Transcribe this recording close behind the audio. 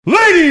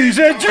Ladies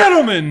and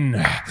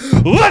gentlemen,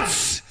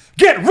 let's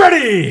get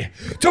ready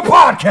to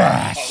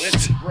podcast. Oh, this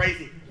is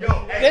crazy. Yo,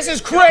 hey, this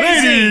is crazy.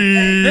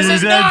 Ladies this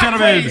is and not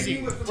gentlemen.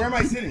 crazy. where am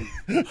I sitting?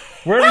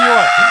 Wherever you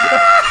want.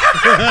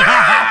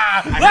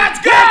 Let's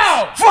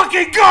go!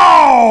 Fucking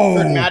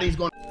go! Maddie's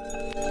going.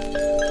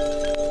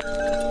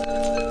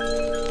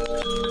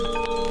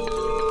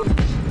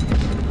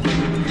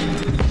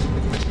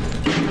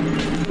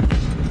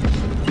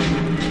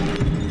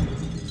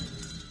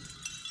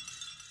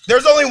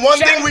 There's only one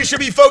thing we should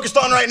be focused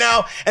on right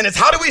now, and it's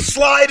how do we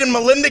slide in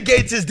Melinda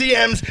Gates'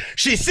 DMs?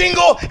 She's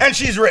single and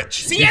she's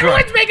rich. See,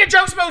 everyone's making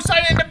jokes about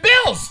signing the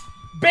bills.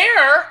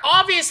 Bear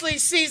obviously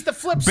sees the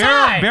flip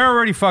side. Bear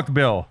already fucked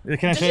Bill. Can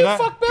I Did say you that?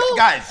 fuck Bill?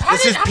 Guys,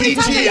 this is how many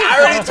PG. times have you I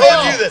already fucked told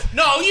Bill? you this.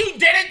 No, you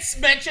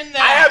didn't mention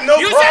that. I have no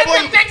you problem.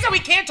 said the things that we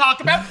can't talk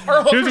about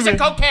are hookers and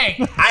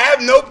cocaine.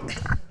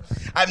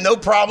 I have no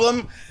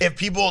problem if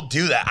people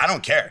do that. I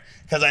don't care.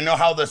 Because I know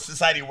how the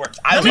society works.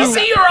 Let me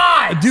see your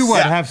eyes. Do what?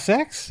 Yeah. Have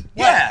sex?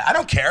 Yeah, I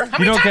don't care. How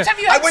many times have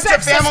you had I went to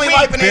sex this family week?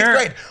 life in Bear- 8th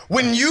grade.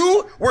 When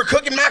you were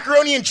cooking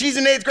macaroni and cheese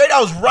in 8th grade,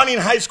 I was running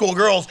high school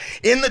girls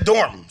in the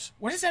dorms.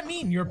 What does that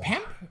mean? You're a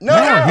pimp?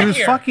 No, he was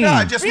here. fucking. No,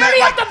 I just We meant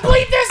already like, have to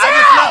bleep this I out.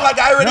 just meant like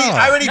I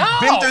already No.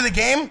 been through the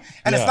game,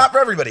 and it's not for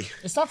everybody.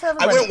 It's not for I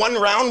everybody. went one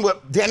round with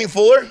Danny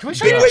Fuller, we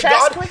show you big weight chest?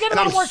 god, Can we get a and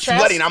I'm little more chest?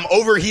 sweating. I'm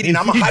overheating.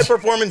 I'm a high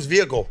performance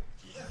vehicle.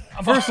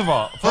 First of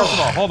all,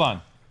 hold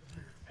on.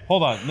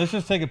 Hold on. Let's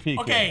just take a peek.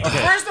 Okay,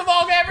 here. first of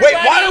all, everybody.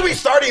 Wait, why are we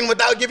starting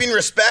without giving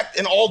respect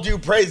and all due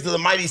praise to the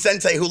mighty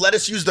sensei who let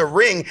us use the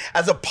ring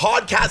as a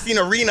podcasting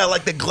arena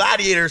like the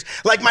gladiators,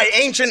 like my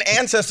ancient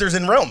ancestors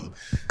in Rome?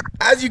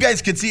 As you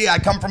guys can see, I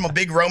come from a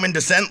big Roman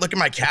descent. Look at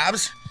my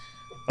calves.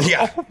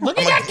 Yeah. Look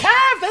at that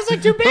calf. That's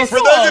like two For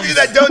baseballs. those of you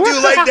that don't do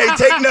leg day,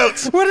 take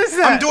notes. What is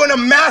that? I'm doing a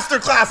master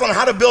class on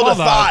how to build a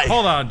thigh.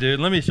 Hold on, dude.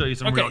 Let me show you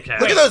some Okay, real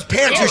calves. Look at those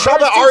pants. Yeah, You shop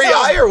at first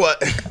two REI or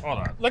what? Hold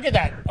on. Look at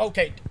that.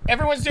 Okay,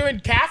 everyone's doing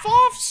calf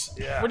offs.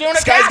 Yeah. We're doing a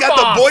This guy's calf got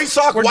the off. boy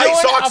sock, We're white doing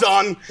socks a-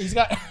 on. He's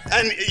got.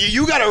 And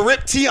you got a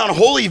ripped tee on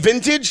Holy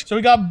Vintage. So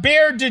we got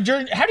Bear. How do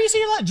you say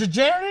your last?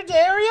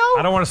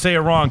 I don't want to say it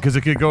wrong because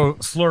it could go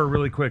slur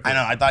really quick. I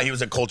know. I thought he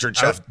was a cultured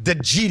chef.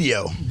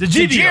 DeGidio.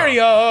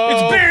 DeGidio.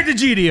 It's Bear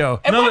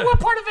DeGidio. And what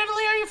part of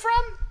Italy are you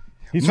from?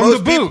 He's from the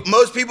boot.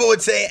 Most people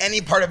would say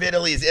any part of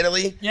Italy is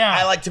Italy. Yeah.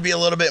 I like to be a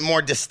little bit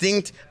more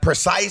distinct,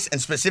 precise,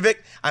 and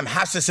specific. I'm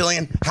half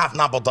Sicilian, half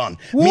Napolitan.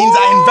 Means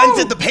I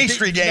invented the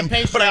pastry game,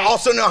 pastry. but I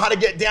also know how to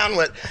get down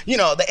with,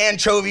 the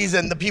anchovies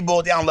and the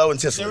people down low in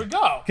Sicily. There we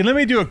go. Okay, let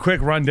me do a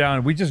quick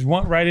rundown. We just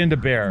went right into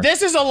Bear.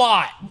 This is a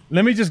lot.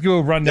 Let me just go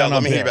rundown Yeah, let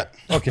on me hear Bear.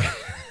 that. Okay.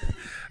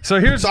 So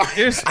here's Sorry,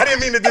 I didn't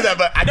mean to do that,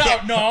 but I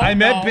can't. I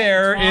met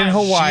Bear in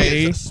Hawaii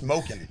She is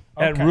smoking.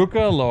 at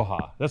Ruka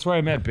Aloha. That's where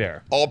I met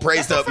Bear. All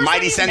praise That's to the first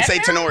mighty time you met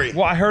Sensei Bear? Tenori.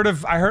 Well,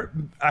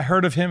 I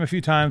heard of him a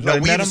few times. No, But I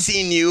met we've him.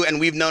 seen you and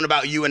we've known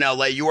about you in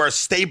LA. You are a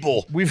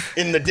staple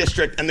in the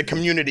district and the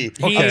community of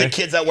the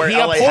kids that wear He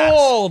LA hats.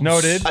 upholds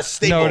Noted. A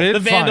staple. Noted. the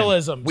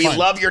vandalism. We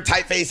love your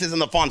typefaces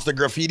and the fonts, the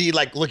graffiti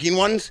like looking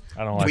ones.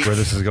 I don't like where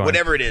this is going.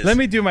 Whatever it is. Let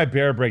me do my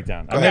Bear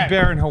breakdown. I ahead. met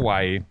Bear in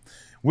Hawaii.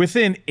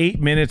 Within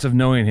 8 minutes of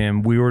knowing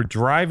him, we were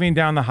driving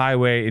down the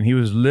highway, and he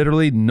was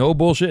literally, no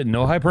bullshit,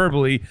 no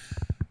hyperbole,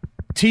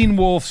 Teen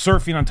Wolf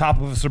surfing on top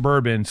of a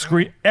Suburban.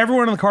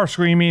 Everyone in the car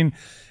screaming.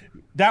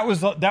 That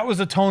was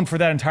the tone for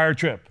that entire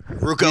trip.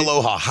 Ruka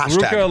Aloha,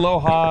 hashtag. Ruka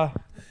Aloha.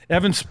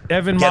 Evan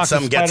mocked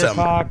the get some.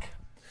 Spidercock.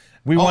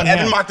 We Oh, won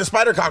Evan him. Mock the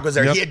Spidercock was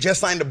there. Yep. He had just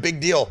signed a big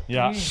deal.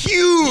 Yeah.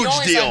 Huge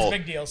only deal. signs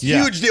big deals.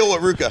 Yeah. Huge deal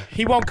with Ruka.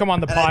 He won't come on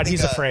the I pod. think,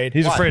 He's afraid.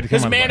 He's afraid to come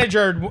His on the pod.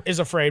 manager is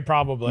afraid,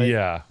 probably.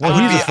 Yeah. Well,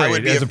 he's I afraid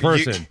would be as a af-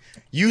 person.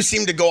 You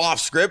seem to go off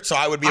script, so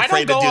I would be I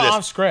afraid don't to go do this.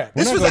 off script.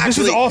 This was This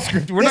actually is all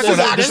scripted. We're not this going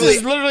is to- This actually-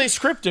 is literally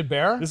scripted,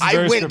 Bear. This is I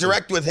very went scripted.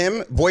 direct with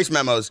him, voice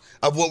memos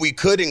of what we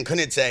could and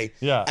couldn't say.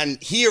 Yeah.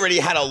 And he already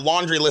had a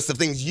laundry list of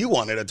things you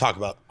wanted to talk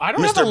about. I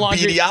don't Mr. have a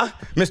laundry- Birria,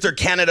 Mr.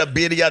 Canada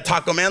Birria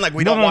Taco Man, like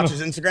we No, don't no, watch no.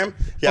 his Instagram.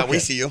 Yeah, we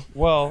see you.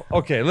 Well,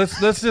 okay, let's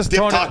just Dip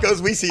tone it- tacos,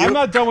 we see you. I'm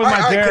not done with All my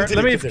right, Bear. continue,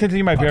 Let me continue.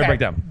 continue my Bear Okay,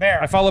 breakdown. Bear.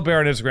 I follow Bear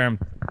on Instagram.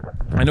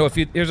 I know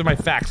here's my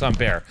facts on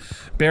Bear.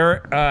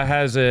 Bear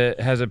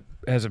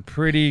has a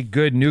pretty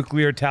good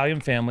nuclear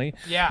Italian family.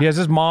 Yeah. He has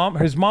his mom.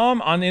 His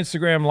mom on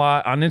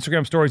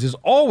Instagram stories is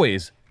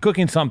always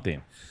cooking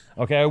something.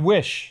 Okay, I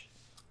wish.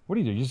 What are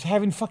you doing? You're just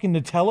having fucking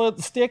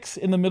Nutella sticks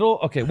in the middle?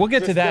 Okay, we'll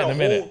get to that in a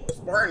minute.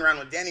 Sparring round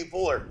with Danny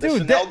Fuller, the Dude,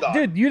 Chanel guy.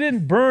 dude, you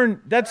didn't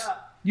burn.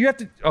 You have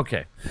to.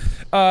 Okay,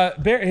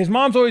 Bear. His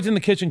mom's always in the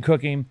kitchen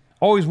cooking,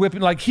 always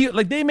whipping. Like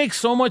they make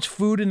so much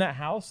food in that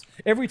house.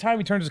 Every time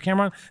he turns his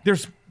camera on,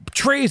 there's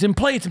trays and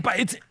plates.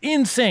 It's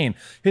insane.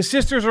 His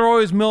sisters are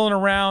always milling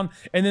around,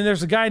 and then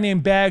there's a guy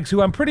named Bags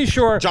who I'm pretty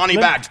sure. Johnny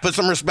Bags, put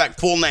some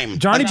respect, full name.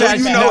 Johnny Until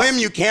Bags- you know no. him,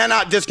 you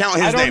cannot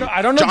discount his name.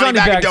 I don't know Johnny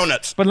Bag Bags. of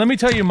Donuts. But let me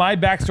tell you my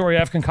backstory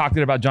I've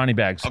concocted about Johnny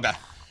Bags. Okay.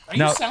 Are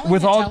you selling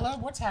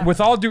Nutella? What's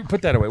happening?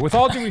 put that away. With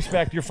all due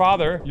respect, your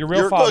father, your real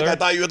You're a father, cook. I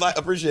thought you would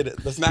appreciate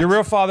it. The snacks. your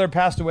real father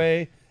passed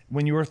away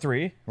when you were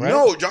 3, right?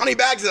 No, Johnny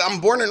Bags. I'm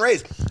born and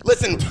raised.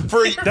 Listen,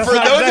 for That's those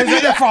not, of you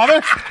your that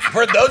father.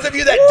 for those of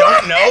you that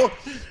don't know,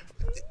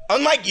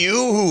 Unlike you,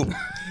 who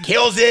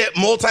kills it,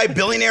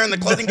 multi-billionaire in the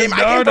clothing game, I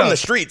came from the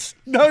streets.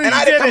 No, you and I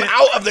had to come didn't.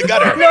 out of the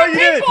gutter. No, you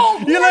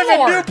didn't. You live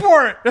in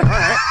Newport.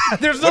 Newport.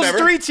 There's no Whatever.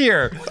 streets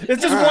here.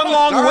 It's just one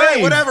long All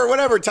way. right,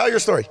 whatever. Tell your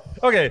story.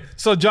 Okay,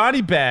 so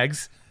Johnny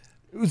Bags.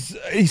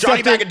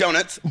 Johnny Bag of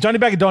Donuts. Johnny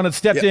Bag of Donuts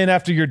stepped in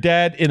after your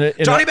dad in a.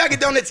 Johnny Bag of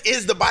Donuts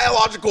is the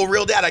biological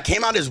real dad. I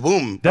came out his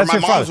womb. That's my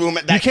your mom's father. womb.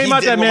 You came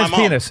out that man's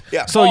penis.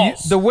 Yeah. So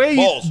the way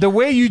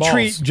you Balls.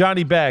 treat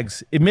Johnny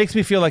Bags, it makes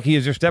me feel like he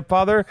is your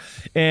stepfather,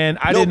 and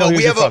I didn't know but he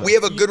was your father. we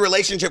have a good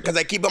relationship because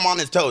I keep him on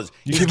his toes.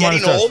 He's keep him on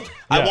getting his toes. old.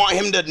 I Yeah. want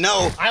him to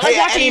know. I like hey, at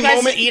watching any you guys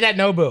moment, eat at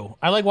Nobu.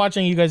 I like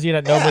watching you guys eat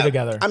at Nobu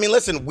together. I mean,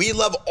 listen, we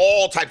love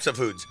all types of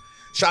foods.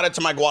 Shout out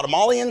to my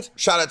Guatemalans.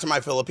 Shout out to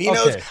my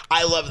Filipinos. Okay.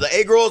 I love the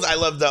egg rolls. I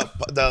love the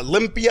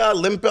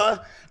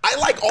limpa. I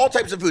like all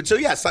types of food. So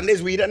yeah,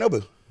 Sundays we eat at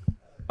Nobu.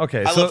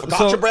 Okay, I love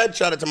focaccia bread.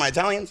 Shout out to my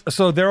Italians.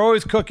 So they're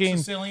always cooking,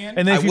 Sicilian?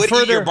 and then I if you would eat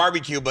further your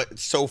barbecue, but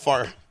so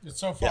far. It's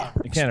so far.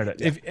 in Canada,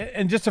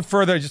 and just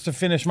to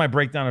finish my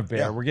breakdown of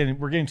Bear, we're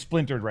getting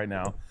splintered right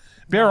now.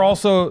 Bear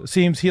also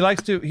seems he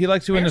likes to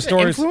in the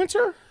stories.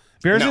 Influencer?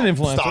 Bear's No, an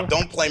influencer. stop.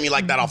 Don't play me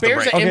like that off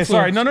Bear's the an break. Okay,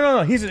 sorry. influence.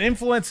 No. He's an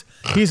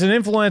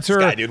influencer.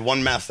 Guy, dude,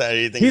 one mess that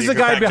anything. He's the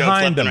guy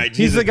behind them.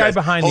 He's the guy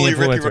behind the Holy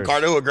Ricky influencers.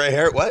 Ricardo with gray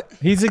hair. What?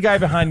 He's the guy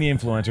behind the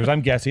influencers.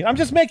 I'm guessing. I'm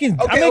just making.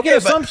 I'm Okay, making but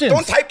assumptions.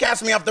 don't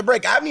typecast me off the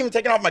break. I haven't even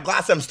taken off my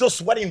glasses. I'm still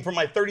sweating from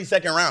my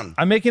 30-second round.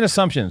 I'm making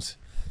assumptions.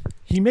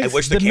 He makes I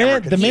wish the camera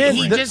could see it.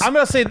 He just- I'm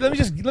gonna say. Let me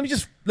just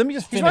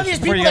finish. He's one of these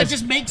before people you that guys-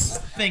 just makes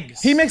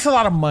things. He makes a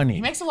lot of money.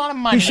 He makes a lot of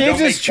money. He shaves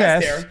Don't his make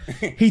chest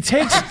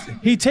chest.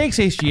 he takes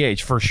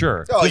HGH for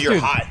sure. Oh, This you're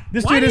dude- high.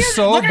 This Why dude do is you-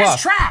 so look at his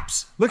buff.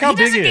 traps. Look how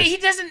big doesn't- he is. He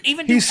doesn't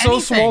even do He's so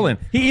anything. swollen.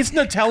 He eats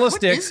Nutella What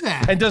sticks is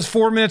that? and does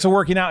 4 minutes of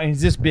working out, and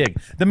he's this big.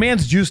 The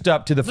man's juiced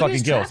up to the Look at fucking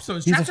his gills. traps, though.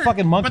 His He's a traps are-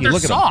 fucking monkey. But they're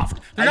Look at him. soft.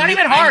 They're not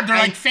even hard. They're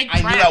like fake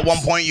I traps. knew at one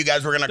point you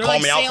guys were going to They're call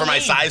like me out for my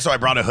saline. size, so I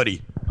brought a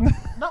hoodie.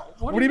 No,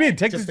 What do you mean?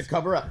 Take Just to this.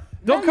 cover up.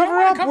 Don't No, cover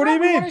you up. wanna What do you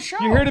cover up, you mean? wanna show.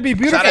 You're here to be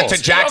beautiful. Shout out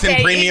to Jackson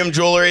Okay, Premium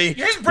Jewelry.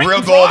 You're just bringing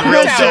Real gold, product real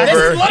out. This is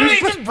silver. literally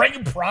just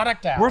bringing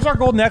product out. Where's our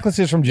gold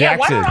necklaces from yeah,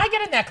 why Jackson? don't I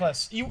get a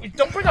necklace? You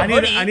don't bring a I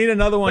hoodie. need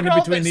another one Look in at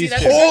all between this. these See,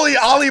 two. that's- Holy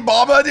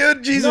Alibaba,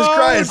 dude. Jesus No,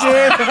 Christ. dude. Oh,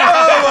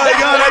 my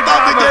God. I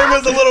thought the game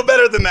was a little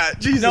better than that.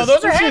 Jesus. No,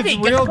 those are This heavy. is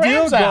Get real the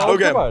grams deal, out. gold.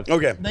 Okay, Come on.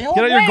 okay. They hold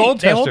Get out your weight. gold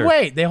They hold tester.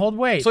 weight. They hold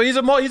weight. So he's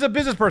a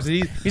business person.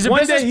 He's a one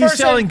business day person. he's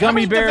selling How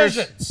gummy many bears.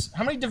 divisions?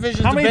 How many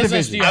divisions How of many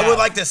business divisions? do you I have? would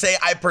like to say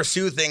I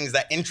pursue things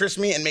that interest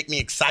me and make me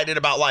excited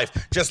about life.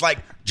 Just like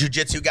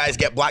jiu-jitsu guys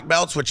get black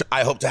belts, which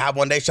I hope to have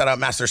one day. Shout out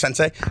Master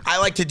Sensei. I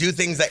like to do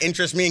things that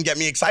interest me and get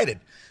me excited.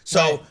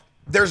 So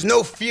there's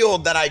no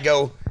field that I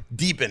go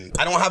deep in.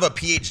 I don't have a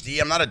PhD.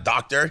 I'm not a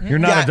doctor. You're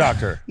not a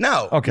doctor.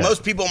 No. Okay.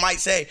 Most people might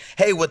say,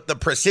 hey, with the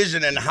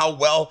precision and how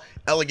well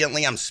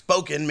elegantly I'm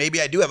spoken,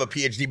 maybe I do have a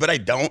PhD, but I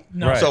don't.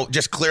 Right. So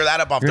just clear that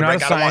up off You're the not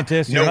break. a I don't want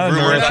scientist. no You're not a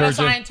rumors. You're not a neurosurgeon.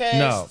 scientist.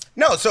 No.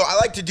 No, so I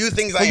like to do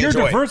things I But you're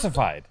enjoy.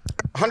 diversified.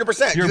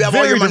 100%. You're You have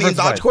all your very money in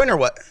diversified. Dogecoin or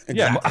what?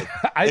 Yeah,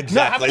 Exactly. I-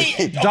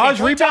 exactly. Dodge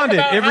can we talk rebounded.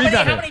 about It rebounded.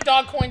 How many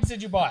dog coins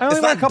did you buy? I only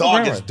It's bought not a couple dog,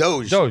 grand it's worth.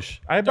 Doge.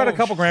 Doge. I bought a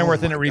couple grand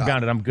worth and it my God.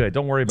 rebounded. I'm good.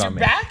 Don't worry about You're me.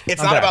 back? It's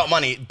I'm not back. about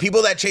money.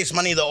 People that chase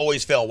money, they'll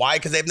always fail. Why?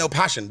 Because they have no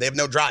passion. They have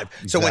no drive.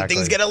 So when Exactly.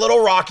 things get a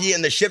little rocky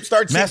and the ship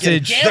starts sinking,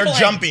 Message. they're Gambling.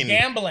 jumping.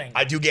 Gambling.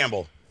 I do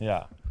gamble.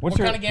 Yeah. What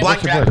kind of gambling?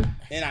 what's your Blackjack.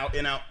 bet? In, out,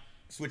 in, out.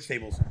 Switch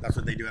tables. That's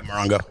what they do at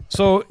Morongo.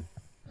 So,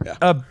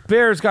 Yeah.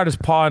 Bear's got his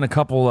paw in a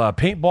couple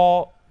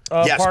paintball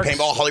Yes, parks.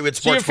 Paintball, Hollywood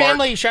So your Sports Park.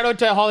 family, shout out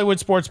to Hollywood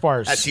Sports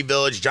Bars. SC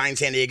Village, Giant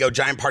San Diego,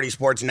 Giant Party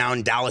Sports now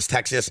in Dallas,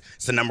 Texas.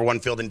 It's the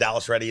 #1 field in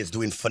Dallas already. It's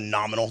doing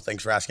phenomenal.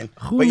 Thanks for asking.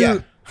 But yeah,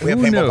 we have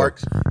Who paintball knew?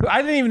 parks.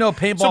 I didn't even know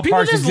paintball So people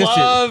parks just existed.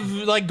 love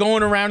like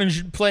going around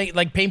and playing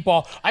like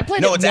paintball. I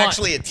played No, it it's once.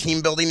 actually a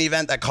team building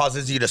event that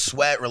causes you to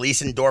sweat,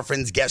 release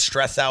endorphins, get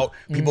stress out.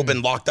 People have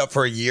been locked up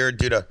for a year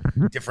due to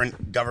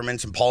different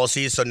governments and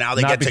policies. So now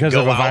they Not get to because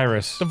go of a out.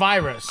 virus. the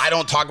virus. I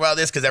don't talk about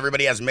this because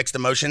everybody has mixed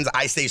emotions.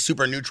 I stay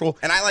super neutral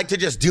and I like to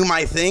just do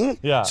my thing.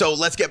 Yeah. So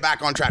let's get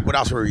back on track. What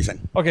else were we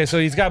saying? Okay, so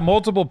he's got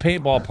multiple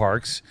paintball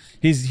parks.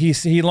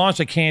 He launched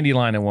a candy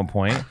line at one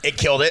point. It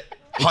killed it.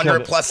 100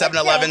 killed it. plus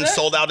 7-Eleven Killed it.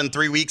 sold out in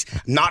 3 weeks.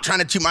 Not trying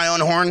to toot my own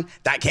horn.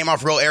 That came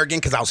off real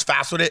arrogant because I was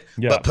fast with it.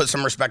 Yeah. But put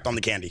some respect on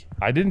the candy.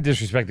 I didn't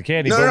disrespect the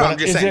candy. No, but no, what- I'm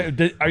just is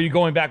saying. Are you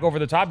going back over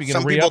the top? You going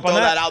Some to re people up on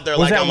throw that? that out there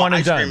Was like that I'm one an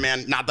and ice cream done?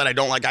 man. Not that I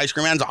don't like ice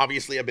cream mans.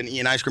 Obviously, I've been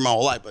eating ice cream my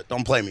whole life, but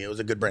don't play me. It was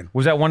a good brand.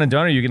 Was that one and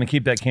done, or are you going to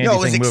keep that candy No, it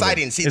was thing moving?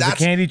 exciting. See, Is the that's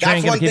candy train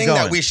one going to keep thing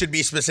going? that we should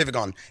be specific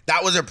on.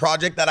 That was a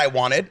project that I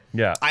wanted.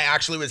 Yeah. I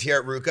actually was here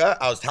at RVCA.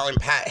 I was telling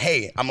Pat,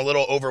 hey, I'm a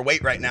little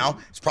overweight right now.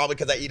 It's probably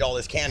because I eat all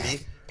this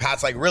candy.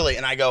 Pat's like, really?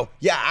 And I go,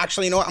 yeah,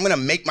 actually, you know what? I'm going to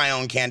make my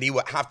own candy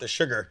with half the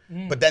sugar.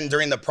 But then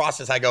during the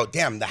process, I go,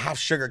 damn, the half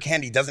sugar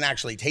candy doesn't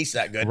actually taste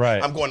that good. Right.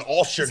 I'm going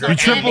all sugar. You and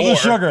tripled the more.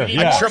 sugar, You need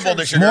yeah. more I tripled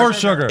the sugar. More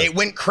sugar. It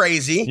went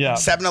crazy. Yeah.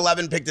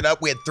 7-Eleven picked it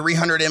up. We had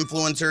 300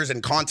 influencers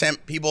and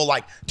content people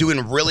like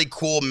doing really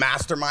cool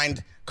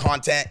mastermind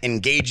content,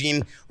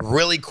 engaging,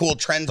 really cool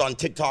trends on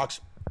TikToks,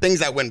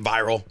 things that went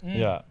viral.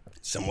 Yeah.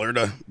 similar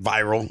to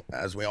viral,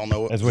 as we all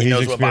know. That's what he he's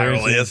knows what viral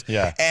experiencing. is.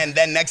 Yeah. And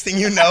then next thing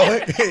you know,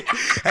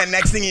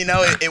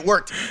 it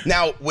worked.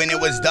 Now, when it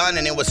was done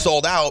and it was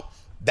sold out,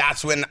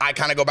 that's when I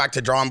kind of go back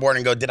to drawing board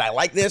and go, did I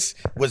like this?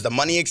 Was the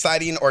money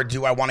exciting, or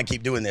do I want to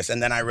keep doing this?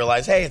 And then I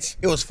realized, hey,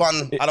 it was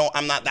fun.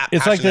 I'm not that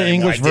It's like the passionate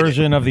anymore. English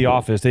version of The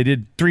Office. They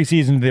did 3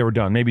 seasons, they were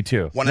done, maybe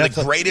 2. One of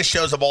the greatest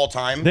shows of all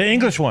time. The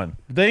English one.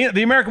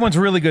 The American one's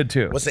really good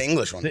too. What's the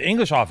English one? The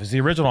English Office,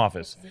 the original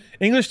Office.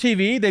 English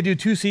TV, they do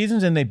 2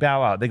 seasons and they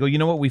bow out. They go, you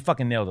know what? We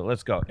fucking nailed it.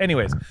 Let's go.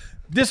 Anyways,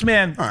 this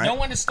man. All right. Know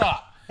when to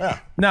stop. Yeah.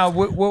 Now,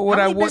 what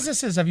How many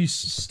businesses have you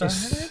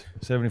started?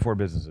 74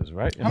 businesses,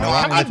 right? Am I How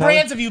wrong, many Tyler?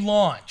 brands have you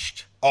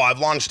launched? Oh, I've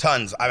launched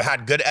tons. I've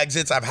had good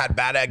exits. I've had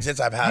bad exits.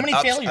 I've had How many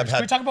ups. failures? I've Can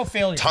had we talk about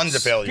failures? tons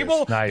of failures.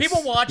 Nice.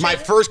 People watching. My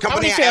first How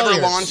company many I ever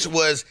failures? launched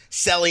was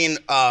selling.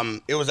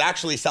 It was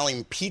actually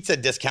selling pizza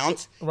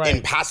discounts Right.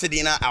 in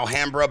Pasadena,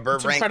 Alhambra,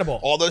 Burbank, Incredible.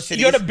 all those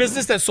cities. You had a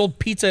business that sold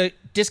pizza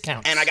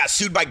discounts. And I got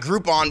sued by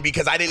Groupon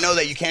because I didn't know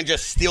that you can't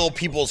just steal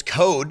people's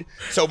code.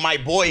 So my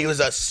boy, he was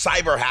a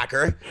cyber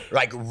hacker,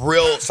 like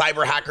real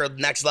cyber hacker,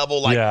 next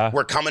level. Like Yeah.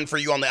 we're coming for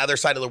you on the other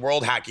side of the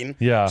world hacking.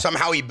 Yeah.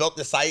 Somehow he built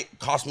the site,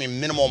 cost me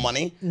minimal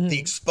money. The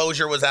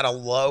exposure was at a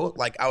low.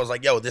 Like I was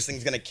like, yo, this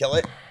thing's gonna kill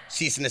it.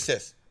 Cease and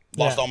desist.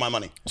 Lost Yeah. all my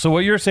money. So what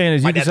you're saying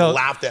is My you can dad sell.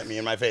 laughed at me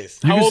in my face.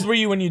 How can old s- were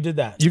you when you did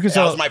that? You can That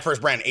sell. was my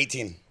first brand,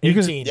 18. you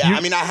can- 18. Yeah, you- I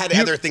mean, I had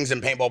other things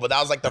in paintball, but that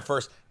was like the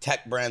first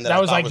tech brand that That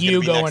I was thought like was you gonna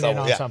be going next in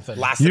level. on Yeah. something.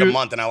 Lasted You- a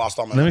month and I lost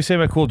all my Let me money. say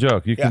my cool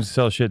joke. You can Yeah.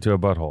 sell shit to a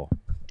butthole.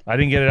 I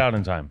didn't get it out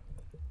in time.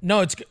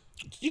 No, it's.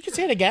 You can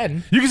say it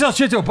again. You can sell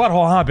shit to a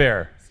butthole, huh,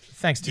 Bear?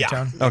 Thanks, Yeah,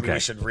 T-Tone. maybe Okay. we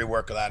should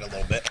rework that a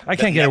little bit. I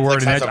can't That get a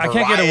word Netflix in has it. I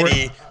can't get a word-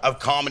 variety of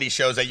comedy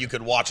shows that you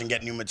could watch and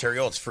get new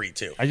material. It's free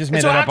too. I just And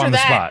made so that up after on the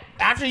that, spot.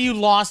 after you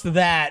lost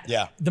that,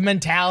 Yeah. the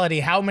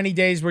mentality. How many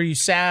days were you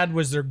sad?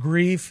 Was there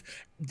grief?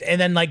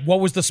 And then, like, what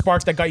was the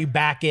spark that got you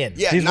back in?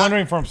 Yeah, He's not-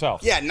 wondering for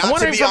himself. Yeah, I'm not to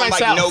wondering be for on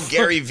like no myself.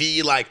 Gary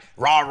V, like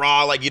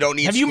rah, like you don't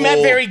need Have you school.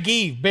 met Barry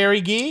Gee?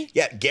 Barry Gee?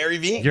 Yeah, Gary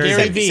V. Gary He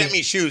sent- V. He sent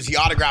me shoes. He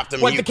autographed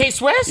them. What, He- the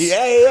K-Swiss?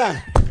 Yeah.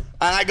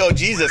 And I go,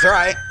 Jesus, all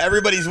right,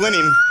 everybody's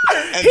winning.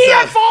 And He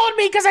so- unfollowed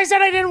me because I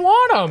said I didn't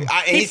want him.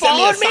 he sent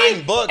me a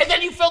signed book. and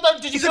then you filled out.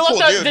 Did you He's a fill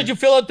cool out the? dude. Did you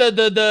fill out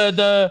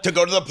the? to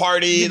go to the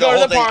party, You the go to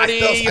whole the thing.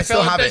 party, I you still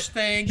fill out have this it.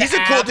 thing, He's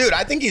the a cool app. dude.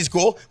 I think he's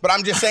cool, but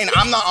I'm just saying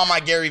I'm not on my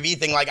Gary V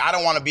thing. Like I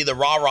don't want to be the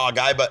rah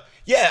guy, but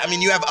yeah, I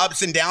mean you have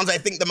ups and downs. I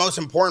think the most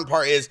important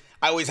part is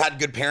I always had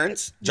good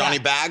parents. Johnny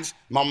Yeah. Bags,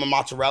 Mama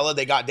Mozzarella.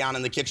 They got down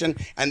in the kitchen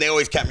and they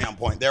always kept me on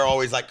point. They're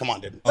always like, "Come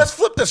on, dude. Let's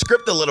flip the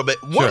script a little bit.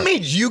 What Sure.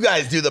 made you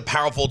guys do the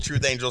Powerful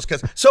Truth Angels?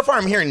 Because so far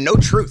I'm hearing no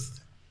truth.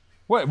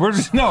 What? We're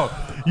just no.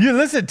 You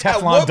listen, At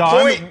Teflon what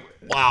Don. point?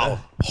 Wow,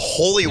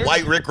 holy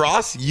white Rick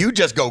Ross, you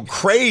just go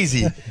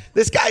crazy.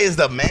 This guy is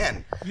the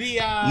man.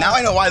 Now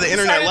I know why the who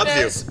internet started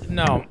loves this?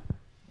 No,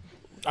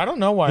 I don't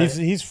know why.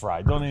 He's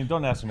fried.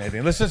 Don't ask him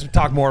anything. Let's just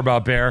talk more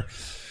about Bear.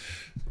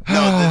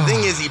 No, the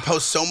thing is, he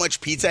posts so much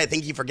pizza. I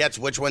think he forgets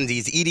which ones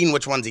he's eating,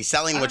 which ones he's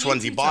selling, which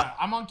ones he bought.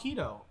 I'm on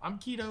keto. I'm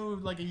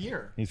keto like a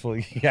year. He's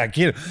fully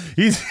keto.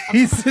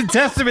 He's a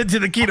testament to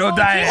the keto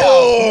diet.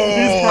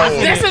 Oh,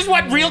 This is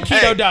what real keto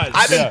Hey, does.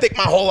 I've been Yeah. thick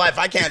my whole life.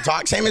 I can't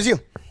talk. Same as you.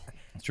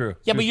 True.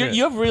 Yeah, but True shit.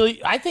 you have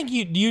really. I think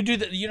you do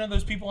the. You know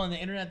those people on the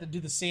internet that do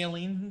the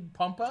saline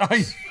pump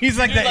ups. He's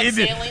like You do, that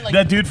Indian, saline, like,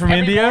 that dude from every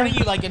India. morning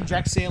you like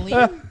inject saline.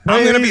 I'm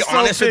gonna be He's so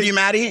honest with big. you,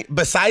 Maddie.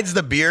 Besides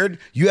the beard,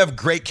 you have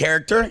great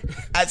character.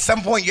 At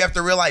some point, you have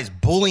to realize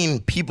bullying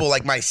people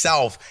like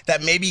myself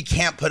that maybe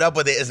can't put up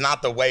with it is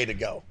not the way to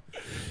go.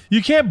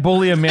 You can't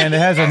bully a man that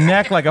has a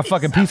neck like a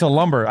fucking piece of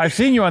lumber. I've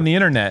seen you on the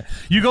internet.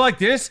 You go like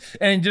this,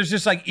 and there's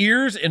just like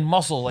ears and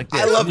muscle like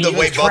this. I love the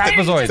way both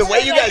trapezoids. the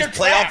way you guys You're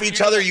play off trapped.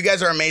 each other. You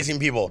guys are amazing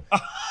people.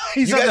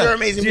 You guys are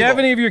amazing Do you have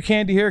people. any of your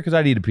candy here? Because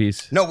I'd eat a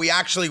piece. No, we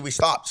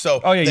stopped.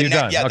 So Oh, yeah, the you're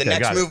done. Yeah, the Okay, next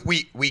got it. move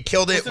we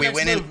killed it. What's the We next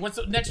went move? in. What's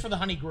the next for the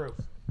Honey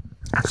Group?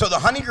 So the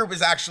Honey Group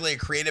is actually a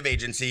creative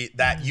agency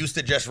that used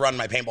to just run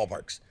my paintball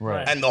parks.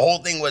 Right. And the whole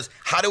thing was,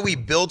 how do we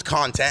build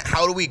content?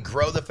 How do we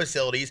grow the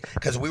facilities?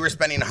 Because we were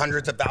spending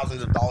hundreds of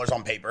thousands of dollars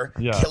on paper,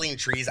 Yeah. killing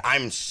trees.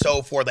 I'm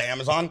so for the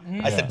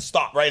Amazon. I said,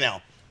 stop right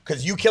now.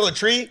 Because you kill a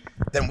tree,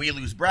 then we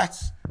lose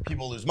breaths.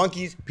 People lose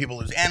monkeys. People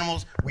lose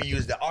animals. We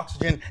use the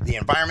oxygen. The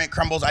environment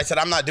crumbles. I said,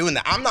 I'm not doing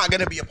that. I'm not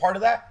going to be a part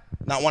of that.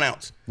 Not 1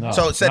 ounce. No,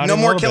 So it said, not no even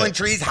a more little killing bit.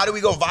 trees. How do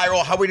we go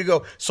viral? How do we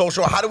go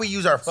social? How do we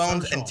use our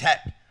phones and tech?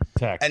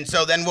 And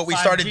so then what we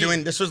started 5G.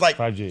 doing, this was like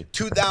 5G.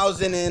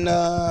 2000 and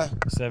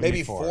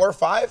maybe 74. 4 or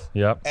 5.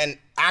 Yep. And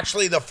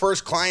actually the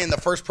first client,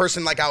 the first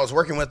person like I was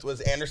working with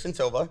was Anderson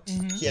Silva.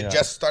 He had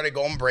just started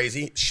going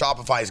brazy.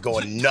 Shopify is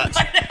going nuts.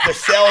 The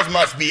sales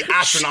must be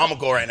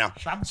astronomical right now.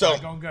 Shopify So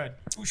going good.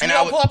 Should and we I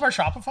all would- pull up our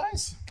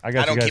Shopifys? I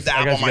got I don't you guys, keep the I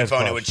app got on you my guys phone.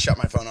 It crushed. would shut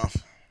my phone off.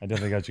 I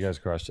definitely got you guys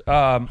crushed.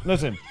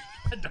 Listen.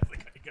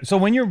 So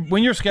when you're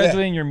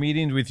scheduling your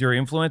meetings with your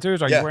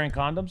influencers, are Yeah. you wearing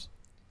condoms?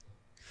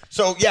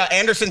 So yeah,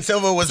 Anderson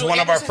Silva was one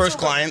of our first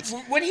Silva, clients.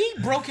 When he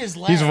broke his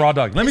leg, He's a raw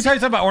dog. Let me tell you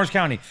something about Orange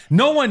County.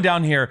 No one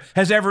down here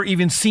has ever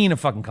even seen a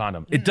fucking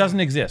condom. It doesn't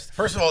exist.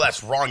 First of all,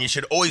 that's wrong. You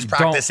should always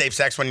practice safe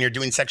sex when you're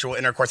doing sexual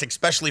intercourse,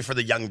 especially for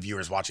the young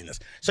viewers watching this.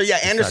 So yeah,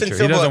 Anderson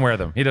Silva. He doesn't wear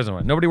them. He doesn't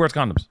wear them. Nobody wears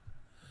condoms.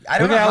 I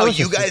don't know how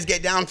you guys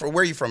get down for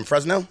where are you from?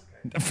 Fresno?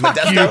 Fuck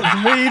you.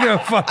 What are you doing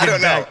fucking I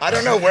don't know. back? I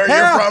don't know where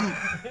you're from.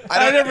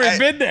 I've never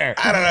been there.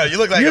 I don't know. You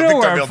look like a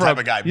Victorville type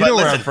of guy. You know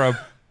where I'm from.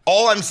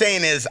 All I'm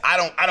saying is I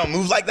don't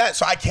move like that,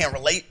 so I can't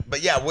relate.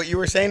 But yeah, what you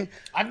were saying?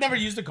 I've never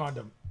used a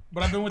condom,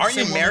 but I've been with. Aren't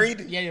you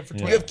married? Yeah, for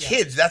 12 You have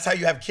kids. That's how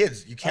you have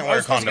kids. You can't wear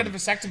a condom. Get a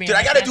vasectomy. Dude,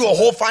 I got to do a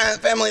whole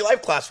family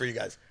life class for you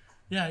guys.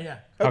 Yeah.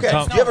 Okay. Do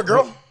you have a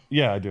girl?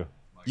 Yeah, I do.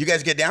 You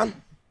guys get down?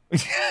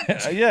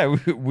 Yeah,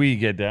 we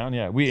get down.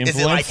 Yeah, we influence.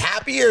 Is it like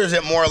happy or is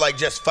it more like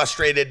just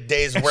frustrated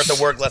days worth of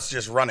work? Let's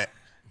just run it.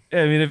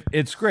 I mean,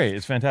 it's great.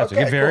 It's fantastic.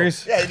 Okay, it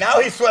varies. Cool. Yeah, now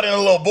he's sweating a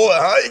little bullet,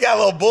 huh? You got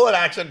a little bullet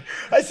action.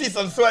 I see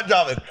some sweat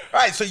dropping. All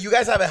right, so you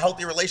guys have a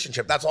healthy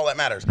relationship. That's all that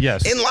matters.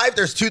 Yes. In life,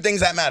 there's two things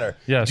that matter.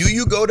 Yes. Do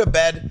you go to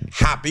bed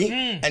happy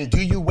and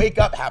do you wake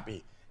up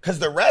happy? Because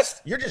the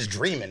rest, you're just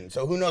dreaming.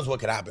 So who knows what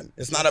could happen?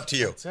 It's not up to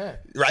you. That's it.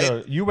 Right?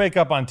 So you wake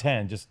up on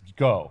 10, just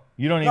go.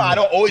 You don't even. No, I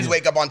don't always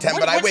wake up on 10,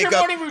 but I wake up. What's your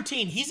morning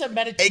routine? He's a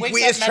meditator.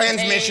 Aqueous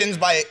Transmissions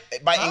by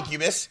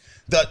Incubus.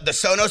 The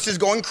Sonos is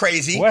going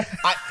crazy. What?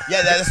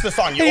 Yeah, that's the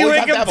song. You You always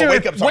wake have to up have a to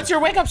wake it. up song. What's your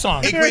wake up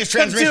song? Aqueous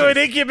Transmissions to an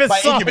Incubus by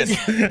song. Incubus.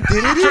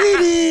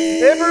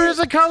 Ever is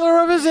the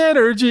color of his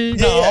energy.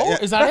 No, Yeah.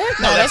 is that it?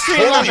 No, that's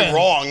 311. totally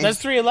wrong. That's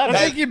 311.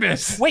 That-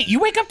 Incubus. Wait, you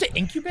wake up to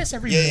Incubus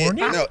every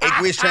morning? No,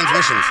 Aqueous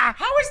Transmissions.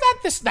 How is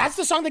that? That's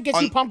the song that gets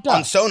you pumped up.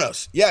 On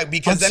Sonos. Yeah,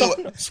 because On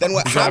then Sonos.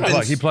 what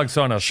happens? He plugged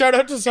Sonos. Shout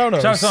out to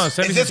Sonos. Shout out to Sonos. Is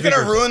 76 this going to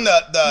speakers. ruin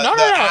the No.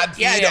 ad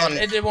feed Yeah, on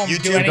it won't do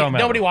YouTube? anything. Don't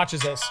matter. Nobody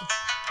watches this.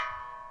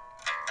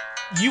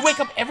 You wake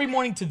up every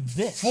morning to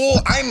this. Fool,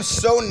 I'm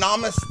so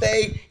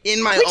namaste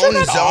in my Can we turn own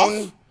that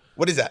zone. off?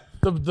 What is that?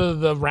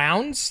 The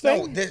rounds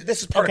No, thing?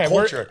 this is part Okay, of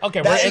we're- culture.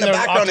 okay, that we're in in the the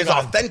background is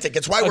octagon. authentic.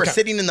 It's why we're Okay.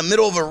 sitting in the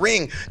middle of a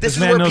ring. This is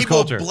man where knows people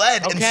culture.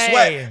 bled and Okay.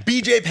 sweat.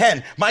 BJ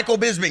Penn, Michael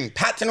Bisping,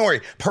 Pat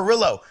Tenori,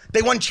 Parillo.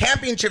 They won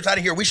championships out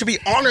of here. We should be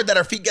honored that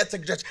our feet get to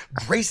just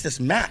grace this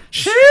mat.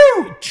 Shoot!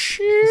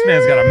 This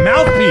man's got a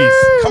mouthpiece.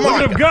 Come Look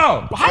on. at him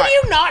go. How do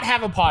you not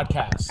have a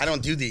podcast? I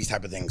don't do these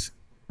type of things.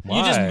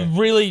 You just Why?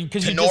 really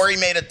because you Tenori just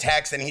made a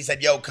text and he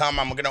said, "Yo, come.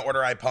 I'm gonna order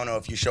Ipono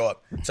if you show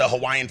up." It's a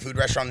Hawaiian food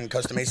restaurant in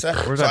Costa Mesa.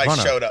 Where's so that I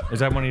showed up. Is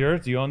that one of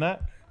yours? Do you own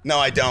that? No,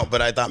 I don't,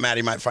 but I thought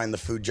Maddie might find the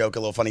food joke a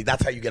little funny.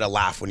 That's how you get a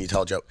laugh when you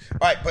tell a joke.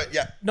 All right, but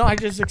yeah. no. I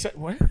just accept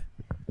what.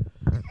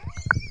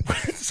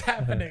 What's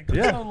happening? I'm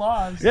Yeah. so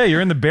lost. Yeah, you're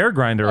in the bear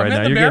grinder right I'm in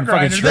now. the You're bear getting fucking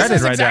grinder. shredded This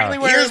is right exactly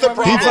now. where Here's the what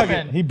problem.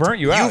 happened. He burnt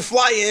you You out.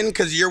 fly in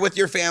because you're with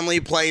your family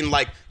playing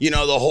like, the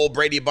whole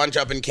Brady Bunch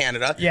up in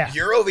Canada. Yeah.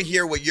 You're over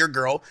here with your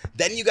girl.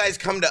 Then you guys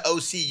come to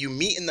OC. You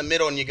meet in the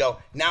middle and you go,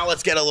 now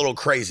let's get a little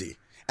crazy.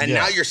 And Yeah.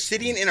 now you're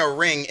sitting in a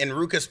ring in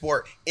Ruka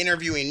Sport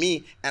interviewing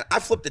me. And I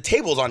flipped the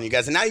tables on you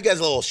guys. And now you guys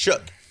are a little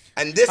shook.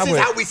 And this is would-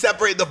 how we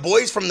separate the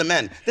boys from the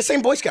men. This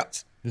ain't Boy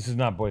Scouts. This is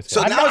not Boy Scouts.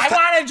 So now I it's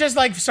want to just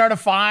like start a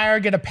fire,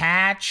 get a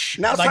patch,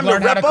 Now it's like time to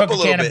learn how rep to up cook a a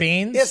little can bit. of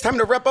beans. Yeah, it's time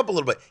to rep up a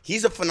little bit.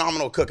 He's a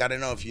phenomenal cook. I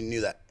don't know if you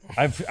knew that.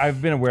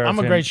 I've been aware of I'm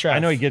a him. great chef. I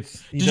know he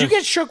gets. Did you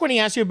get shook when he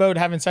asked you about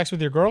having sex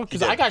with your girl? Because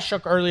did. I got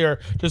shook earlier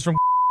just from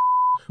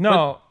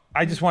No,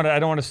 I just want to. I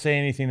don't want to say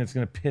anything that's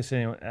going to piss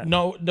anyone.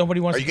 nobody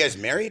wants. Are you guys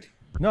married?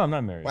 No, I'm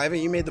not married. Why haven't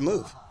you made the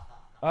move?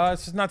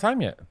 It's just not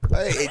time yet.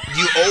 Hey,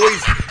 you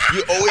always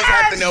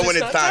have to know when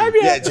It's it's not time.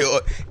 time yet.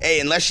 Hey,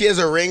 unless she has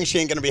a ring, she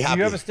ain't gonna be Do happy.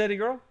 you have a steady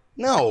girl?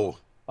 No.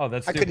 Oh,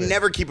 that's I stupid. could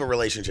never keep a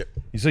relationship.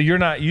 So you're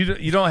not.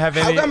 You don't have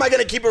any. How am I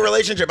gonna keep a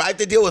relationship? I have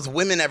to deal with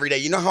women every day.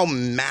 You know how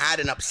mad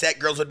and upset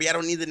girls would be? I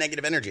don't need the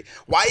negative energy.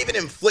 Why even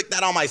inflict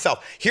that on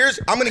myself?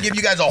 I'm gonna give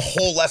you guys a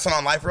whole lesson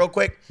on life real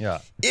quick. Yeah.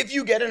 If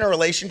you get in a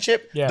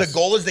relationship, Yes. the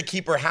goal is to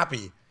keep her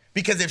happy.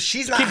 Because if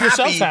she's not Keep happy,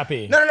 yourself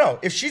happy. No.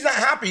 If she's not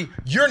happy,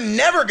 you're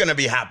never gonna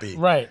be happy.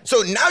 Right.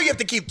 So now you have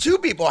to keep two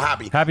people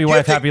happy. Happy You wife,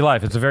 have to- happy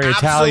life. It's a very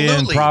Italian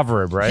Absolutely.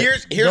 proverb, right?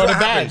 Here's Go what to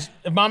bed. happens.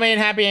 If mom ain't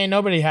happy, ain't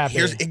nobody happy.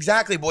 Here's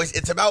exactly, boys.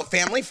 It's about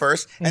family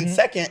first, and Mm-hmm.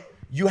 second,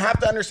 you have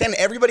to understand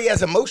everybody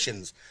has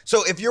emotions.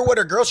 So if you're with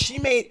a girl, she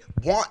may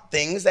want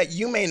things that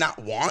you may not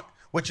want,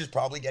 which is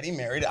probably getting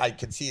married. I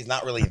could see he's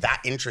not really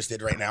that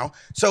interested right now.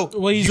 So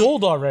well, he's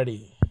old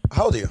already.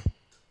 how old are you?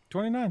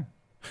 29.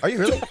 Are you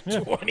really?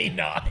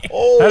 29.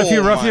 Oh, Had a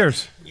few rough my-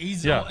 years.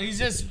 He's Yeah. he's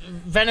just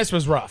Venice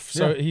was rough,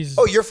 so Yeah. he's.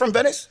 Oh, you're from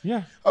Venice?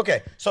 Yeah.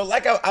 Okay, so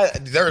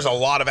there's a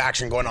lot of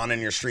action going on in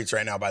your streets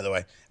right now. By the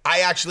way,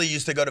 I actually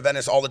used to go to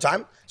Venice all the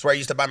time. It's where I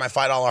used to buy my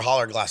 $5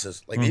 holler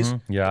glasses, like these.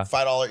 yeah.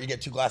 $5. You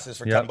get 2 glasses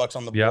for Yep. $10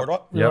 on the Yep.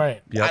 boardwalk. Yep.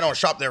 Right. Yep. I don't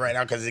shop there right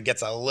now because it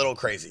gets a little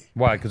crazy.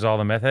 Why? Because all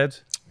the meth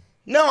heads?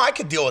 No, I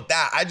could deal with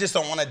that. I just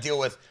don't want to deal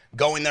with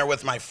going there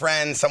with my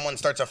friends. Someone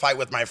starts a fight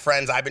with my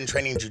friends. I've been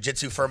training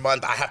jujitsu for a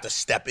month. I have to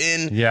step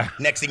in. Yeah.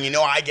 Next thing you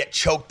know, I get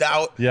choked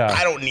out. Yeah.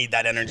 I don't need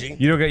that energy.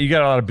 You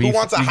got a lot of beef. Who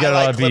wants a you got a lot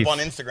highlight of clip beef. on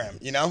Instagram?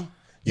 You know,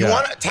 you Yeah.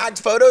 want tagged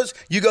photos.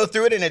 You go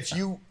through it, and it's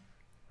you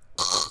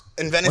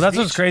in Venice. Well, that's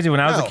Beach. what's crazy. When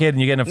I was a No. kid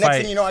and you get in a Next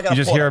fight, thing you know, I got you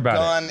just hear about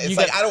gun. it. It's You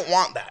like got- I don't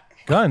want that.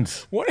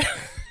 Guns. What?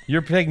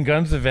 You're taking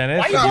guns to Venice?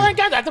 Why are you pulling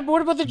guns? I thought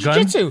what about the Gun-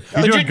 jiu-jitsu?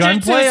 You're doing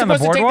gunplay on the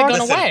boardwalk? To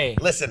take the gun away.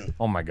 Listen.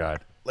 Oh my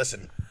God.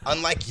 Listen.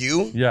 Unlike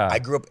you, Yeah. I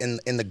grew up in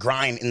the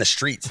grind in the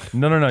streets.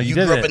 No. You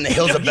did grew it. up in the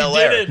hills of Bel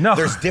Air. didn't. No.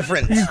 There's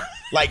difference.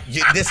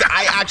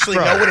 I actually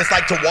know what it's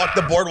like to walk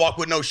the boardwalk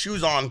with no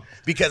shoes on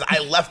because I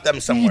left them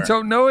somewhere. You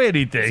don't know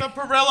anything. What's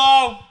up,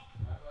 Parillo?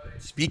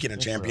 Speaking of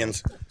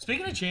champions.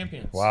 Speaking of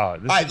champions. Wow. All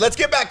right, let's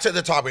get back to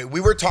the topic.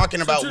 We were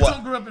talking about Two-Tone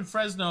what? grew up in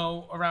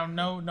Fresno around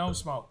no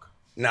smoke.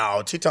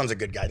 No, Two-Tone's a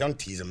good guy. Don't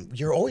tease him.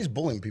 You're always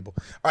bullying people.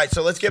 All right,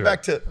 so let's get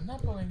back to. I'm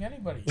not bullying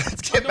anybody.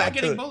 Let's get back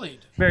getting to. bullied.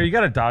 Bear, you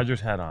got a Dodgers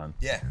hat on.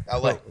 Yeah,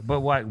 LA. But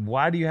why?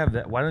 Why do you have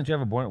that? Why don't you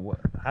have a born?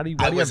 How do you?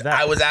 Why do you have that?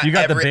 I was at You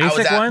got every- the I was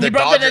basic at one. the You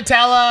brought the Dodger-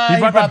 Nutella. You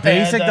brought the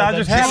basic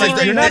Dodgers hat? This is,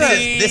 Like, you're not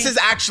a- this is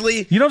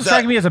actually. You don't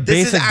strike me as a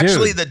This is basic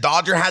actually dude. the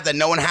Dodger hat that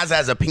no one has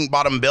as a pink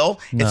bottom bill.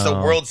 It's the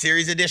No. World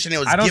Series edition. It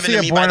was I don't given see to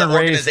a me by born the and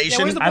raised- organization.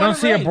 Yeah, where's the I don't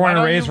see a Why born and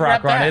don't raised you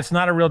rock rep on it. that? It's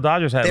not a real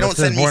Dodgers hat. They It don't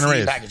says send me born and CD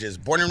raised. packages.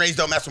 Born and raised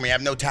don't mess with me. I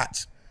have no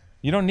tats.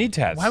 You don't need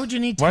tats. Why would you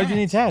need Why would tats? you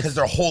need tats? Because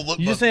their whole lookbook.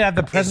 You just say have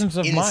the is presence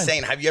of mind.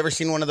 insane. Have you ever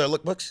seen one of their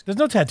lookbooks? There's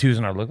no tattoos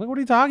in our lookbook. What are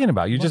you talking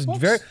about? You just books?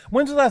 very.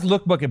 When's the last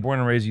lookbook at Born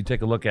and Raised you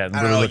take a look at and I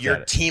don't really know. look Your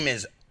at it? team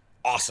is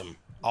awesome.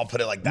 I'll put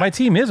it like that. My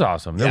team is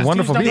awesome. They're Yeah.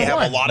 wonderful Team's They people.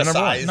 number have a lot of They're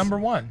number one. size. Number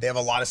one. They have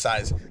a lot of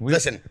size.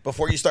 Listen,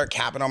 before you start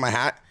capping on my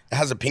hat, it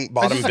has a pink It's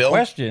bottom just a bill.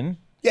 question.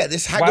 Yeah,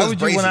 this hat Why goes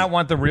would you brazy. not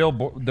want the real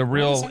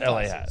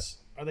LA hat?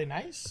 Are they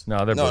nice?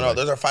 No, they're No, bootleg.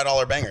 those are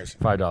 $5 bangers.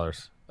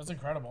 $5. That's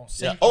incredible.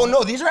 Yeah. Oh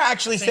no, these are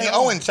actually St. St.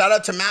 Owen. Shout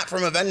out to Matt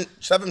from Avenged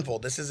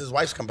Sevenfold. This is his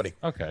wife's company.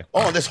 Okay.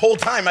 Oh, this whole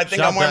time I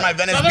think Shout I'm wearing out. my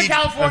Venice Southern Beach.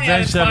 California. Avenged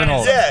at its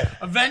finest. Sevenfold. Yeah.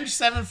 Avenged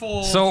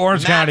Sevenfold. So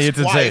Orange County, Matt's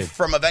it's wife insane.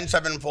 from Avenged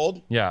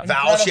Sevenfold. Yeah.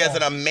 Val, she has an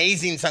Incredible.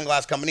 amazing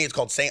sunglass company. It's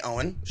called St.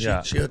 Owen. She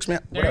hooks me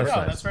up. there you go.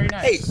 Whatever. That's very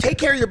nice. Hey, take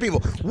care of your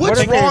people. What's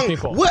Take care of wrong?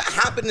 people. What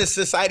happened to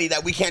society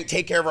that we can't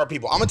take care of our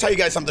people? I'm gonna tell you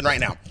guys something right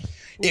now.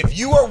 If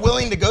you are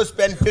willing to go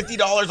spend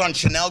 $50 on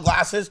Chanel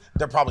glasses,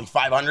 they're probably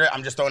 $500.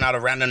 I'm just throwing out a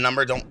random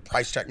number. Don't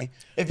price check me.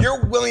 If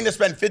you're willing to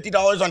spend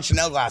 $50 on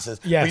Chanel glasses,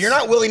 Yes. but you're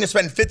not willing to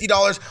spend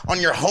 $50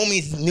 on your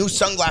homie's new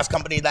sunglass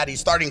company that he's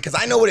starting, because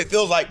I know what it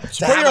feels like to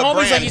Support have your a homies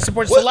brand. like you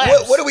support what,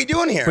 celebs. what are we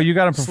doing here? But you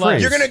got them for Slugs.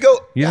 free. You're gonna go.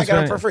 You Yeah, I didn't got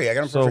them spend- for free. I got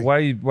them for So free.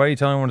 why are you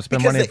telling everyone to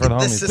spend Because money for the the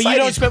homies? society- But you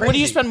don't Society's spend. What do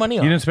you crazy. spend money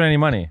on? You didn't spend any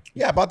money.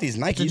 Yeah, I bought these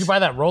Nikes. Did you buy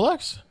that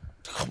Rolex?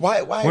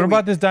 Why? What are we-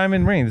 about this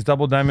diamond ring? This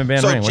double diamond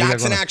band So ring? What do you got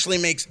Jackson going on? actually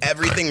makes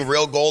everything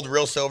real gold,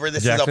 real silver.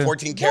 This is Jackson? a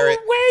 14 No karat.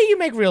 way you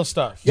make real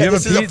stuff. Yeah, Do you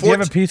this have is a a piece? Do you have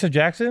a 14 piece of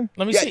Jackson?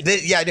 Let me Yeah,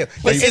 see. yeah, I do.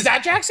 Wait, This is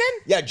that Jackson?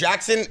 Yeah,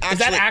 Jackson. Actually, Is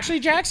that actually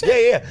Jackson?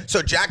 Yeah.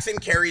 So Jackson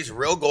carries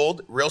real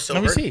gold, real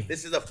silver. me see.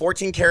 This is a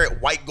 14 karat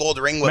white gold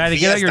ring with Maddie,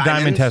 VS get out your diamond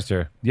diamonds.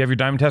 tester. Do you have your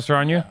diamond tester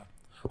on you?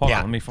 Hold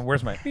Yeah. on. Let me.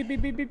 Where's my? Beep,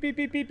 beep, beep, beep, beep,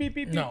 beep, beep, beep,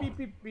 beep, No. beep,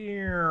 beep,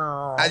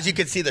 beep. As you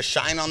can see, the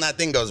shine on that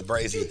thing goes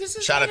brazy. Dude, this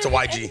is Shout not out to even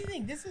YG.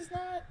 anything. This is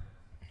not.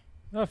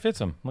 No, it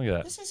fits him. Look at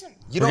that. This isn't.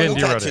 You We're don't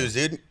need getting zeroed tattoos,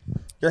 dude.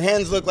 Your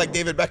hands look like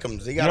David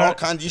Beckham's. You got know all what?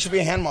 kinds. You should be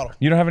a hand model.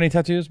 You don't have any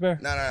tattoos, Bear?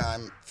 No.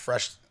 I'm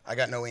fresh. I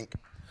got no ink.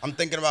 I'm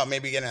thinking about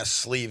maybe getting a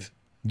sleeve.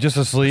 Just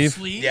a sleeve?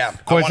 Sleeve? Yeah,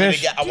 Koi I wanted fish?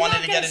 to get. I Do wanted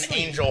not to get get a an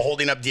sleeve. angel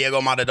holding up Diego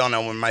Maradona,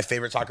 one of my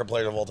favorite soccer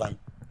players of all time.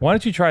 Why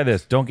don't you try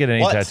this? Don't get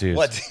any What? tattoos.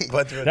 What?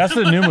 That's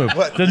the new move.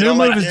 What? The You new don't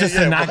move like- is just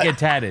yeah, to not what? get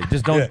tatted.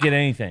 Just don't get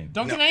anything.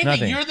 Don't get anything.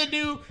 Nothing. You're the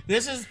new.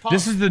 This is.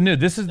 This is the new.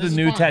 This is the is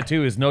new fine.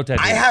 tattoo. Is no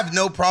tattoo. I have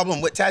no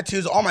problem with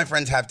tattoos. All my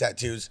friends have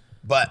tattoos.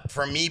 But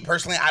for me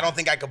personally, I don't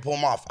think I could pull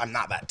them off. I'm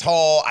not that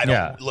tall. I don't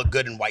Yeah. look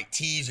good in white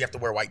tees. You have to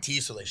wear white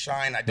tees so they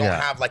shine. I don't Yeah.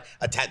 have like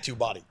a tattoo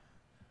body.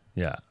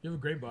 Yeah. You have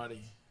a great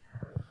body.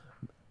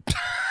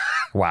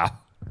 Wow.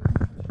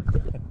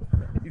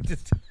 You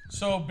just-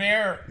 So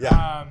Bear.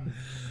 Yeah.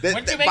 When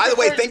did you make By the your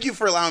way, first- thank you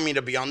for allowing me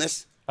to be on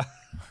this.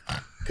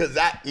 Because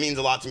that means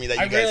a lot to me that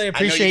you I guys. really I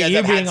appreciate know you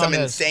you guys have being had some on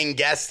this. insane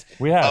guests.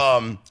 We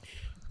have.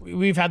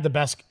 We've had the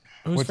best.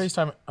 Who's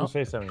FaceTime? Oh. Who's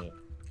FaceTiming you?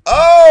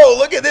 Oh,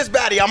 look at this,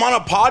 baddie. I'm on a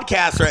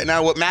podcast right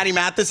now with Maddie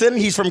Matheson.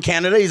 He's from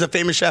Canada. He's a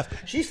famous chef.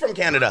 She's from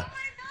Canada.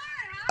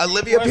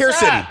 Olivia What's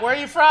Pearson. that? Where are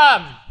you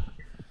from?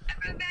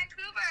 From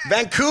Vancouver.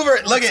 Vancouver.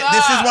 Look at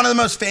this is up? one of the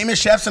most famous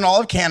chefs in all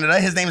of Canada.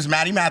 His name is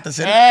Maddie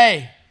Matheson.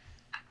 Hey,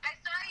 I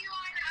saw you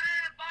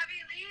on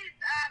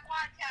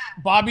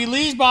Bobby Bobby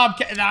Lee's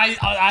podcast. Lee's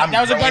Bobcat. I'm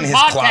That was a growing good his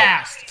clout.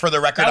 podcast. For the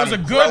record, That was I'm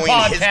a good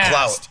growing his podcast.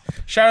 clout.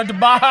 Shout out to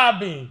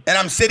Bobby. And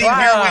I'm sitting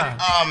Wow.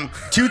 here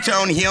with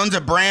Two-Tone. He owns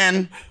a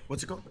brand.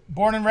 What's it called?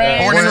 Born and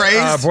raised. Born and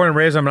raised. Born and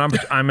raised.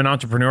 I'm an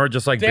entrepreneur,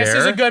 just like This Bear.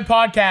 is a good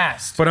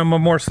podcast. But I'm a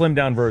more slimmed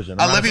down version.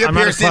 Olivia I'm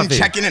not as Pearson fluffy.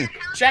 checking in.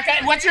 Check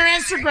out. What's your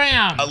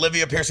Instagram?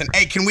 Olivia Pearson.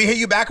 Hey, can we hit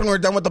you back when we're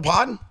done with the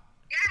pod?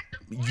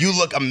 You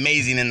look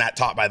amazing in that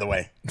top, by the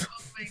way.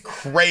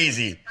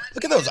 Crazy.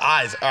 Look at those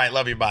eyes. All right,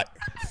 love you. Bye.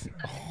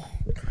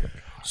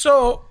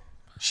 So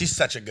She's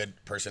such a good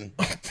person.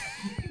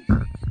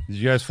 Did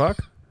you guys fuck?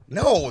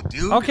 No,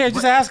 dude. Okay,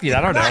 just asking.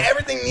 I don't know. Not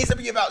everything needs to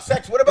be about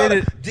sex. What about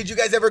did you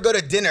guys ever go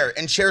to dinner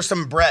and share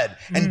some bread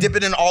and dip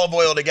it in olive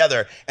oil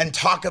together and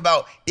talk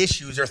about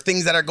issues or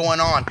things that are going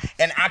on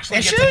and actually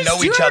issues? get to know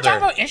Do you each ever other? talk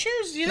about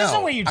issues? There's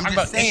no way you I'm talk just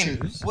about saying,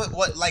 issues.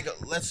 What, like,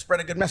 let's spread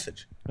a good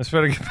message. That's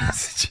better get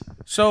message.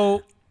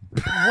 So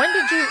when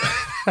did you?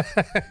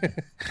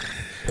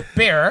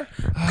 Bear,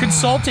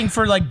 consulting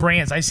for like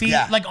brands. I see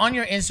Yeah. like on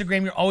your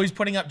Instagram, you're always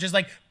putting up just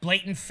like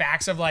blatant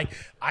facts of like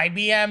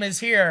IBM is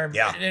here.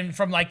 Yeah. And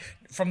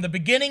from the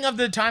beginning of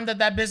the time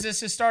that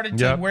business has started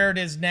to Yep. where it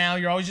is now,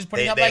 you're always just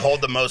putting up They like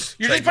hold the most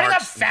you're just putting up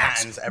trademarks and facts.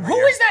 patents every Who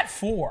year. is that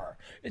for?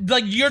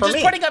 Like you're For just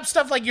me. putting up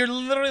stuff like you're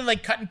literally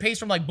like cut and paste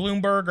from like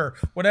Bloomberg or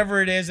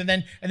whatever it is, and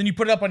then you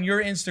put it up on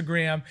your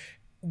Instagram.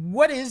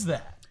 What is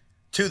that?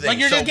 Two things. Like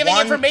you're So just giving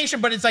one-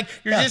 information, but it's like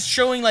you're just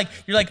showing like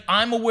you're like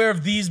I'm aware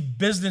of these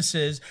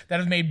businesses that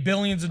have made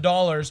billions of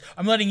dollars.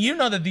 I'm letting you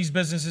know that these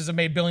businesses have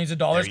made billions of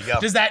dollars. There you go.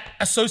 Does that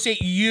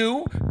associate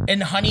you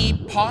and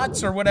Honey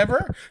Pots or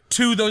whatever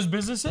to those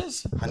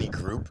businesses? Honey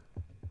Group.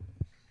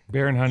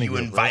 Bear and Honey You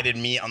Group, right? invited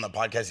me on the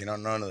podcast. You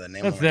don't know the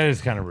name of That it.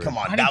 is kind of rude. Come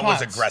on, Honey that was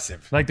Pots.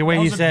 aggressive. Like the way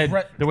That he was said,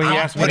 a the way he I'm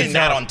asked me to putting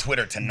that tell, on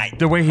Twitter tonight.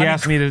 the way he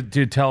asked me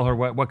to tell her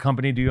what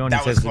company do you own. That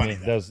he says was to funny, me,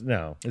 though. that was,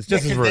 no, it's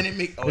just as Yeah, 'cause rude.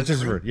 then It's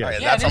just rude. Yeah. All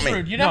right, Yeah, that's it is on me.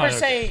 rude. You never No,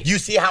 say You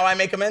see how I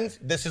make amends?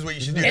 This is what you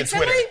should do to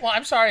instantly. Twitter. Well,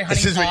 I'm sorry, Honey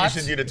This is what you Pots.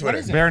 should do to What Twitter.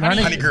 is it? Bear and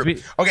Honey Honey Group.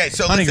 Be- Okay,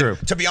 so Honey listen,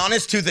 Group. to be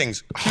honest, two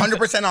things.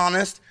 100%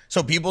 honest,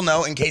 so people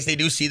know in case they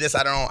do see this.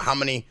 I don't know how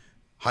many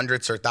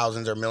hundreds or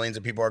thousands or millions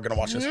of people are going to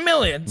watch this.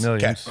 Millions.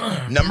 Okay.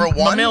 Millions. Number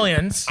one,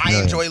 Millions.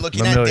 I enjoy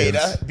looking at Millions.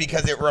 data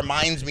because it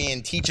reminds me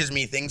and teaches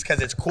me things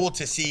because it's cool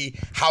to see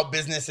how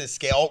businesses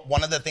scale.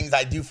 One of the things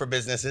I do for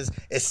businesses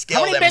is scale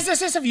How many them.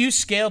 businesses have you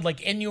scaled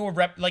like in your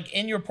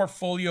in your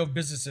portfolio of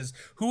businesses?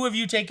 Who have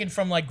you taken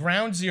from like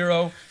ground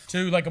zero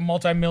to like a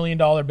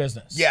multi-million-dollar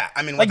business? Yeah,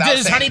 I mean, like without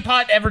does saying- Honey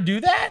Pot ever do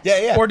that?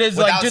 Yeah. Or does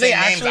Without like do they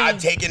saying names, actually? I've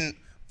taken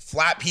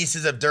flat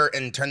pieces of dirt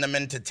and turned them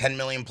into 10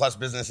 million plus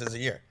businesses a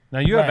year. Now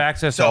you have Right.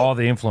 access to So- all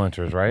the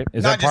influencers, right?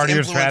 Is Not that part of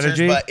your just influencers,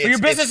 strategy? but your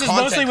business it's is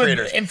content mostly with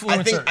creators.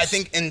 influencers. I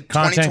think in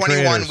Content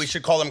 2021 creators. we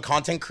should call them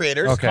content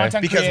creators. Okay.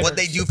 Content because creators. what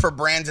they do for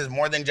brands is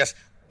more than just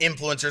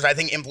influencers. I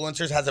think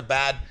influencers has a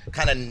bad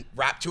kind of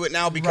rap to it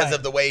now because Right.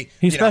 of the way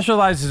He you know,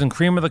 specializes in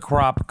cream of the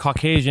crop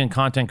Caucasian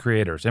content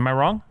creators. Am I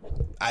wrong?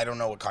 I don't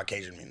know what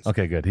Caucasian means.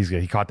 Okay, good. He's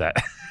good. He caught that.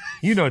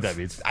 You know what that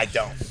means. I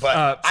don't, but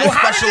So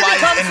how I did you become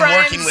specialize in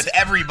friends? working with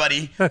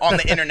everybody on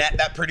the internet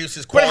that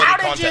produces But quality how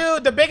did content. you?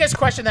 The biggest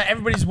question that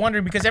everybody's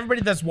wondering, because everybody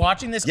that's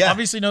watching this Yeah.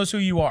 obviously knows who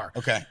you are.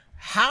 Okay.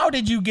 How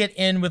did you get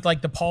in with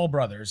like the Paul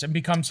brothers and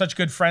become such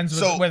good friends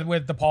with So-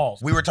 with the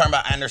Pauls? We were talking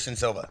about Anderson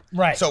Silva.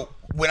 Right. So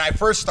when I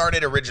first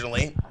started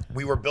originally,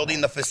 we were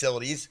building the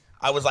facilities.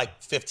 I was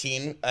like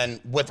 15 and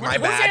with my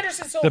Who's bag.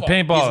 Anderson Silva? The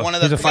paintball. He's one of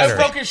the He's a best fighter.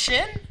 Broke his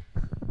shin.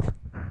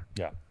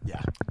 Yeah. Yeah.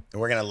 And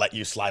we're going to let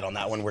you slide on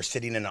that one. We're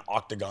sitting in an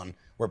octagon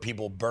where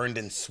people burned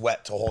in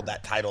sweat to hold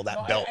that title,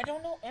 that belt. I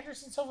don't know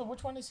Anderson Silva.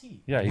 Which one is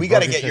he? Yeah. he We got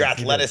to broke his get your hip.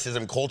 He did.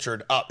 athleticism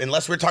cultured up.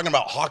 Unless we're talking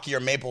about hockey or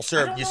maple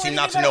syrup, don't you know seem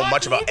not to anything know about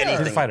much hockey about either.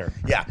 anything. He's a fighter.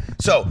 Yeah.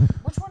 So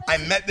Which one is I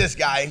he? met this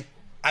guy.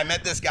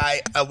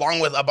 Along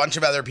with a bunch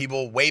of other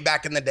people way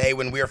back in the day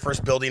when we were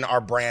first building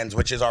our brands,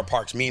 which is our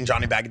parks, me and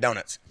Johnny Bag of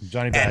Donuts.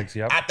 Johnny And Bags,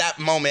 yep. At that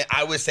moment,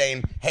 I was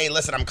saying, hey,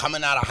 listen, I'm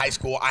coming out of high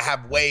school. I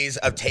have ways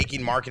of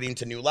taking marketing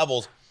to new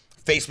levels.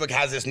 Facebook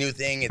has this new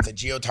thing. It's a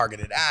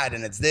geo-targeted ad,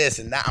 and it's this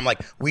and that. I'm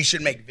like, we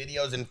should make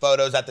videos and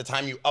photos. At the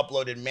time, you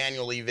uploaded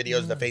manually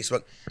videos to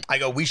Facebook. I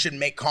go, we should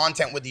make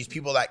content with these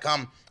people that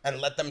come and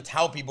let them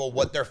tell people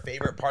what their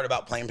favorite part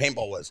about playing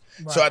paintball was.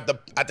 So at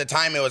the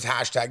time, it was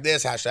hashtag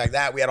this, hashtag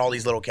that. We had all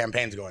these little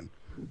campaigns going.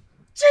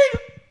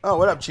 Oh,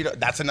 what up, Cheeto?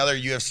 That's another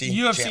UFC.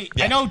 champ.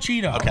 I know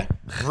Cheeto. Okay.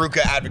 Ruka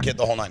advocate,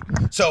 the whole nine.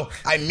 So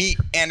I meet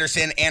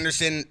Anderson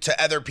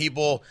to other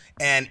people,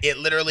 and it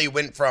literally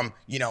went from,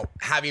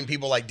 having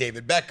people like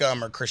David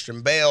Beckham or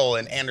Christian Bale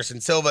and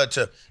Anderson Silva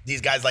to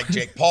these guys like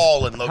Jake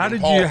Paul and Logan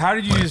Paul. How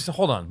did you just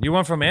hold on? You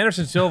went from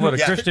Anderson Silva to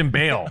Yeah. Christian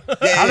Bale. Yeah,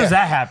 How yeah. does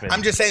that happen?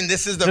 I'm just saying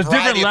this is the There's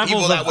variety different of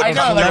people levels that of- would I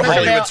know, come like to Christian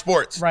Hollywood Bale-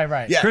 sports.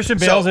 Right. Yeah. Christian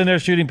So Bale's in there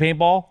shooting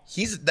paintball.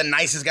 he's the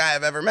nicest guy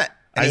I've ever met.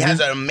 And he has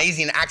an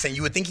amazing accent.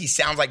 You would think he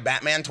sounds like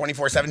Batman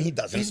 24/7. He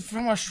doesn't. He's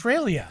from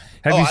Australia.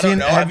 Have Oh, you I don't seen?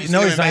 know. Have you seen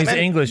no, him he's in not. He's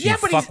Batman? English. Yeah, you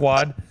but he's-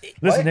 fuckwad.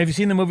 Listen, have you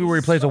seen the movie where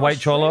he plays a white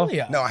cholo?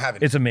 Australia. No, I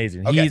haven't. It's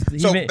amazing. Okay. He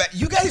So made but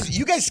you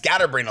guys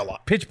scatterbrain a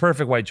lot. pitch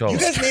perfect white cholo. You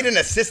guys need an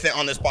assistant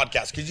on this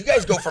podcast because you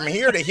guys go from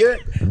here to here.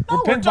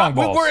 No, ping pong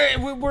balls.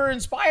 We're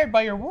inspired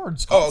by your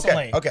words Oh,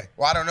 constantly. okay.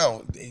 Well, I don't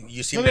know.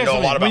 You seem Let me to know a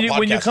ask lot about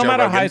when you podcasts, come Joe out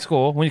of Rogan.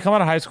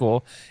 high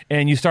school,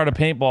 and you start a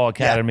paintball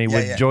academy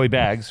with yeah. Joey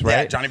Bags, right?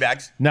 Yeah, Johnny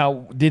Bags.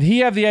 Now, did he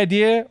have the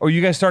idea, or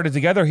you guys started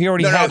together? He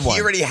already No, had he one.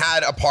 already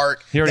had a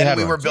park. He already Then had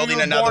we one. were building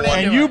So you were another born one.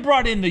 in- and you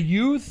brought in the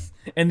youth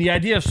and the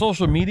idea of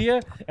social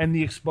media and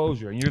the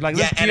exposure, and you're like,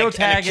 Yeah, let's and a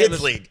geotag it. kids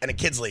let's- league. And a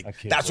kids league. kids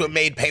That's what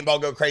made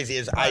paintball go crazy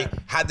is I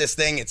had this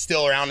thing. It's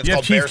still around. It's You have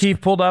called Chief Bears.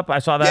 Keef pulled up. I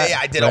saw that. Yeah,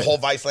 I did a Right. whole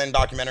Viceland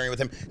documentary with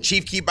him.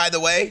 Chief Keef, by the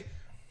way,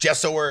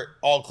 just so we're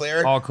all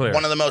clear. All clear.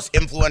 One of the most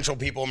influential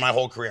people in my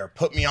whole career.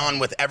 Put me on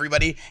with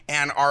everybody.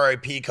 And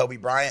RIP Kobe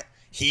Bryant.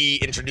 He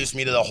introduced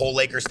me to the whole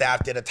Lakers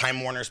staff, did a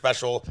Time Warner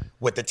special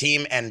with the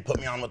team, and put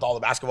me on with all the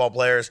basketball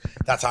players.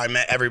 That's how I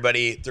met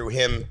everybody through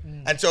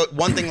him. And so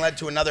one thing led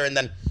to another, and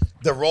then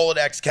the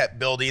Rolodex kept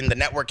building, the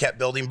network kept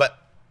building. But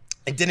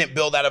it didn't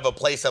build out of a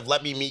place of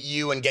let me meet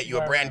you and get you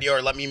a brand deal,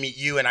 or let me meet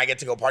you and I get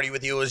to go party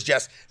with you. It was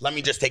just let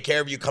me just take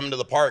care of you, come to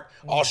the park.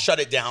 I'll shut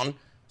it down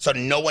so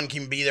no one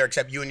can be there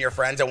except you and your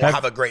friends, and we'll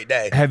have a great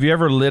day. Have you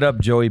ever lit up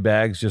Joey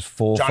Bags just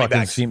full Johnny fucking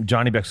Bags. steam?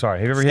 Johnny Bags. Sorry.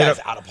 Have you ever This hit guy's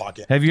up? out of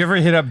pocket. Have you ever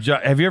hit up?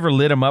 Have you ever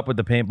lit him up with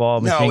the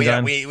paintball No, machine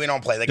gun? we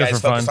don't play. The Just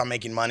guy's for focused fun? on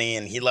making money,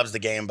 and he loves the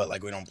game, but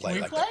like we don't play Can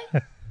we like play?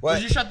 that. What?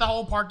 Would you shut the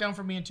whole park down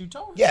for me and Two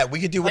Tones? Yeah, we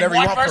could do whatever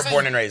you want for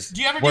Born and Raised.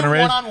 Do you ever Born do and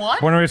raised. one-on-one?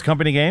 Born and raised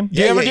company game. Do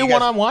you Yeah, ever yeah, do you guys-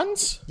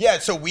 one-on-ones? Yeah,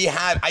 so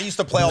I used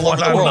to play all over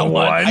the world.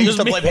 One-on-one. I used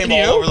to play Just me and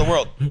paintball all you? over the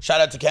world.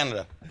 Shout out to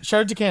Canada.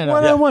 Shout out to Canada.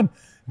 One on one.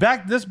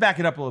 Let's back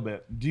it up a little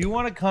bit. Do you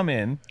want to come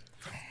in?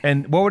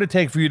 And what would it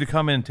take for you to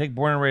come in and take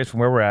Born and Raised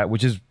from where we're at,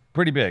 which is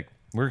pretty big?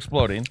 We're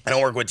exploding. I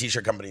don't work with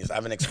t-shirt companies. I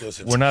have an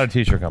exclusive. We're not a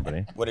t-shirt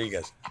company. What are you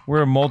guys?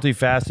 We're a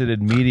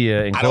multifaceted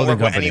media and I don't clothing work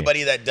with company.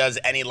 anybody that does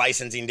any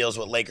licensing deals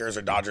with Lakers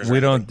or Dodgers. We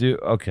or don't anything. do.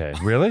 Okay,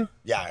 really?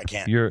 Yeah, I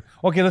can't. You're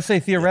okay. Let's say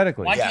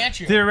theoretically. Why Yeah. can't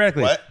you?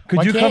 Theoretically, What? could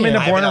Why you can't come you? into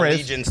I have Born an and Raised?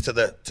 allegiance to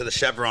the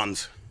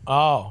chevrons.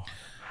 Oh.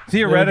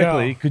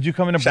 Theoretically, go. could you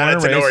come into Shout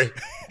Born out and to Raised?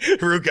 Nori.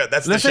 Ruka,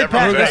 that's Let's the say chevrons,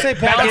 Pat. right? Let's say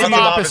Pat. Balance gave of you-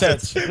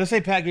 opposites. Let's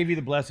say Pat gave you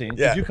the blessing.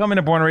 Yeah. Could you come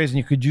into Born and Raised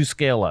and could you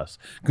scale us?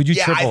 Could you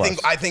Yeah, triple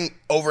I us? think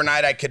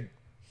overnight I could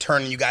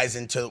turn you guys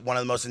into one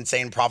of the most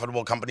insane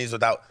profitable companies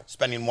without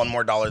spending one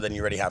more dollar than you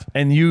already have.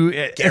 And you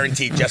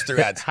Guaranteed, just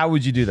through ads. How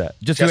would you do that?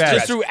 Just, Just through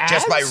ads. through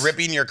Just by ads?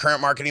 ripping your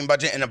current marketing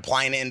budget and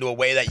applying it into a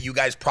way that you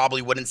guys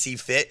probably wouldn't see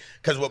fit.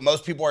 Because what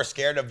most people are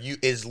scared of you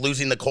is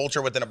losing the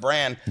culture within a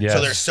brand. Yes. So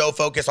they're so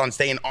focused on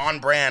staying on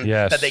brand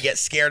Yes. that they get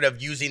scared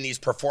of using these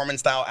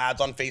performance style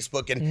ads on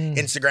Facebook and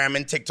Instagram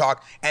and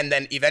TikTok. And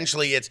then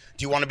eventually it's,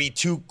 do you want to be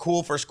too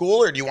cool for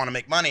school or do you want to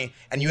make money?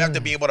 And you have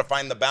to be able to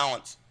find the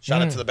balance. Shout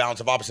out to the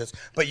balance of opposites.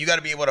 But you got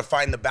to be able to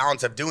find the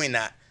balance of doing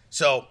that.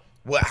 So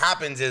what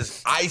happens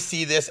is I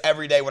see this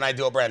every day when I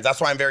do a brand.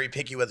 That's why I'm very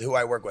picky with who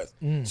I work with.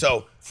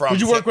 So from Would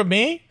you work with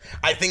me?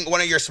 I think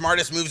one of your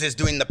smartest moves is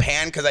doing the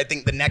pan, because I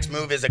think the next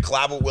move is a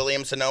collab with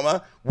William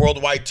Sonoma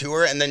worldwide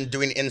tour and then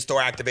doing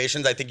in-store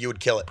activations. I think you would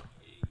kill it.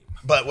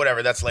 But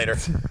whatever, that's later.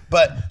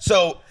 But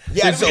so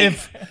yeah, so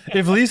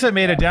if Lisa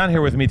made it down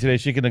here with me today,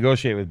 she could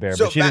negotiate with Bear,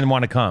 but she didn't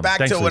want to come. Back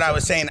Thanks, to what Lisa. I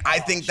was saying. I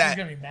think She's that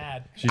gonna be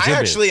mad. She I should be.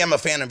 actually am a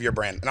fan of your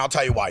brand, and I'll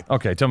tell you why.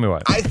 Okay, tell me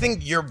why. I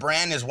think your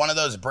brand is one of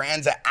those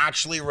brands that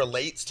actually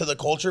relates to the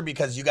culture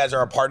because you guys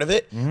are a part of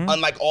it.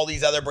 Unlike all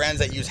these other brands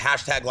that use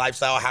hashtag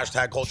lifestyle,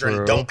 hashtag culture, True.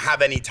 and don't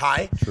have any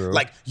tie. True.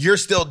 Like you're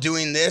still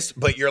doing this,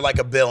 but you're like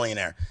a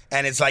billionaire.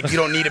 And it's like you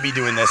don't need to be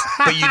doing this,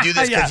 but you do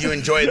this because Yeah. you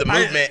enjoy the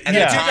movement and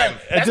yeah. the time.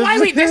 That's why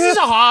this is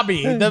a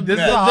hobby. This is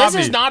a hobby. This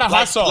is not a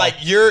hustle. Like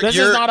this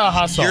is not a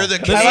hustle. You're the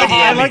This is a I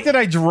Canadian. like that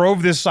I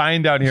drove this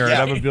sign down here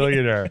Yeah. and I'm a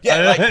billionaire.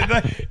 Yeah,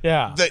 like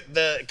Yeah.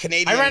 the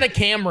Canadian. I ran a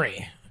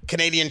Camry.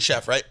 Canadian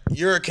chef, right?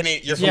 You're a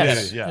Canadian. You're from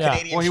Yes. Canada. Yeah.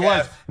 Canadian Well, he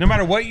chef. was. No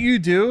matter what you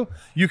do,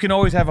 you can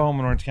always have a home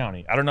in Orange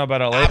County. I don't know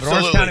about LA, but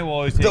Orange County will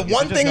always take The you. So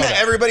one just thing know that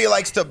everybody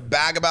likes to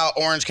bag about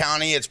Orange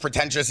County, it's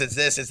pretentious, it's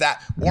this, it's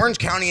that. Orange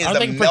County is I the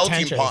don't think melting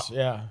pretentious, pot.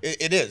 yeah.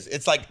 It is.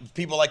 It's like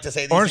people like to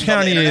say these Orange things on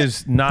the County internet.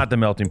 is not the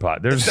melting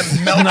pot. There's It's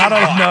the melting not a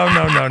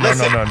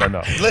pot.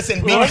 no.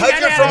 Listen, Well, because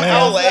you're from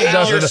yeah, LA,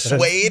 no, you're no.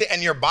 swayed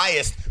and you're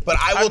biased. But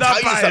I will I'm not tell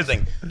you biased.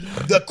 something.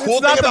 The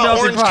cool not thing the about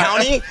melting Orange pot.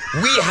 County,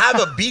 we have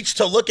a beach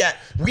to look at.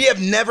 We have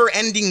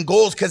never-ending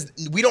goals because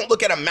we don't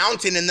look at a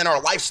mountain and then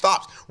our life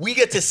stops. We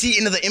get to see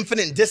into the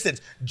infinite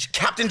distance.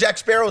 Captain Jack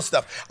Sparrow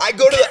stuff. I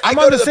go to the. I'm I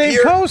go on to the same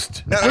pier.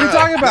 coast. No, what are you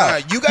talking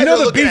about? You guys know are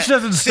the looking beach at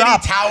doesn't city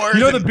stop. towers. You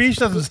know the and- beach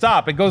doesn't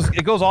stop. It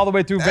goes all the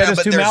way through Venice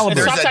but to there's- Malibu. It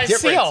there's stops a at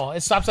difference. Seal.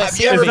 It stops at Have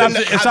you Seal. ever It stops,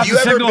 been- it have stops you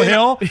at ever Signal been-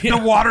 Hill. The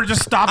water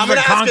just stops I'm at going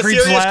a to ask a concrete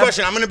serious slab.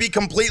 question. I'm going to be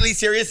completely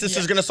serious. This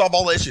is going to solve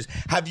all the issues.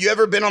 Have you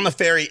ever been on the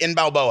ferry in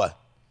Balboa?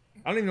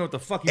 I don't even know what the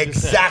fuck you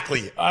just said.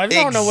 Exactly. I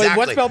don't know. What's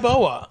Exactly.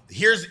 Balboa?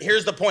 Here's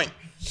the point.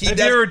 Have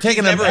you ever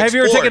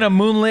taken a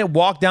moonlit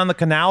walk down the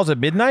canals at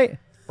midnight?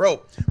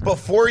 Bro,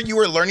 before you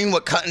were learning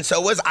what cut and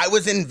sew was, I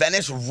was in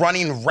Venice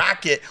running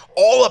racket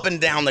all up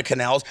and down the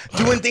canals,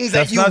 doing things that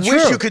That's you not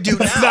wish true. you could do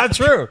now. That's not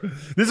true.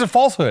 This is a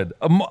falsehood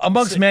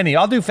amongst many.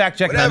 I'll do fact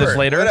checking on this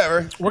later.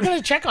 Whatever. We're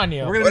gonna check on you.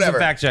 We're gonna do Whatever. some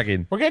fact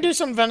checking. We're gonna do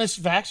some Venice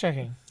fact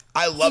checking.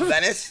 I love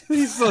Venice.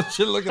 He's so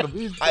shit. Look at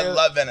him. I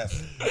love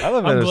Venice. I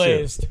love I'm Venice, too.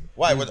 glazed.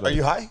 Why? Are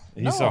you high?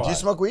 He's so Do you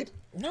smoke weed?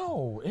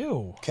 No,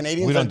 ew.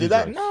 Canadians We don't don't do do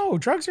that? drugs. No,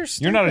 drugs are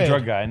stupid. You're not a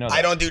drug guy. I know that.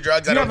 I don't do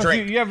drugs. I You don't have a few-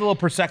 drink. you have a little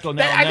Prosecco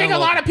now. I think a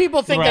lot of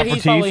people think that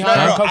he's probably high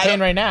No, on no, I cocaine don't-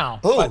 right now.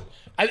 Who? But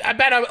I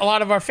bet a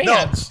lot of our No,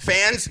 fans.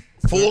 fans,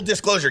 full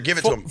disclosure. Give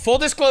it to them. Full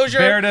disclosure.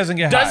 Bear doesn't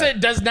get high.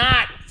 Does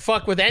not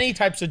fuck with any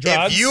types of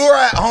drugs. If you are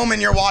at home and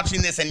you're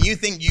watching this and you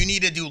think you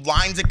need to do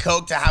lines of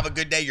coke to have a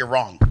good day, you're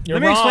wrong. You're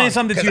Let me wrong. explain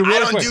something to Because you I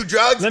real don't quick. do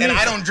drugs Let and me-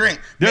 I don't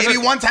drink. There's Maybe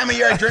a- one time a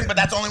year I drink, but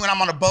that's only when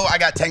I'm on a boat. I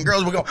got 10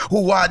 girls. We go,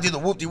 ooh, I do the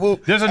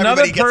whoop-de-whoop. There's another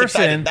Everybody gets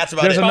excited. person. That's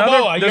about There's it.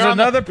 Balboa, there's you're on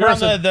the- another you're on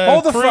person. the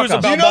Hold the cruise fuck of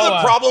up. Do you know the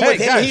Balboa. problem with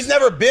Hey, him? guys. He's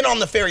never been on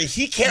the ferry.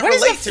 He can't What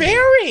is relate a to me.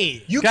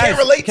 ferry? You Guys, can't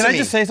relate can to I me.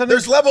 just say something?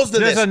 There's levels to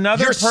There's this.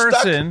 another You're person-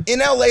 stuck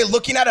in LA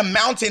looking at a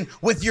mountain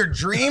with your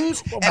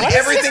dreams and What is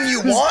everything this?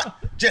 you want.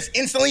 just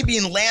instantly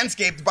being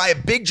landscaped by a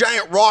big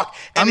giant rock,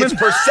 and I'm it's in-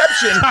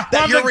 perception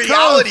that on your the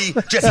reality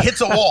just hits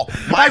a wall.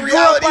 My I grew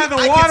up reality, by the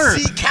I water. can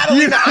see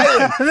Catalina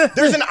Island.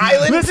 There's an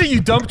island. Listen,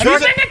 you dump Have you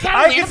truck. been to I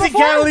Catalina can see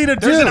before? Catalina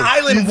too. There's an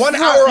island 1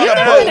 hour on You've a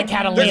never boat. been to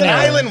Catalina. There's an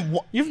island.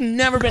 You've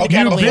never been to Okay,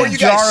 Catalina. before big you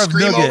guys jar of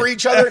scream nougat. over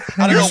each other,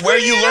 I don't know where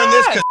you screaming learned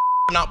this at because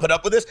not put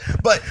up with this,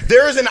 but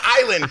there is an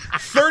island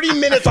 30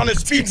 minutes on a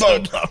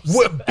speedboat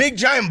with big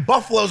giant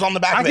buffaloes on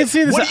the back I of it. can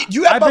see this. What do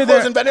you have I've been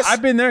buffaloes there. in Venice?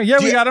 I've been there. Yeah,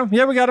 Do we you- got them.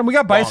 Yeah, we got them. We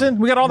got bison.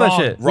 We got all that Wrong.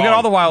 shit. We got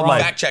all the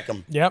wildlife. Fact check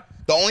them. Yep.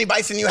 The only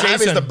bison you have is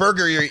Jason. the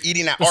burger you're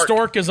eating at The Art.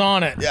 stork is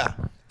on it. Yeah.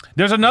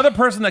 There's another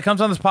person that comes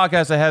on this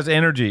podcast that has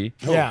energy.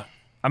 Yeah.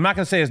 I'm not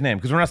going to say his name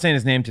because we're not saying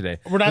his name today.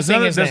 We're not There's saying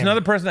another, his There's name.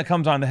 another person that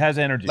comes on that has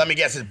energy. Let me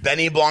guess. It's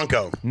Benny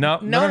Blanco. No.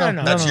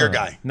 That's your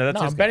guy. No, that's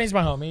No, his guy. Benny's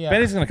my homie. Yeah.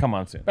 Benny's going to come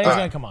on soon. Benny's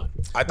gonna come on.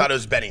 I thought it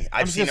was Benny.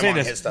 I've just seen gonna him say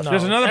on this. his stuff.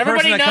 There's another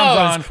Everybody person that knows,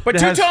 comes on but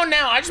that has- Two Tone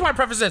now. I just want to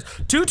preface this.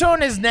 Two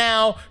Tone is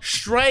now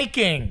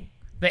striking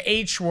the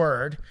H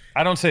word.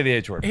 I don't say the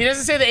H word. He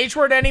doesn't say the H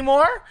word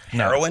anymore.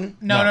 Heroin?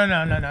 No.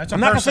 It's a I'm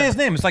not going to say person. his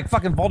name. It's like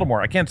fucking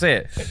Voldemort. I can't say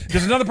it.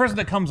 There's another person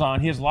that comes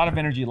on. He has a lot of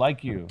energy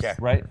like you. Okay.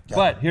 Right?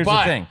 But here's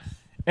the thing.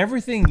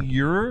 Everything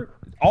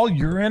all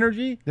your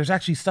energy, there's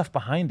actually stuff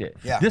behind it.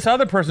 Yeah. This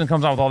other person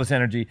comes on with all this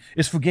energy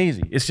is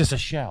Fugazi. It's just a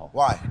shell.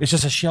 Why? It's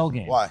just a shell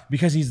game. Why?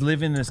 Because he's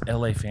living this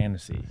LA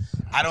fantasy.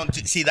 I don't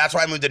see. That's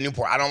why I moved to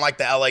Newport. I don't like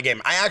the LA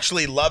game. I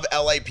actually love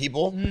LA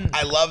people.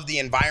 I love the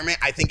environment.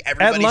 I think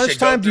At everybody should go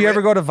lunchtime, do you through ever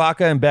it. go to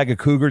Vodka and bag a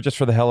cougar just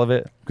for the hell of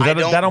it? I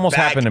Because don't that almost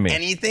bag happened to me.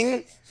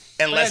 anything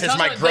unless Yeah, it's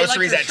my they like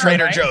groceries your at shirt,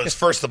 Trader right? Joe's.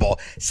 First of all,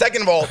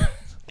 second of all,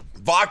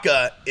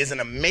 Vodka is an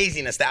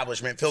amazing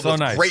establishment filled So with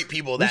nice. great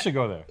people. We That should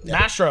go there.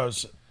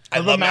 Mastro's. I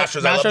love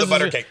Mastro's. I love the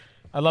butter cake.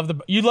 I love the.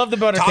 You love the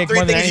butter Top cake three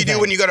more than things you anything.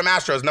 do when you go to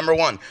Mastro's. Number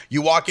one,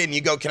 you walk in,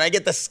 you go, can I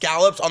get the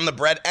scallops on the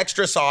bread,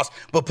 extra sauce,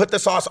 but put the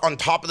sauce on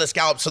top of the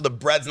scallops so the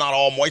bread's not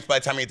all moist by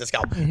the time you eat the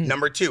scallop.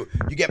 Number two,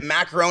 you get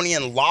macaroni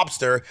and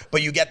lobster,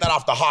 but you get that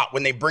off the hot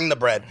when they bring the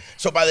bread.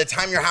 So by the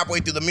time you're halfway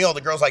through the meal,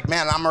 the girl's like,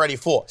 man, I'm already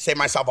full. Save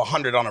myself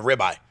 100 on a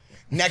ribeye.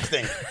 Next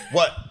thing,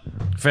 what?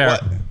 Fair.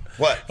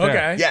 What?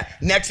 Okay. Yeah.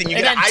 Next thing, you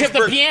And get then an tip the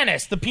iceberg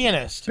pianist. The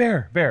pianist.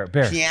 Bear.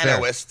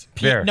 pianoist.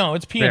 Bear. No,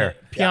 it's Bear.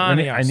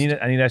 piano. I need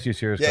to ask you a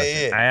serious Yeah, question.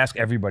 yeah, yeah. I ask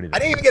everybody I this.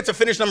 didn't even get to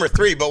finish number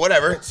 3, but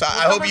whatever. So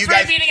I hope you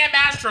guys. eating at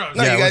Mastro's.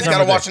 No, Yeah, you guys what's got to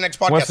number watch three? the next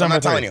podcast. What's I'm not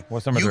number telling three? you.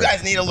 What's number you three?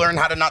 guys need to learn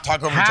how to not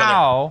talk over each other.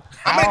 How?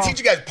 I'm going to teach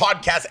you guys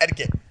podcast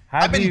etiquette. How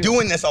I've do been you-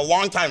 doing this a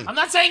long time. I'm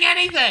not saying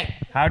anything.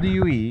 How do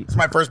you eat? It's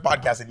my first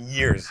podcast in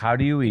years. How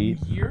do you eat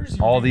Years?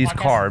 You all were doing these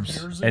podcasts years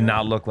carbs ago? and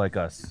not look like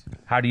us?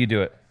 How do you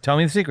do it? Tell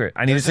me the secret.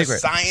 I need There's a a secret.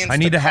 science I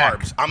need to to hack.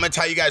 carbs. I'm going to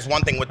tell you guys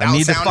one thing. Without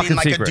need the sounding fucking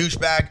like secret. a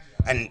douchebag,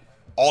 and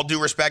all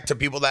due respect to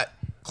people that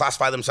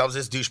classify themselves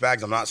as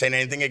douchebags, I'm not saying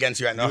anything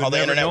against you. I know how the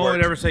internet No one works.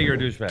 would ever say you're a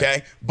douchebag.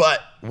 Okay, but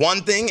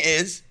one thing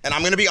is, and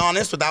I'm gonna be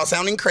honest without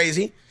sounding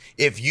crazy,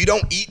 if you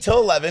don't eat till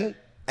 11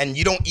 and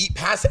you don't eat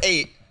past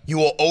 8, you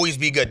will always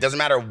be good. Doesn't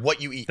matter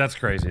what you eat. That's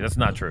crazy. That's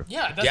not true.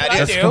 Yeah, that's Yeah, what it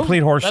I is. do. That's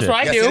complete horseshit. That's what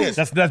I Yes, do. it is.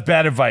 That's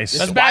bad advice.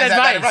 That's Why bad is that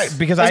bad advice. advice?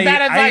 because That's I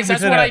bad eat advice. That's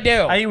within what a- I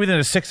do. I eat within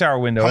a 6-hour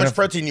window. How And much if-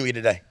 protein you eat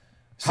a day?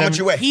 How much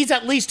you weigh? He's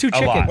at least 2 lot.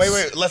 chickens.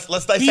 Wait. Let's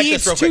dissect He this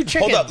eats real 2 quick.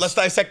 Hold up. chickens. Let's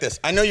dissect this.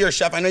 I know you're a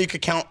chef. I know you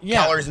could count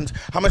Yeah. calories and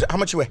how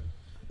much you weigh.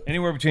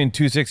 Anywhere between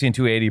 260 and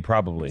 280,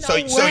 probably. So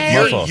way.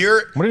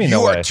 you're What do you mean, you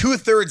no are way?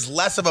 2/3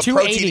 less of a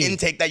 280. protein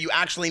intake that you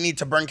actually need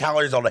to burn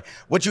calories all day.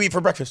 What you eat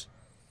for breakfast?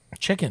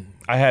 Chicken.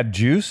 I had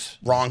juice.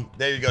 Wrong.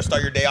 There you go.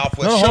 Start your day off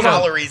with No, hold on.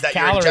 calories that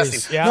Calories, you're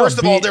ingesting. yeah. First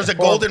of all, Beet there's a or-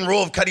 golden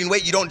rule of cutting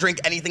weight. You don't drink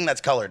anything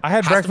that's colored. I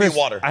had Has to breakfast. be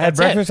water. I had That's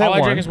it. breakfast All at I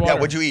 1. drink is water. Yeah,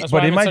 what'd you eat? That's why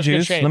But in I'm my such good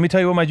juice, shape. let me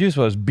tell you what my juice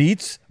was: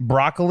 beets,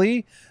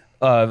 broccoli,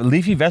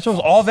 leafy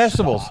vegetables, all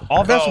vegetables,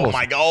 all vegetables. Oh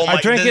my god! Oh my!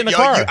 I drank it in the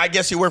car. I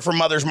guess you work for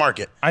Mother's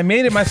Market. I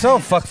made it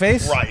myself.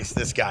 Fuckface. Christ,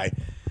 this guy.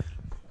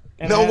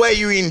 And No I- way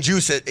you eating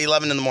juice at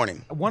 11 in the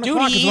morning. 1 Dude,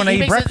 o'clock he- is when he I eat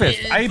makes it- breakfast.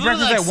 it's I eat literally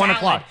breakfast like at 1 salad.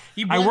 o'clock.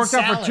 He I blends worked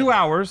out for salad. 2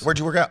 hours Where'd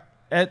you work out?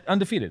 at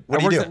Undefeated. What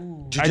do you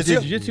do? I did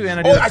jiu-jitsu and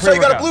I did Oh, a I saw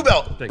you got a blue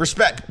pre-workout. belt. Thank you.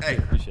 Respect. Hey,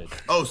 Appreciate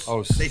it. os.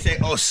 Os. They say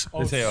os.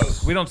 They say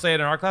os. We don't say it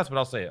in our class, but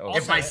I'll say it. Os.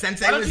 If my Why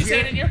sensei don't was you say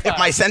here, it in your if class?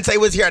 my sensei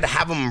was here, I'd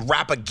have him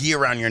wrap a gi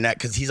around your neck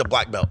because he's a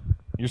black belt.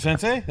 Your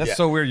sensei? That's Yeah.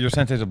 so weird. Your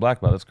sensei's a black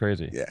belt. That's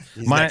crazy. Yeah,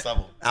 he's My- next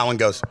level. Alan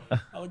goes.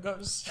 How it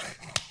goes.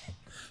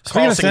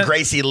 Speaking of Carlson sen-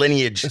 Gracie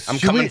lineage. I'm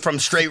Should coming we- from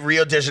straight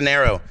Rio de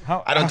Janeiro.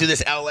 How- I don't do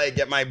this LA,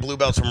 get my blue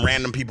belts from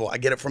random people. I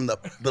get it from the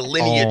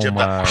lineage of the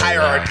my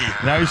hierarchy.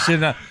 God. Now you're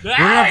sitting up. We're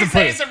gonna Ah, have to he's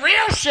saying put. some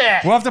real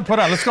shit. We'll have to put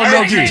out. Let's go Hey,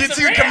 no Hey, gi. jiu-jitsu.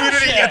 jiu-jitsu Some real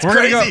community shit. gets We're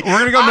gonna crazy. go. We're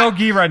gonna go no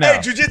gi right now.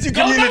 Hey, jiu-jitsu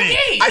Go no community. gi.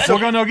 I That's said, We'll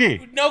go no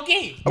gi. No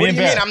gi. what do you and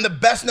mean? Bear. I'm the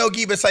best no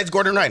gi besides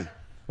Gordon Ryan.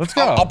 Let's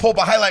go. I'll pull up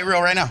a highlight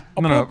reel right now.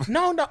 No.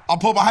 No. I'll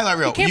pull up a highlight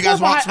reel. Can't You guys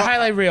pull up want a smoke?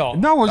 highlight reel.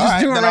 No, we'll just All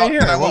right, do it then right I'll- here.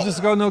 then I We'll won't.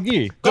 just go no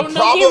gi. Go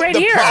no gi right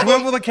here.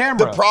 Swivel the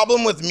camera. The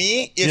problem with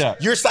me is Yeah.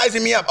 you're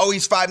sizing me up. Oh,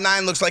 he's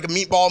 5'9", looks like a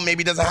meatball,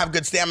 maybe doesn't have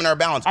good stamina or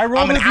balance. I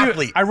roll I'm an with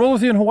athlete. you. I roll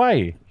with you in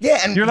Hawaii.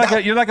 Yeah, and you're like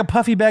that- you're like a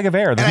puffy bag of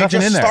air. There's and I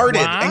nothing just in there. started.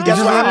 Wow. And guess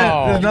There's what nothing in happened?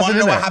 there. There's You want nothing to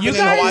know in what there. happened You in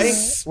Hawaii?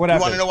 guys- What You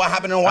happened? want to know what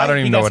happened in Hawaii? I don't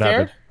even You know got what scared?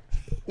 happened.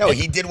 No,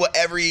 he did what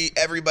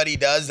everybody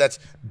does that's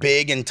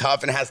big and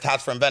tough and has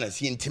tats from Venice.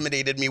 He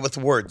intimidated me with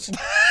words.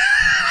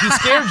 He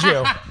scared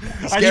you.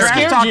 I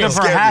trash talked him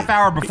for a half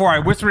hour before. I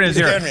whispered in his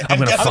ear, Scared me. I'm going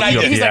to Guess what fuck I you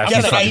up did? the ass. Guess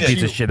You what I fucking did?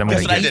 piece of shit. I'm Guess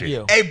going what I to did? get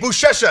you. Hey,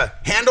 Bushesha,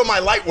 handle my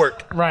light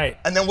work. Right.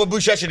 And then what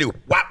Bushesha do?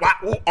 Wah, wah,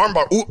 ooh,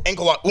 armbar, ooh,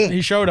 ankle lock, ooh.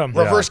 He showed him.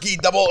 Reverse gi,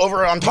 double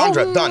over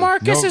entendre, Oh, done.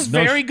 Marcus No- is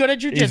no- very good at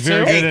jujitsu. he's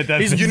very good at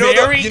that. He's You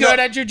very good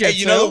at jujitsu. Hey,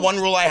 you know the one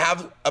rule I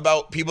have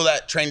about people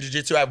that train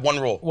jujitsu? I have one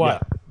rule.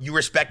 What? You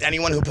respect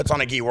anyone who puts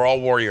on a gi. We're all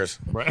warriors.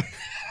 Right.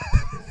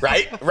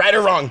 Right? Right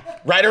or wrong?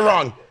 Right or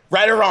wrong?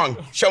 Right or wrong?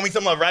 Show me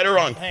some love. Right or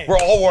wrong? Hey. We're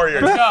all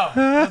warriors. Let's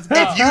go. Let's go.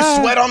 If you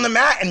sweat on the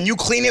mat and you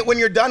clean it when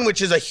you're done,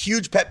 which is a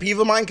huge pet peeve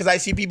of mine, because I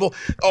see people,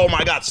 oh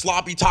my God,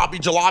 sloppy toppy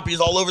jalopies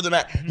all over the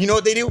mat. You know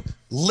what they do?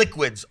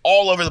 Liquids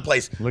all over the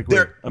place. Liquid.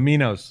 They're,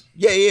 Aminos.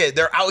 yeah.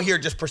 They're out here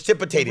just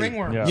precipitating.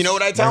 Ringworms. Yeah. You know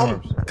what I tell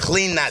them? Ringworms.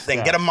 Clean that thing.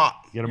 Yeah. Get a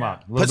mop. Get him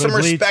out. Put some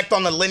respect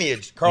on the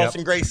lineage.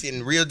 Carlson Gracie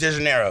in Rio de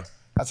Janeiro.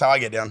 That's how I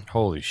get down.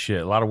 Holy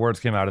shit. A lot of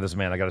words came out of this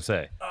man, I got to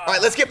say. All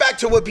right, let's get back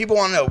to what people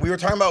want to know. We were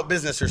talking about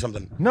business or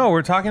something. No,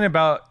 we're talking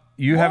about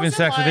you having was it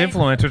sex with like?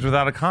 influencers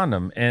without a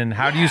condom. And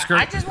how do you skirt?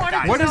 I just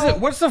wanted to What is know- it?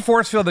 What's the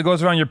force field that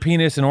goes around your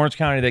penis in Orange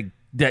County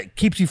that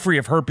keeps you free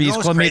of herpes, You know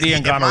what's crazy? chlamydia,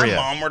 and If my gonorrhea?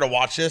 mom were to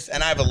watch this,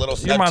 and I have a little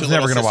Your mom's two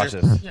never little gonna watch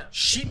sisters,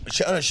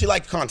 this. She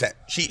likes content.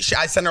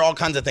 I send her all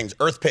kinds of things.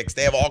 Earth pics.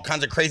 They have all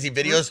kinds of crazy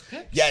videos.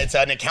 Yeah, it's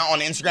an account on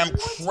Instagram.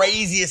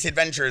 Craziest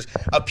adventures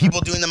of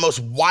people doing the most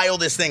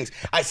wildest things.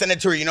 I send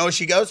it to her. You know what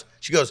she goes?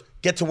 She goes,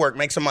 get to work,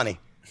 make some money.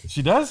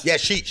 She does? Yeah,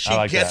 she I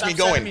like gets that. me Stop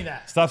going. sending me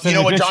that. Stop You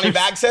sending know me what Johnny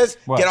pictures. Bags says?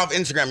 What? Get off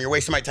Instagram. You're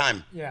wasting my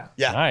time. Yeah.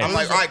 Yeah. Nice. I'm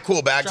like, all right,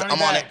 cool, Bags. Johnny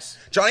I'm on it. Bags.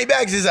 Johnny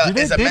Bags is a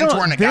They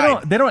mentor and a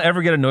guide. They don't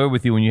ever get annoyed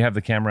with you when you have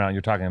the camera out and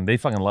you're talking to them. They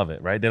fucking love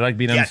it, right? They like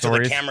being on Yeah, the so the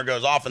stories. camera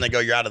goes off and they go,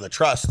 you're out of the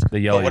trust. They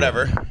yell But at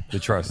whatever. you. The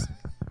trust.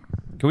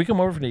 Can we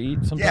come over to eat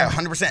sometime? Yeah,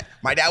 100%.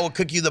 My dad will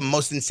cook you the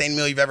most insane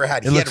meal you've ever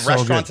had. He had looks so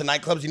restaurants good.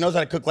 and nightclubs. He knows how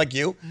to cook like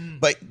you,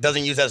 but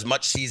doesn't use as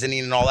much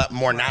seasoning and all that.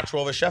 More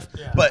natural of a chef.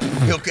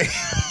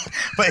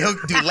 But he'll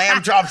do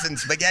lamb chops and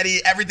spaghetti.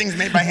 Everything's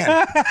made by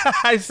hand.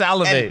 I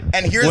salivate.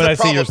 And here's when the I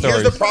see your problem.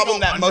 Here's the stories. problem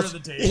that Under most the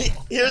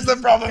table. here's the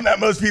problem that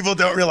most people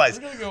don't realize.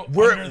 Go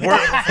under the table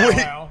for a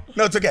while.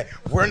 No, it's okay.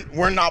 We're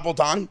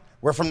Napolitan.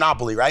 We're from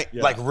Napoli, right?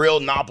 Yeah. Like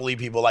real Napoli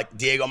people, like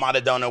Diego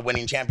Maradona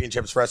winning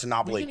championships for us in You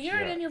Napoli. can hear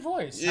it in your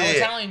voice. How Yeah.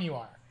 Italian you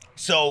are.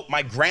 So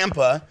my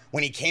grandpa,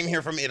 when he came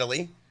here from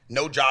Italy,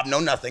 no job, no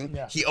nothing,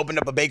 Yeah. he opened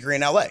up a bakery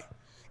in LA.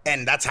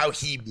 And that's how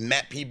he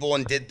met people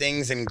and did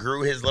things and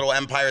grew his little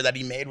empire that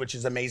he made, which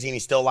is amazing.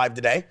 He's still alive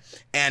today.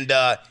 And he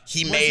What does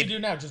he made... do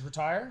now? Just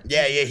retire?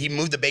 Yeah, he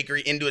moved the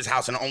bakery into his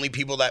house, and only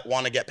people that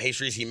want to get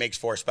pastries he makes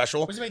for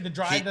special. What does he make? The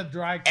dry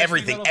crispy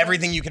everything, little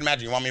everything things? you can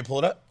imagine. You want me to pull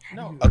it up?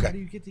 No. Okay. How do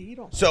you get to eat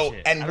all So,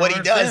 shit? and I what don't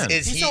he does understand.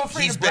 is He's so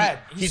afraid he's of been bread.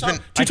 he's so, been.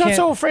 Two times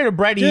so afraid of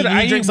bread. Dude,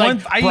 I drinks eat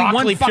like I eat one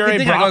broccoli fucking puree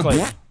thing, I go,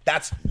 broccoli.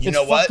 That's you It's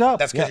know what? fucked up.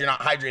 That's because Yeah. you're not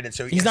hydrated.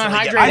 So He's not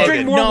instantly get hydrated. I bloated.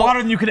 drink more No. water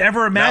than you could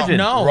ever imagine.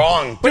 No.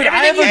 Wrong. But Dude,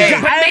 I have a- everything-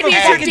 I but have maybe a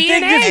it's fucking his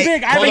thing DNA. this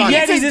big. I have hold a on. Yeti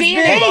It's his this DNA.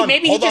 big. Hold on,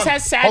 Maybe he hold just on,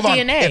 has sad hold on.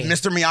 DNA. If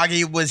Mr.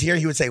 Miyagi was here,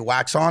 he would say,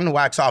 wax on,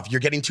 wax off. You're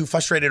getting too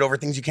frustrated over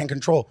things you can't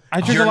control.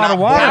 I drink You're a lot not of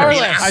water. born to be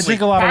an Powerless. I athlete.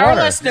 drink a lot of water.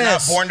 Powerlessness. You're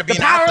not born to be the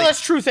an athlete.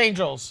 powerless truth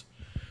angels.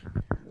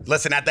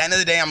 Listen, at the end of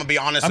the day, I'm going to be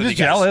honest I'm with just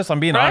you guys. jealous.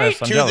 I'm being Right?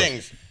 honest. I'm Two jealous.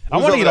 things. I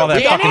want to eat all that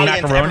Danny? fucking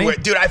Aliens macaroni. everywhere.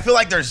 Dude, I feel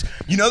like there's,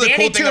 you know the Danny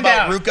cool thing tuned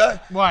about out. Ruka?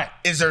 What?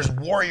 Is there's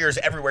warriors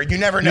everywhere. You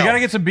never know. You gotta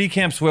get some B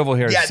Camp swivel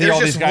here. Yeah, See there's all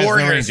these just guys in the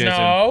ring, warriors. Jason.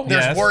 No.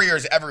 There's Yes.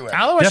 warriors everywhere.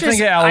 Aloysius, Definitely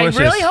get I Aloysius.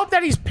 really hope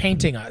that he's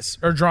painting us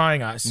or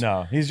drawing us.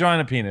 No, he's drawing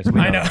a penis. We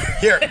I know.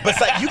 Here,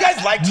 besides, you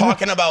guys like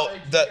talking about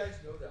the.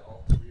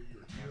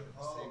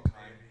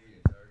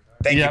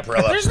 Thank Yep. you,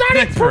 Parillo. There's not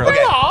a true. Okay,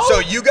 Parillo. so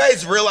you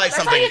guys realize That's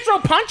how something. you throw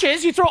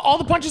punches. You throw all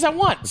the punches at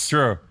once. It's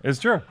true. It's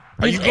true.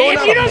 Are you going If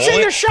out you a don't show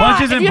mullet? your shot,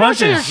 Punches if and you don't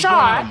show your punches.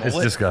 shot, It's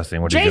Mullet?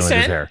 disgusting what he's doing with his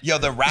Jason. hair. Yo,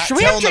 the rat Should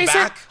we tail have in the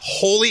Jason- back,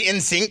 wholly in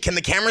sync. Can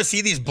the camera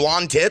see these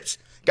blonde tips?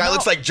 Guy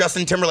looks like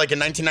Justin Timberlake in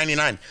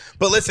 1999.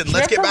 But listen,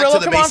 let's get back to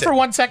the come on basics. for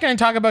 1 second and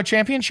talk about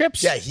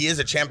championships? Yeah, he is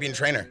a champion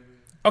trainer.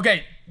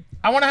 Okay,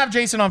 I want to have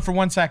Jason on for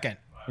 1 second.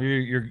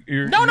 You're,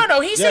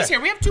 No. He Yeah. sits here.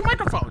 We have 2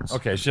 microphones.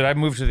 Okay, should I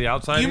move to the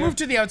outside? You here? move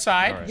to the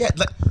outside. Yeah,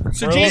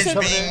 So Liz Jason,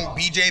 Bing,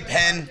 BJ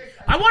Penn.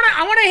 I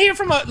want to hear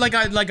from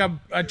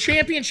a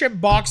championship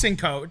boxing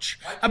coach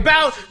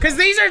about, because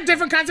these are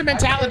different kinds of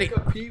mentality.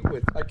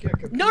 I can't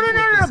compete No.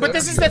 But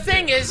this is the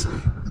thing: is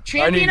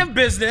champion of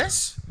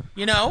business.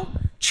 You know,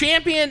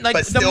 champion like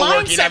But the still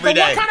working mindset. every But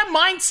what day. kind of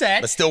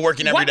mindset? But still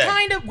working every day.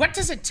 What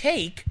does it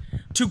take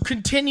to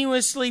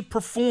continuously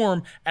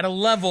perform at a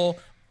level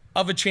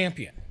of a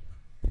champion?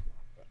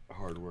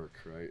 Hard work,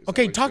 right?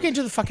 Okay, talk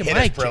into the fucking Hit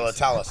us, mic. Parillo. Jason.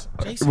 Tell us.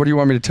 What do you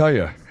want me to tell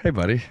you? Hey,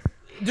 buddy.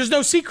 There's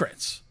no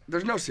secrets.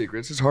 There's no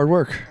secrets. It's hard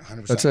work.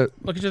 That's it.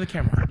 Look into the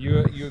camera.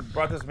 You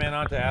brought this man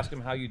on to ask him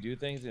how you do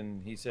things,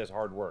 and he says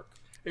hard work.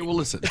 Hey, well,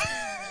 listen.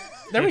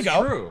 There we It's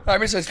go. true. I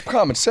mean, it's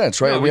common sense,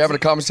 right? No, Are we it's- having a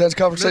common sense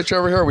conversation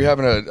over here? Are we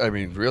having a, I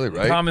mean, really,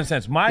 right? Common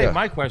sense. My Yeah.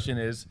 my question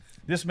is,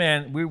 this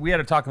man. We had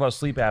to talk about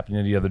sleep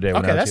apnea the other day. When I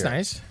Okay, was that's here.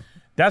 nice.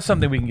 That's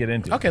something we can get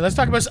into. Okay, let's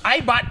talk about.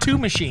 I bought 2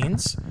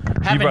 machines.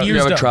 Haven't bought- used You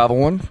have them. a travel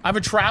one? I have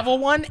a travel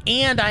one,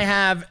 and I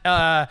have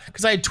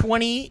because I had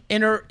 20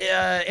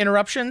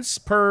 interruptions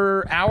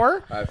per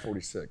hour. I have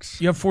 46.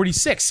 You have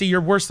 46. See,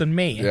 you're worse than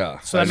me. Yeah,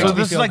 So that I makes So me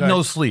this is feel like good.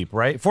 no sleep,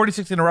 right?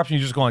 46 interruptions,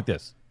 you just go like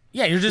this.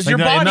 Yeah, you're just Like your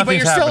no- body, but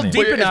nothing's you're still happening.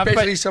 deep It's enough.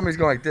 basically But somebody's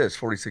going like this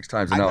 46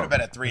 times I an go hour. to bed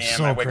at 3 a.m.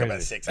 so I wake up crazy.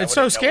 at 6. it's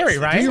so scary,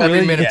 right?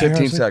 Every minute, Yeah.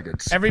 15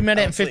 seconds. Every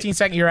minute and 15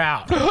 seconds, you're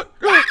out.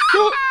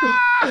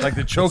 Like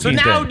the So choking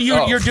now thing.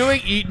 you're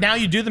doing. Now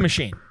you do the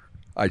machine.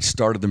 I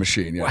started the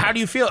machine, yeah. How do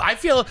you feel? I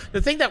feel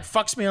the thing that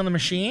fucks me on the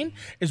machine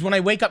is when I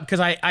wake up because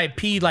I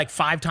pee like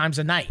 5 times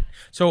a night.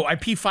 So I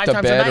pee 5 the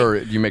times a bed night. or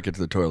you make it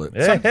to the toilet?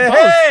 Hey, Both.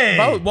 hey!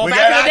 Both. Well, We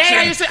back got in the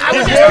day, action. I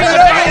was He's just warming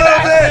up a little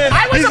bit.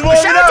 I was He's a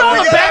warming shout out to up. all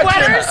We the got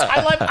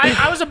bedwetters.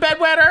 I was a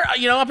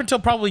bedwetter, up until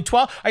probably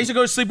 12. I used to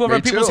go sleep over Me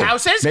at people's too.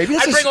 houses. Maybe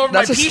I'd that's bring a- over my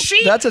that's a pee s-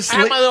 sheet. that's a I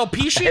had sleep- my little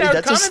pee sheet. Hey, I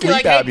would that's a come and be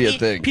like, sleep hey, apnea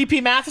thing.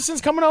 PP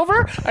Matheson's coming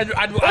over.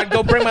 I'd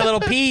go bring my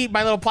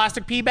little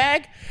plastic pee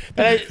bag.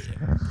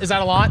 Is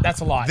that a lot?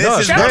 That's a lot. This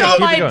is Shout one out of to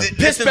the- my going. this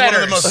piss is one of the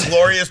betters. most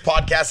glorious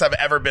podcasts I've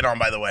ever been on,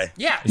 by the way.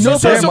 Yeah. No,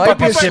 but it might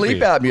be a but- sleep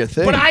apnea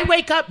thing. But I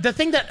wake up. The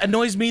thing that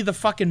annoys me the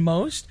fucking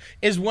most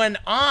is when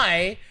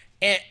I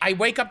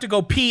wake up to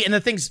go pee, and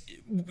the things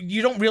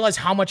you don't realize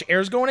how much air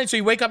is going in. So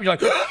you wake up, you're like,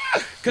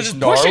 because it's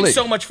pushing gnarly.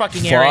 so much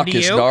fucking air Fuck, into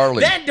it's you.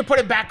 gnarly. Then to put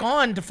it back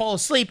on to fall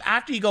asleep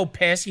after you go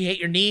piss, you hit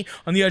your knee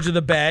on the edge of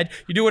the bed.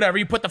 You do whatever.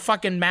 You put the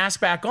fucking mask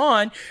back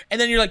on,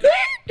 and then you're like,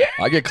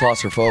 I get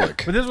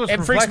claustrophobic. But this was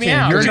it freaks me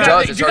out. You're You It not, got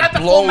does. the- It you got starts the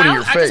full blowing in mouth.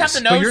 your I just have face.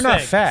 the but nose you're not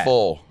thing. fat.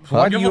 Full.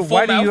 Why You do have you a full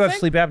why do you mouth have thing?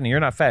 sleep apnea? You're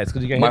not fat. It's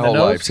because you get hit My in the whole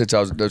nose. life since I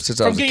was From a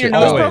getting kid. your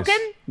nose Always. broken?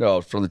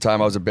 No, from the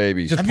time I was a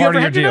baby. Just Have you part ever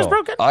of your had your nose deal.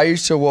 broken? I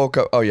used to woke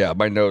up. Oh yeah,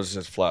 my nose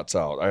just flats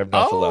out. I have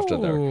nothing left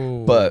in there.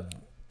 Oh. But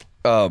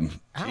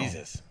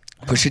Jesus.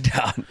 push it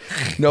down.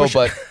 No,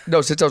 since when I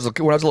was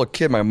a little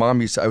kid, my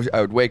mom used to,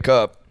 I would wake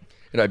up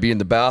and I'd be in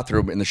the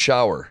bathroom in the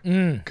shower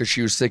because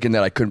she was thinking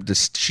that I couldn't.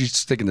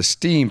 She's thinking the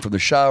steam from the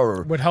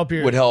shower Would help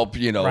you-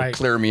 Right.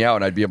 clear me out,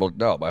 and I'd be able to.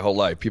 No, my whole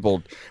life,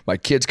 my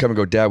kids come and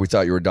go, Dad, we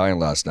thought you were dying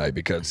last night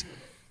because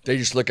they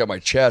just look at my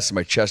chest and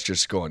my chest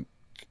just going,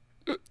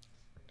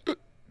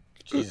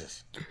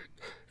 Jesus.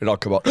 and I'll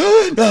come out.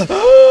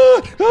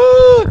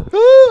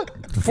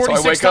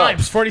 46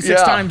 times.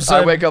 46 times.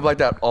 I wake up like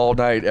that all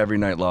night, every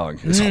night long.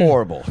 It's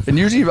horrible. And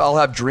usually I'll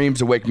have dreams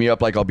to wake me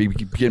up like I'll be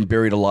getting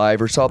buried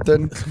alive or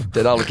something.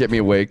 Then that'll get me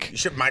awake. You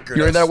should microdose.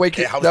 You know, that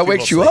It helps that people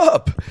wakes you sleep.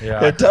 up.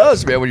 Yeah. It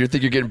does, man, when you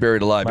think you're getting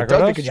buried alive. It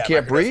does Microdose? because you Yeah,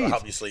 can't microdose will breathe.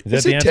 help you sleep. Is that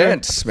It's the answer?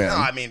 intense, man. No,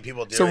 I mean,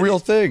 people do It's a it. real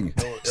thing.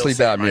 It'll Sleep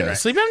save your mind, apnea. right?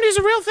 Sleep apnea is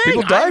a real thing.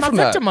 People die I'm from a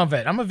that. victim of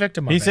it. I'm a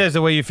victim of He it. says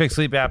the way you fix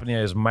sleep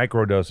apnea is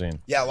microdosing.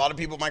 Yeah, a lot of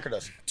people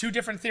microdose. 2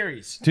 different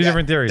theories. Two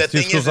different theories. The Two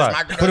thing schools is of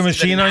thought. microdose Put a is the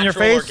machine on your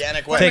natural, face.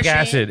 organic way. Take Machine.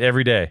 acid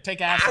every day.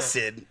 Take acid.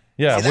 Acid.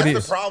 Yeah, See, what do that's you-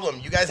 the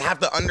problem. You guys have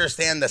to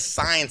understand the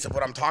science of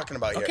what I'm talking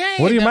about here. Okay.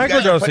 What are you You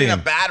guys are putting a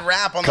microdosing? bad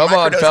rap on Come the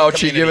on, microdosing Fauci,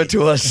 community. give it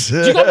to us.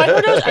 You got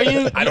microdose? Are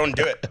you? I don't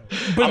do it.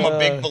 I'm a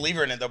big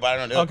believer in it, though, but I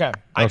don't do it. Okay.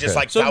 I just Okay.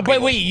 like So, tell but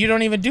people. wait, you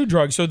don't even do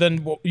drugs. So then,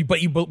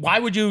 why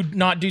would you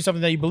not do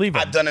something that you believe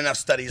in? I've done enough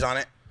studies on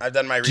it. I've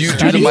done my you research.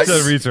 do the That's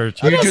mic- the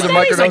research. You do the Studies,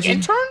 like microdosing?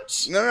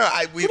 interns? No.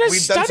 We've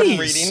does done some studies?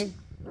 reading.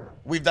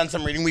 We've done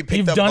some reading. We picked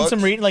You've up done books.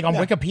 some reading, like on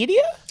Wikipedia?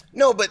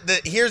 No, but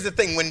here's the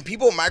thing: when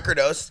people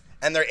microdose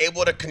and they're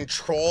able to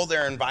control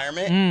their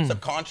environment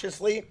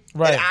subconsciously,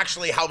 Right. it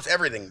actually helps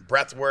everything: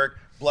 breath work,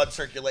 blood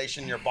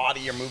circulation, your body,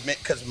 your movement.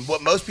 Because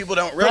what most people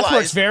don't realize,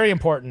 Breathwork's very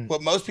important.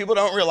 what most people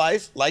don't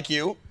realize, like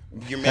you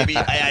maybe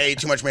I ate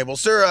too much maple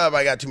syrup,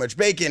 I got too much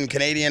bacon,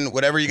 Canadian,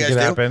 whatever you guys could do.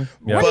 happen.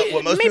 Yeah. But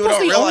what most people Maple's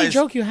don't the only realize,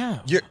 joke you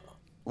have.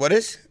 what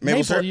is maple,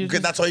 Maple, syrup? you Good,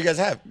 just- that's all you guys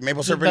have.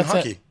 Maple syrup and That's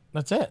hockey. it.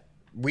 That's it.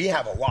 We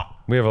have a lot.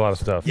 We have a lot of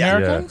stuff.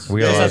 Americans? Yeah,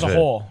 we got Just a lot as of a shit.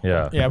 whole.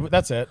 Yeah. Yeah, but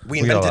that's it.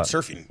 We We got a invented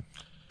lot. surfing.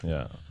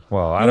 Yeah.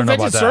 Well, I don't know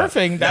about invented that.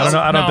 surfing. I That's- don't know.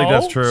 I don't think no.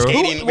 that's true.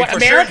 Skating. We What, for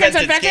sure Americans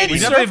invented invented skating. We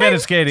surfing? definitely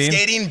invented skating,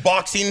 Skating,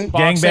 boxing,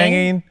 gang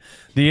banging,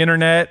 the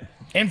internet,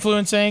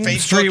 Influencing.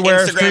 Facebook,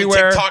 Streetwear, Instagram,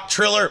 streetwear, TikTok,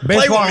 Triller. Play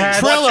baseball with me. hats.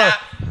 Triller.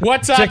 WhatsApp,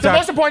 What's the TikTok.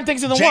 most important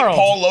things in the Jake world?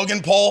 Paul,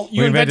 Logan Paul.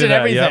 You we invented that.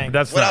 everything. Yep,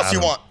 that's What not- else you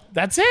I don't- want?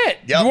 That's it.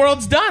 Yep. The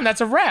world's done.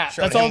 That's a wrap.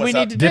 Show That's him all we what's need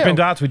up. to do. Dippin'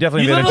 Dots. We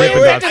definitely You invented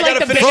literally Dippin' Dots.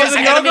 invented like the I gotta biggest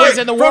finish this. enemies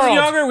in the Frozen world.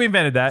 yogurt, we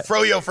invented that.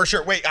 Froyo for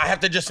sure. Wait, I have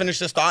to just finish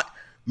this thought.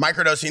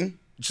 Microdosing,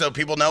 so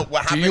people know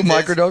what happens. you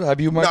microdose? Have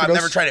you No, I've microdosed?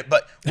 never tried it.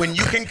 But when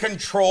you can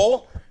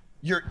control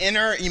your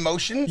inner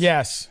emotions,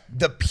 Yes.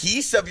 the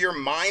peace of your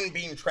mind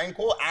being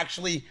tranquil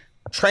actually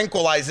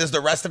tranquilizes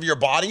the rest of your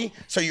body,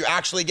 so you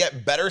actually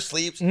get better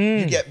sleeps.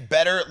 You get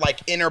better like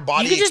inner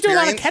body You can just do a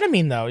lot of experience.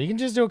 ketamine though. You can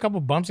just do a couple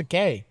bumps of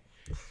K.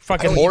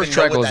 Fucking don't Horse even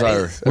know what that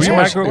tranquilizer. is. Were you,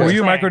 Horse- were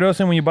you horse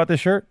microdosing when you bought this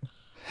shirt?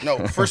 No,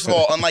 first of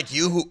all, unlike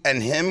you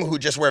and him who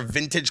just wear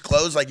vintage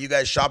clothes, like you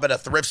guys shop at a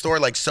thrift store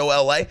like So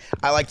LA,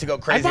 I like to go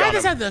crazy buy on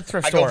this them. at the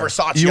thrift I go store.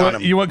 Versace on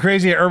them. You went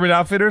crazy at Urban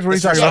Outfitters? What are you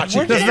It's talking about?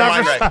 Versace. That's Get your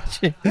not mind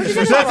right.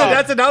 Versace.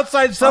 That's an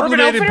outside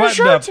sublimated Outfitters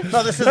button up. shirt?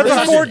 No, this is That's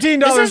Versace. a $14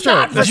 This is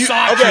not shirt.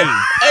 Versace. Okay.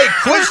 Hey,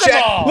 quick First of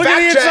check. all, Look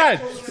at the Fact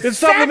check. inside. It's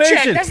Fact check.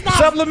 sublimation. That's not-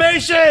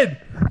 Sublimation.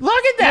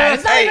 Look at that.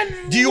 It's not Hey,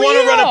 even do you want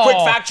to run a quick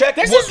real. fact check?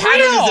 This What is pattern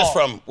real. is this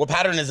from? What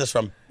pattern is this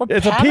from?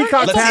 It's a pattern?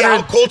 peacock Let's see pattern.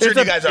 how cultured It's a-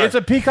 you guys are. It's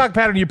a peacock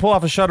pattern. You pull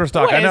off a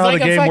Shutterstock. What, I know it's how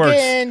like the a game works.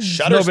 fucking-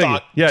 No Shutterstock.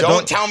 biggie. Yeah,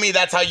 don't tell me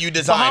that's how you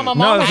design. Bahama No,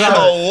 Mama. it's I am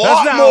not. a lot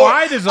That's not more. how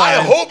I design.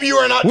 I hope you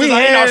are not We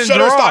designing off hand draw.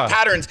 Shutterstock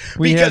patterns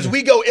We because hand-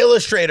 we go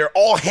Illustrator,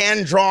 all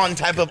hand drawn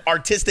type of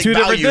artistic Two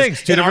different values.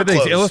 things. Two in our different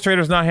things. clothes.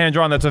 Illustrator's not hand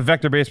drawn. That's a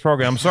vector-based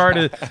program. I'm sorry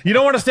to. You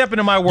don't want to step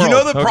into my world. You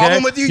know the okay?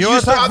 problem with you? You wanna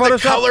used to talk have the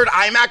Photoshop? colored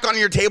iMac on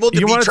your table to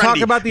You be wanna trendy. talk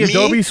about the Me,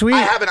 Adobe Suite?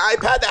 I have an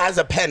iPad that has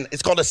a pen.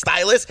 It's called a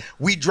stylus.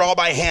 We draw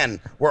by hand.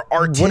 We're do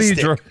you artistic.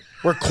 draw?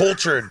 We're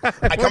cultured.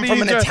 I come do from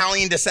you an draw?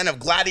 Italian descent of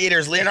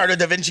gladiators, Leonardo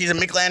da Vinci's and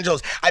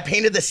Michelangelo's. I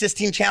painted the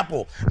Sistine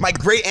Chapel. My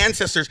great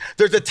ancestors.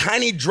 There's a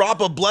tiny drop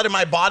of blood in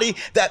my body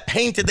that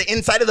painted the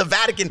inside of the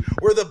Vatican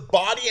where the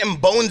body and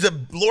bones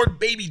of Lord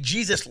baby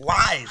Jesus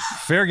lies.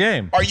 Fair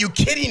game. Are you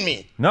kidding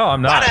me? No,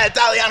 I'm not. Para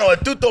Italiano,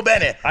 è tutto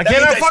bene. I That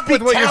cannot means fuck with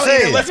speak what you're Italian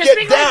saying. and Let's Just get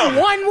speak down.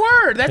 like one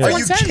word. That's Are one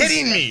you sentence.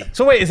 kidding me?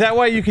 So wait, is that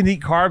why you can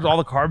eat carbs, all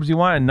the carbs you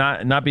want,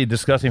 and not be a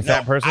disgusting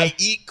fat person? I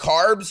eat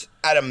carbs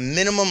at a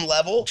minimum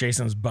level.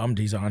 Jason's bummed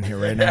he's on here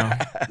right now.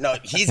 No,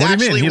 he's What do you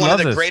mean? actually He one of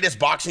loves the this. greatest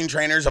boxing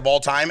trainers of all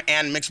time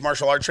and mixed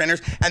martial arts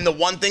trainers. And the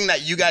one thing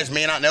that you guys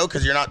may not know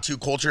because you're not too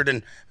cultured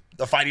in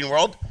the fighting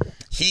world,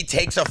 he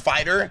takes a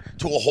fighter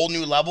to a whole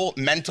new level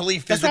mentally,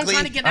 That's what I'm physically,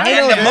 trying to get and at. I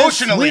know this.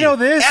 emotionally. We know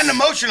this. And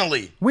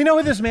emotionally. We know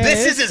who this man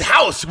This is his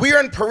house. We are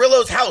in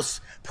Parillo's house.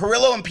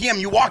 Parillo and PM.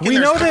 You walk in, We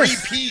there's know 3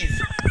 this.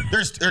 P's.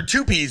 There are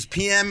 2 P's,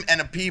 PM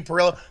and a P,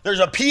 Parillo. There's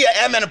a P,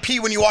 a M, and a P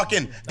when you walk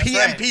in.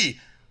 PMP.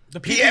 The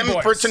PM PP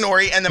for boys.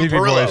 Tenori and then PP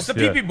Parillo. boys. The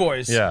PP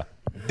boys. Yeah.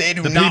 They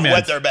do The not P-mans.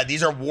 wet their bed.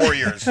 These are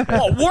warriors.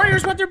 Oh,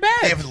 Warriors wet their They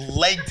bed. have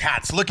leg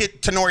tats. Look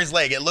at Tenori's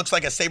leg. It looks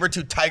like a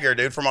saber-toothed tiger,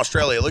 dude, from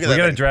Australia. Look at We that.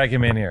 gotta thing. drag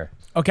him in here.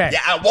 Okay. Yeah,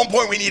 at one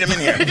point we need him in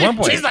here. One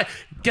point. Jason's like,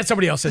 get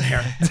somebody else in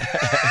here.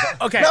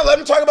 Okay. No, let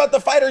him talk about the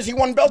fighters he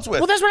won belts with.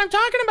 Well, that's what I'm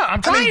talking about.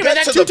 I'm talking mean, about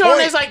get that to the two-tone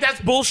point. is like, that's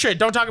bullshit.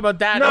 Don't talk about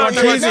that. No, want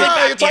no, to no, stick no,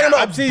 back you're talking here.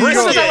 about seeing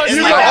brisket. you. and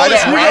You like know, all I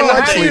this don't- random I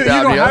don't thing. sleep You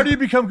down, know, yeah. how do you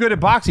become good at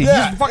boxing? Yeah.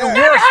 You just fucking No,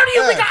 work. how do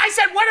you Yeah. think? I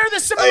said, what are the Hey,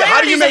 similarities?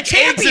 how do you make of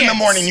eggs in the champions?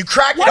 morning? You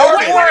crack What- it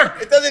what- open.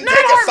 what- It doesn't Not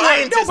take a hard work.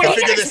 scientist No, but to he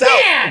figure can this out.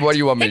 expand. What do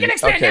you want me He to can do?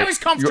 expand. Okay. Now he's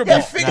comfortable.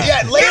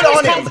 Yeah, lay it Now he's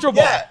on him.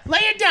 comfortable. Yeah. Lay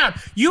it down.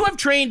 You have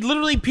trained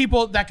literally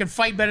people that can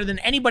fight better than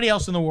anybody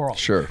else in the world.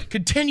 Sure.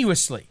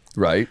 Continuously.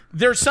 Right.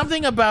 There's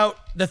something about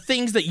the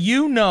things that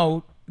you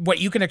know what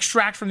you can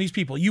extract from these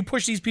people. You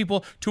push these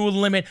people to a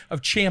limit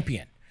of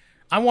champion.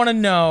 I want to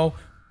know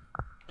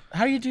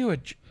how you do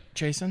it,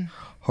 Jason.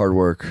 Hard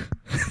work.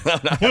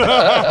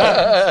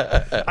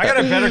 I got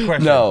a better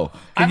question. No.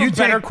 I have a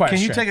better Can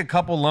you question. take a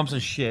couple lumps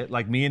of shit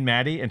like me and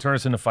Maddie and turn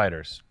us into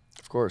fighters?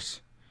 Of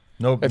course.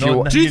 No. If no, you-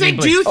 no, Do you think?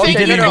 didn't Do you blink. think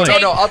Okay, you no, can no,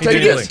 take? no, I'll tell you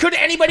didn't this. Could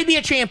anybody be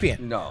a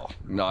champion? No,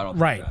 I don't.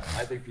 Right. Think that.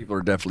 I think people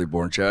are definitely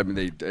born. I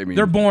mean,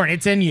 They're born.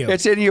 It's in you.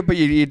 It's in you, but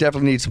you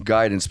definitely need some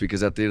guidance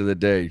because at the end of the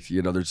day,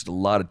 there's a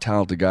lot of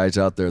talented guys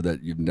out there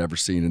that you've never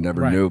seen and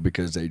never Right. knew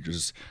because they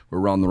just were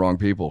around the wrong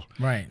people.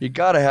 Right. You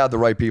got to have the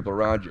right people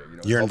around you.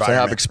 Your helps to have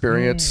environment.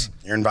 experience.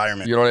 Your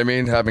environment. You know what I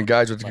mean? Having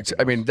guys with,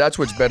 I mean, that's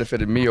what's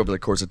benefited me over the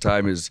course of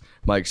time is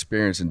my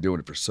experience in doing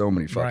it for so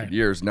many fucking Right.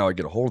 years. Now I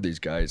get a hold of these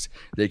guys;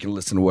 they can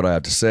listen to what I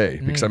have to say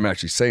because I'm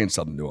actually saying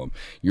something to them.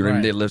 You know what I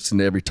mean? Right. They listen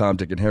to every Tom,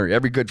 Dick, and Harry.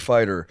 Every good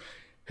fighter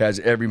has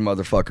every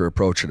motherfucker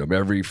approaching them.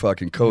 Every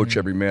fucking coach,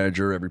 every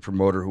manager, every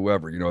promoter,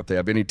 whoever. If they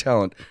have any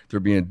talent, they're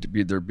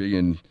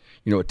being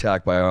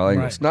attacked by all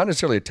angles. Right. Not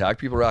necessarily attacked.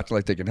 People are acting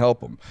like they can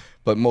help them,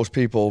 but most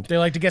people. They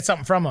like to get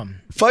something from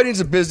them. Fighting's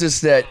a business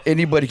that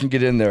anybody can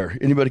get in there.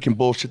 Anybody can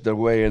bullshit their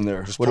way in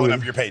there. Just What do pulling we-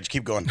 up your page.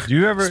 Keep going. Do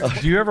you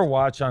ever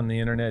watch on the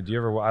internet?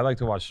 I like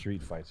to watch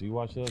street fights. Do you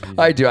watch those?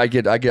 I do. I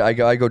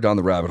go down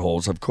the rabbit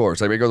holes. Of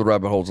course, I go the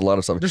rabbit holes. A lot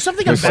of stuff. There's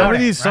something There's about some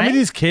of it, these some right? of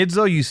these kids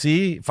though you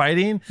see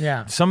fighting.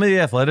 Yeah. Some of the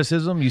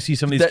athleticism you see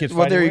some of these kids.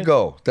 Well, fighting there you with.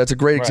 go. That's a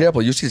great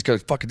example. You see this guy.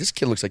 Fucking, this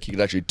kid looks like he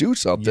could actually do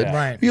something. Yeah.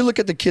 Right. You look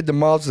at the kid, the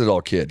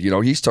Masvidal kid.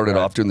 He started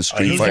off doing the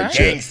street he's fight a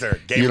shit. gangster.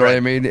 Game You know what I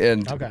red. mean?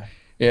 And Okay.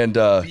 and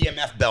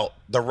BMF belt.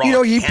 The Rock.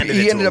 he handed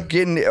it to ended him. up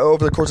getting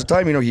over the course of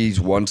time. He's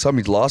won some,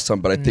 he's lost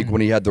some, but I think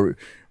when he had the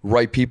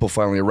right people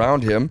finally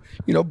around him,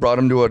 brought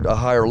him to a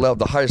higher level,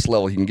 the highest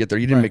level he can get there.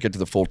 He didn't make it to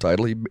the full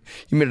title. He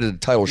made it a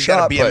title got a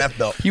shot, BMF but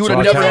belt. he would So have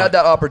much never talent. had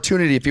that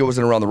opportunity if he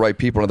wasn't around the right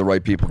people and the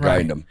right people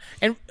guiding him.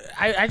 And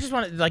I just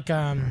want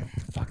to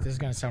fuck, this is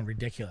gonna sound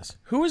ridiculous.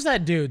 Who was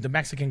that dude, the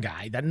Mexican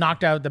guy that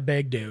knocked out the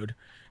big dude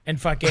and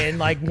fucking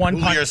one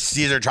Julio punch,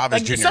 Cesar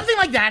Chavez Jr. something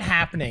like that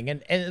happening,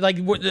 and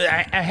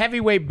a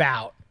heavyweight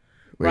bout,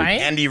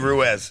 right? Andy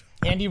Ruiz.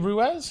 Andy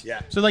Ruiz.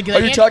 Yeah. So like, Are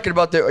you talking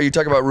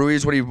about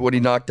Ruiz when he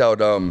knocked out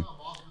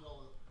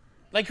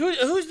like who's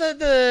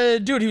the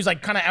dude who's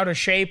like kind of out of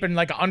shape and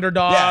like an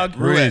underdog?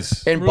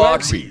 Ruiz. in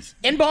boxing?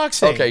 In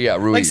boxing. Okay, yeah,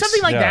 Ruiz. Like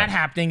something like Yeah. that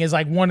happening is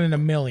like 1 in a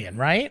million,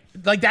 right?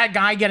 Like that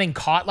guy getting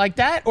caught like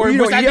that, or Well,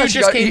 was that he dude actually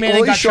just got- came in well,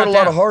 and got he showed shut a lot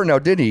down? of heart now,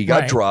 didn't he? He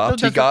got Right. dropped,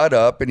 So he got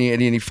up, and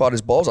he fought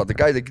his balls out. The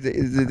guy,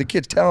 the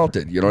kid's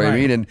talented. You know what I Right.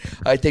 mean? And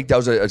I think that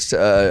was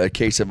a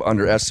case of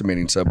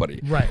underestimating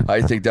somebody. Right.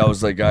 I think that was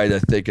the guy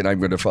that thinking I'm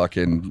going to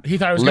fucking He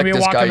thought it was lick gonna be a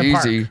this walk guy in the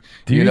park. easy.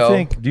 Do you know?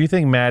 think? Do you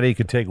think Maddie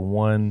could take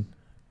one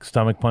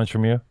stomach punch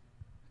from you?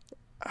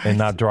 and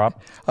not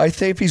drop? I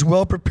think if he's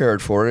well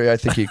prepared for it, I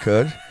think he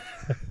could.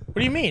 What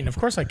do you mean? Of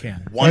course I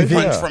can. One punch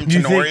Yeah. from You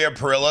think- Tenorio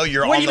Parillo,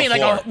 you're What on do you the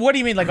mean? floor. What do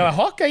you mean? Like a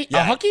hook?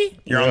 A hooky?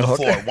 You're on the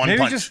floor. One Maybe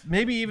punch.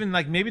 maybe even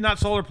maybe not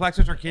solar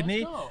plexus or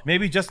kidney. No.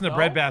 Maybe just in the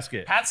bread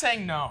basket. Pat's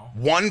saying no.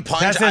 One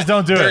punch. Pat says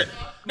don't do it.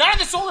 Not in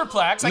the solar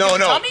plex. Like No, in the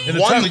no. tummy? In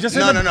the One- tummy, just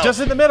no, in the, no, no. just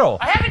in the middle.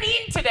 I haven't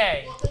eaten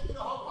today.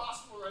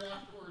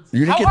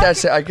 You didn't How get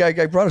hard that.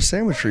 I brought a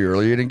sandwich for you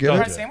earlier. You didn't get You it.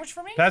 want a sandwich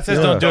for me? Pat says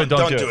Yeah. don't do it.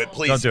 Don't do it,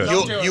 please. Don't do it.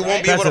 Don't do it, You won't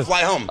right? be able to That's a-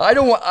 fly home. I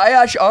don't want. I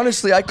actually,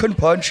 honestly, I couldn't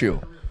punch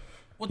you.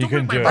 Well, You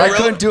don't break couldn't my do it. I back.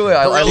 couldn't do it.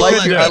 I Parillo like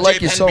let you. I Jay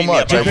like you Penn so beat me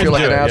much. up. I feel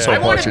like an Yeah. asshole I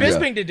wanted punching you.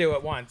 Bisping to do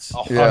it once.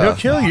 Yeah. He'll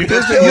kill you.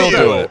 Bisping will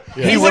do it.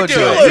 He would do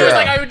it. it. He was Yeah.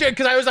 like, I would do it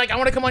because I was like, I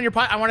want to come on your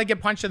I want to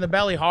get punched in the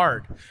belly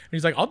hard. And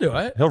he's like, I'll do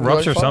it. He'll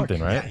rupture fuck.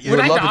 something, right? You Would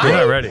would I love to die? do You're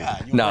not it. ready.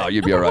 No,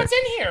 you'd be all right. What's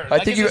in here? I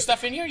Like, think is you. there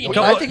stuff in here? You I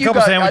know? think you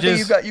couple got. I think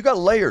sandwiches. you got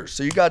layers.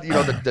 So you got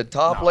the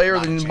top layer,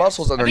 not a then chance.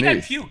 muscles I think I'd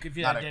underneath. puke if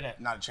you Not did it.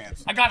 a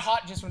chance. I got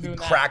hot just from doing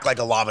that. Crack like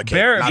a lava cake.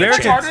 Bear- Not Bear a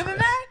It's can- chance. harder than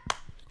that?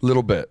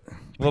 Little bit. A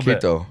little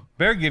bit. Poquito.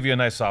 Bear give you a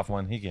nice soft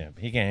one. He can't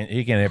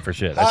hit for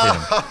shit. I see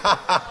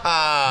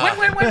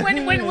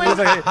him. Win.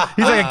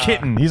 He's like a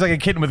kitten. He's like a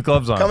kitten with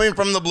gloves on. Coming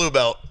from the blue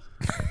belt.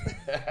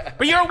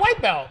 But you're a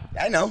white belt.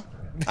 I know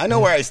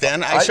where I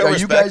stand. I show Are you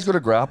respect. guys going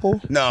to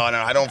grapple? No,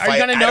 I don't Are you fight.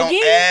 gonna I no don't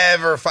gi?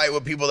 ever fight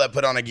with people that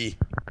put on a gi.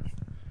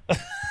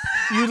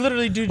 You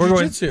literally do We're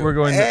going. jujitsu. We're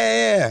going.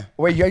 Yeah,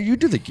 Wait, yeah, you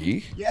do the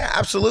gi.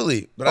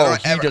 absolutely. But Oh, I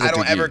he doesn't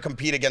don't do ever gi.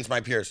 compete against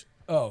my peers.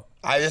 Oh.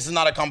 This is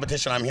not a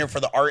competition. I'm here for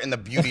the art and the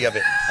beauty of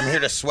it. I'm here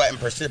to sweat and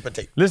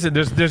precipitate. Listen,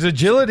 there's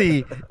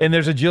agility and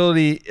there's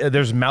agility.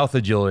 There's mouth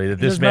agility. That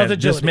this There's man, mouth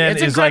agility. this man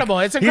It's is incredible.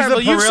 like It's incredible.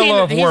 He's the You've seen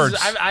Parillo it. of words.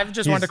 I've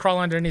just wanted to crawl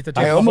underneath the I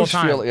table the whole almost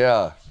time. feel,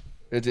 yeah.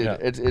 It's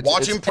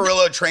Watching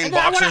Parillo train and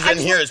I wanna- boxers I in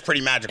just here want- is pretty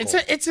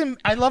magical.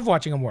 I love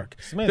watching him work.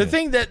 The amazing.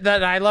 thing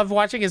that I love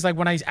watching is like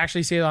when I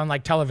actually see it on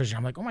like television,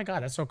 I'm like, oh my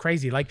God, that's so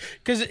crazy. Like,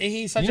 because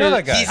he's such You know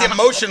a that guy. He's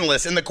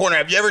emotionless in the corner.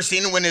 Have you ever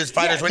seen when his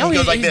fighters when he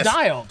goes like he's this?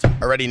 dialed.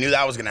 Already knew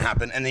that was going to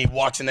happen, and then he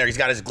walks in there. He's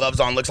got his gloves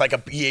on, looks like a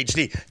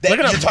PhD. Look at You're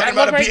him. talking That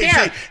about a look right PhD.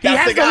 there. He That's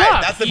has the the guy.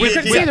 look. That's the You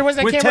couldn't see PhD. there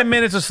wasn't a With camera. 10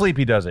 minutes of sleep,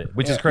 he does it,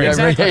 which is crazy.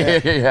 Exactly.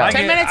 yeah. I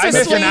 10 get- minutes I of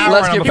miss sleep. an hour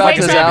Let's and get I'm He back like,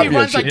 wakes to the up, he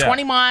obvious runs like shit.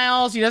 20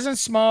 miles. He doesn't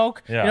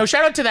smoke. Yeah. You know,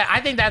 shout out to that.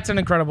 I think that's an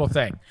incredible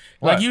thing.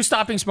 Like What? you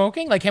stopping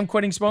smoking, like him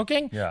quitting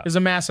smoking, Yeah. is a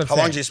massive How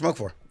thing. long did you smoke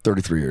for?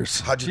 33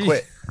 years. How'd you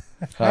quit?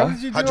 How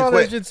did you How'd do you all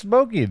quit? that shit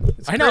smoking?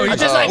 I know. You're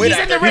just like Wait, he's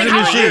in the he's ring. in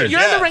How the are you? shoes,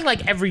 You're in yeah. the ring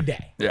like every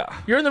day. Yeah.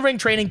 You're in the ring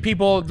training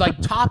people like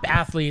top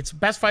athletes,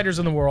 best fighters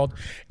in the world,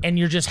 and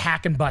you're just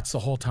hacking butts the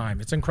whole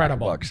time. It's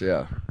incredible. Bucks,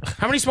 yeah.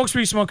 How many smokes were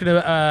you smoking?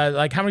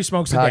 Like how many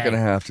smokes a Pack day? and a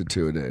half to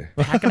 2 a day.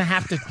 Pack and a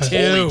half to two.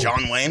 Holy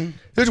John Wayne.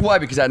 Here's why,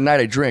 because at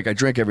night I drink. I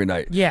drink every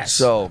night. Yes.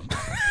 So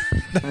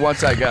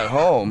once I got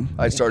home,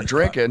 I started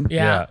drinking.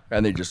 Yeah.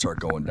 And they just start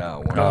going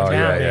down. Oh, down,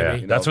 yeah,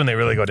 baby. yeah. That's when they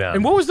really go down.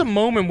 And what was the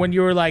moment when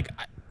you were like,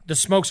 the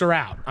smokes are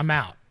out, I'm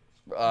out?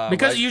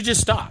 Because like- you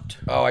just stopped.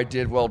 Oh, I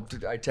did. Well,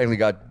 I technically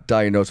got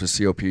diagnosed with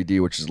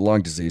COPD, which is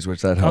lung disease,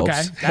 which that helps.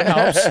 Okay, that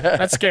helps.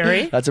 That's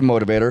scary. That's a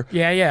motivator.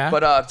 Yeah.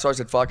 But so I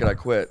said, fuck it, I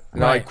quit. You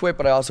know, I Right. quit,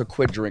 but I also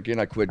quit drinking.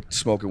 I quit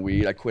smoking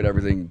weed. I quit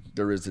everything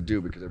there is to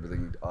do because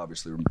everything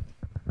obviously.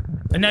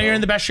 And now you're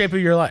in the best shape of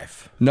your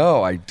life.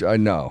 No, I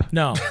know.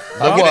 No.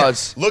 I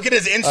was. Look at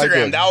his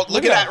Instagram. did.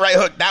 Look at that right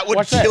hook. That would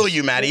Watch kill this.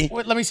 you, Maddie.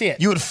 Wait, let me see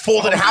it. You would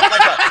fold it in half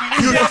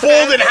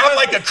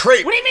like a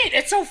crepe. What do you mean?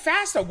 It's so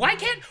fast though. Why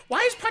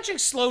is punching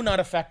slow not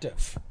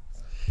effective?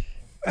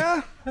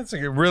 That's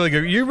a really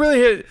good. You really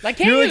hit. Like,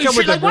 can't you really you? come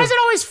with Like, the- why is it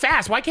always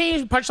fast? Why can't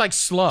you punch like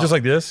slow? just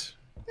like this?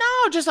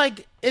 no, just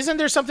like isn't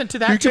there something to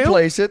that You too? can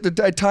place it.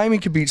 The timing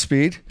can beat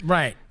speed.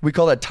 Right. We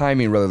call that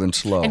timing rather than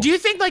slow. And do you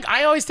think like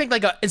I always think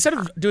like instead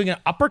of doing an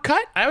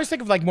uppercut, I always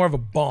think of like more of a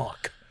bonk.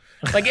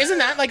 Like, isn't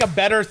that like a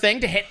better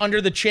thing to hit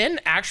under the chin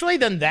actually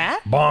than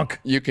that? Bonk.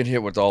 You can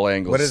hit with all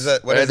angles. What is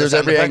that- what is the There's sound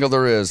every effect? angle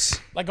there is.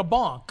 Like a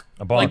bonk.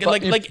 A bonk.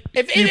 Like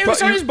if you it pro-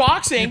 was always you-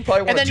 boxing, you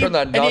probably wanna and then turn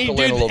that and then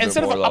knuckle in a little bit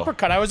instead more, of an though.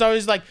 uppercut, I was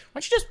always like, why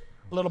don't you just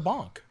a little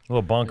bonk? A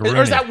little bonk.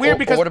 Or is that weird? Or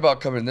Because what about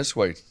coming this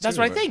way? that's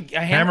what I think.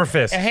 A Hammer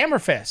fist. A hammer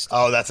fist.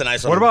 Oh, that's a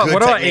nice one. What about Good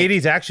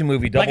technique. 80s action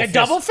movie? Double Like a fist?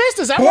 double fist?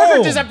 Does that work or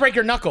Boom. does that break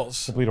your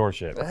knuckles? Complete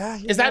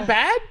horseshit. Is that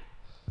bad?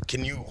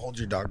 Can you hold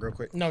your dog real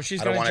quick? No,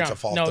 she's I don't gonna want jump. it to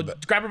fall no, off the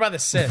bed. grab her by the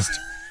cyst.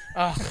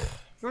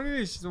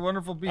 She's a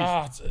wonderful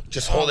beast.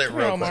 Just hold it come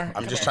here, real quick. Omar. I'm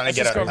Come just here. trying to Let's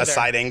get just go over a there.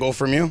 side angle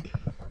from you.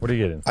 What are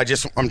you getting?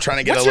 I'm trying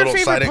to get What's a your little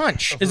favorite side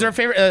punch? Is there a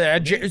favorite?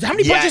 How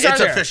many Yeah, punches are it's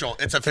there? official.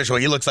 It's official.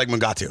 He looks like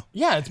Mugatu.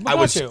 Yeah, it's I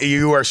was. Mugatu.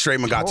 You are straight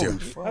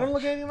Mugatu. I don't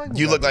look anything like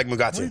You look like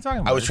Mugatu. What are you talking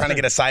about? I was trying to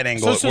get a side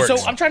angle. So it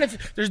works. I'm trying to.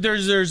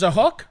 There's a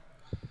hook.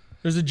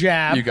 There's a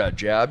jab. You got a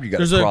jab. You got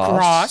There's a a cross.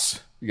 cross.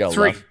 You got a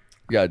Three. left.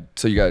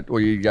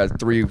 You got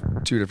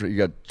two different. You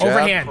got jab,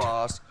 Overhand.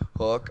 cross,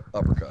 hook,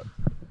 uppercut.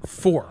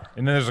 4.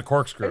 And then there's a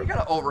corkscrew. You got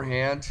an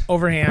overhand.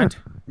 Overhand.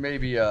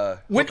 Maybe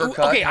When-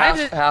 uppercut. okay, I half,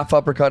 did- half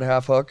uppercut,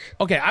 half hook.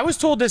 Okay, I was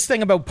told this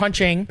thing about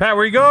punching. Pat,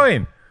 where are you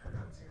going?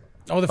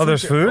 Oh,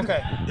 there's food?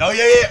 Okay. Oh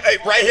yeah. Hey,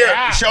 right here.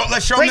 Yeah.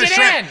 Let's show Bring him the it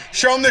shrimp. in.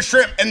 Show him the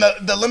shrimp and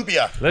the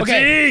Olympia. Let's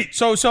Okay. eat.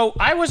 So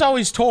I was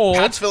always told.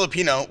 Pat's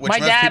Filipino, which My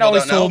most dad people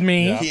always don't know. told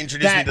me He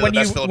introduced me that to the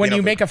best Filipino when you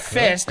food. make a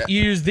fist,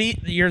 you use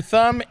your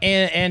thumb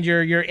and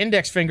your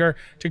index finger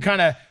to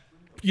kind of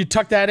you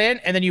tuck that in,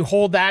 and then you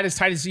hold that as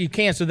tight as you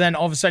can. So then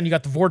all of a sudden you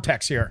got the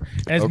vortex here,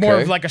 and it's more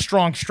Okay. of like a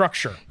strong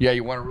structure, Yeah,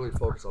 you want to really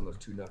focus on those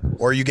two knuckles.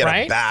 Or you get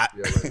Right? a bat.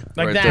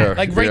 like Right that, there.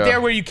 like right Yeah.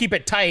 there where you keep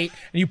it tight,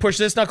 and you push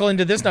this knuckle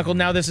into this knuckle.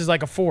 Now this is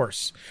like a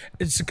force.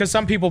 It's because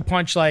some people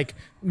punch like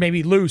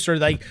maybe loose or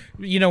like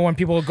when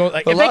people go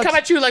like if they come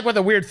at you like with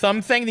a weird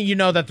thumb thing, then you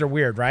know that they're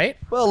weird, right?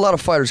 Well, a lot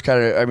of fighters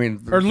kind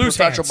of, Or loose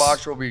professional hands.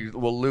 boxer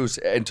will loose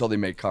until they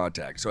make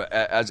contact. So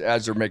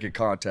as they're making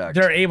contact,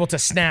 They're able to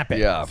snap it.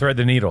 yeah, Thread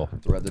the needle.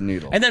 thread the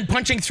needle. And then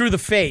punching through the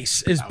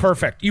face is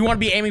perfect. You want to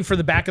be aiming for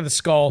the back of the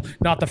skull,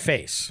 not the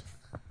face.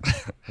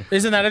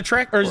 Isn't that a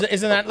trick? Or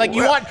isn't that like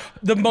you want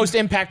the most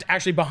impact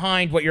actually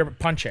behind what you're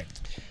punching?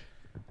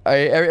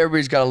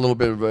 Everybody's got a little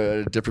bit of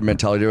a different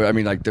mentality. I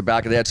mean, like the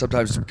back of the head,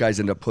 sometimes guys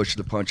end up pushing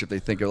the punch if they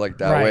think of like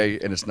that Right. way,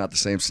 and it's not the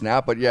same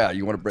snap. But yeah,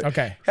 you want to break.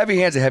 Okay. Heavy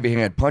hand's a heavy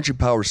hand. Punching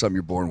power is something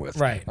you're born with.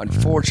 Right.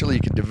 Unfortunately,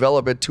 you can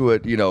develop it to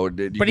it.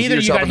 But either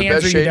you got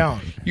hands or you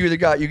don't. You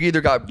either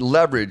got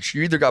leverage.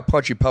 You either got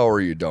punchy power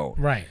or you don't.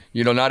 Right.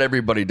 Not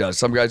everybody does.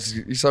 Some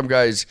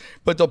guys,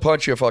 but they'll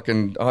punch you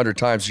fucking 100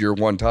 times your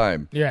one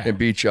time. Yeah. And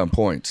beat you on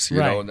points.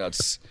 Right. And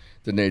that's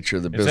the nature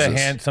of the It's that business.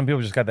 hand. Some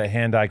people just got that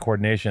hand-eye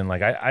coordination.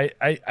 Like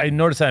I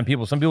notice that in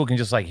people. Some people can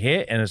just like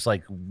hit, and it's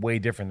like way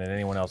different than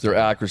anyone else. Their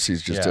accuracy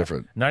is just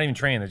different. Not even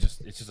trained. It's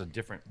just a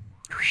different.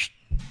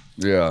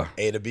 Yeah.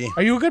 A to B.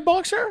 Are you a good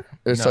boxer?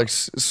 It's No.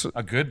 like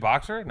A good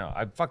boxer? No,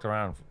 I fucked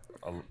around.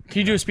 Can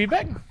you do a speed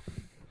bag?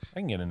 I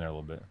can get in there a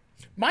little bit.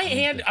 My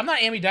hand, I'm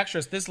not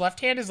ambidextrous. This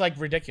left hand is like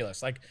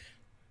ridiculous. Like,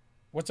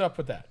 what's up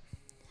with that?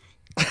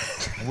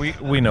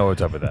 We know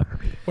what's up with that.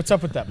 What's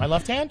up with that? My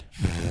left hand?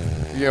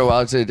 well,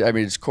 I'd say,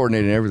 it's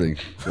coordinating everything,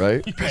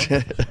 right?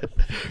 Practice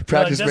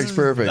Like, this makes is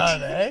perfect.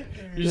 done, eh?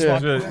 You just Yeah.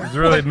 walk- It's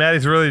really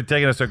Maddie's really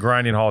taking us to a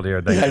grinding halt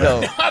here. I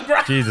know.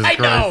 Jesus I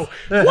know.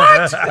 Christ.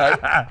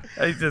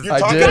 What? He's just- You're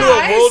talking did. to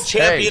a world Guys.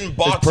 champion Hey, it's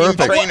boxing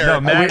perfect. trainer No,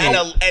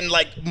 Matt- and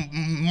like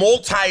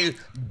multi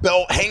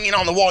belt hanging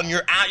on the wall, and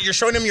you're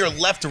showing him your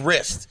left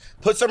wrist.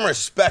 Put some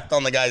respect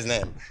on the guy's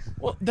name.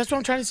 Well, that's what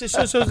I'm trying to say.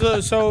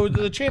 So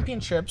the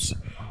championships.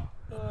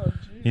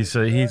 he's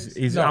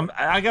No.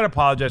 I gotta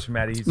apologize for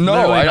Maddie. He's No,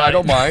 literally I not-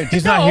 don't mind.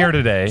 He's not here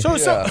today. So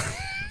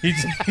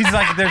He's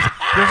like there's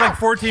like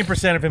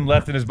 14% of him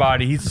left in his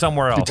body. He's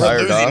somewhere else. We're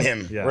Tired, losing huh?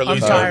 him. Yeah. We're I'm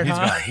losing tired, him. He's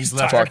huh? gone. He's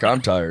left. Fuck,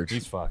 I'm tired.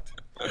 He's fucked.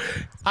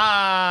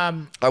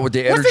 With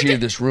the energy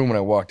of this room when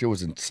I walked, it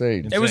was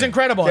insane. It was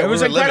incredible. Yeah, It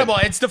was we were incredible.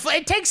 living.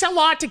 It takes a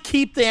lot to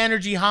keep the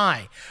energy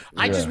high.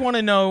 I just want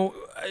to know,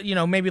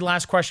 maybe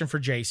last question for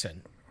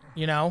Jason.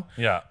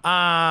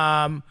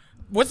 Yeah.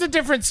 What's the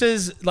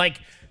differences like,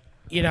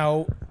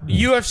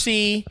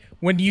 UFC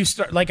when you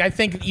start, like, I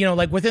think,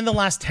 like within the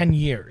last 10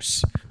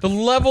 years, the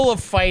level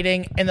of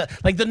fighting and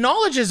the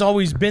knowledge has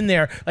always been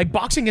there. Like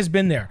boxing has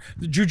been there.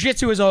 The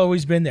jiu-jitsu has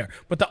always been there.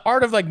 But the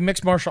art of like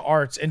mixed martial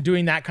arts and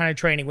doing that kind of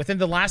training within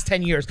the last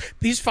 10 years,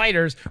 these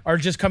fighters are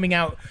just coming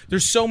out.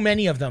 There's so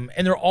many of them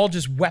and they're all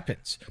just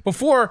weapons.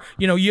 Before,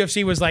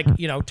 UFC was like,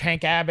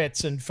 Tank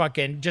Abbott's and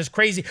fucking just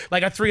crazy,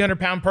 like a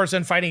 300-pound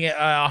person fighting a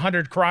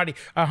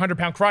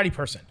 100-pound karate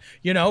person,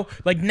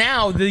 like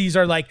now these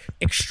are like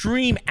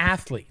extreme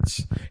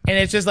athletes. And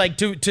it's just like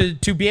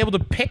to be able to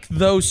pick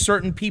those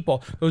certain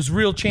people, those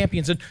real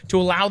champions, and to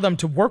allow them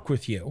to work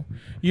with you,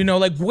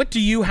 like what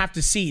do you have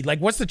to see? Like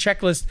what's the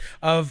checklist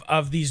of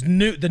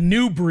the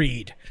new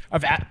breed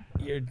of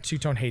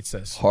Two-Tone hates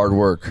this. Hard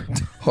work.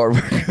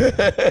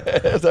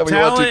 Is that what you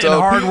want, Talent Two-Tone?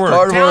 and hard work.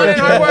 Hard Talent work.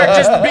 and hard work,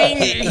 just being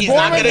He's born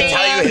not with going to it.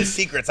 tell you his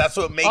secrets. That's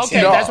what makes Okay,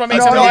 him. that's what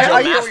makes no, him no, a I major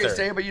hear what you're master.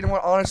 saying, but you know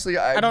what? Honestly,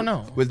 I don't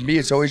know. With me,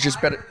 it's always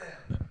just been.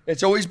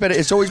 It's always been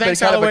Thanks,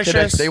 kind of a Aloysius.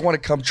 connection. They want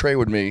to come train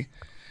with me.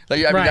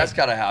 Like, Right. that's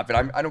gotta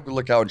happen. I don't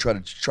look out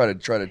and try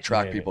to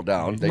track people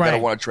down. They gotta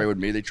Right. want to train with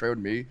me. They train with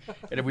me,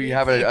 and if we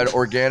have an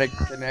organic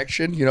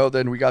connection,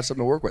 then we got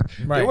something to work with.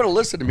 Right. They want to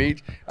listen to me.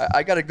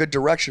 I got a good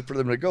direction for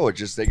them to go. It's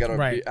just they gotta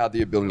Right. have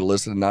the ability to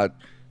listen and not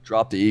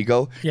drop the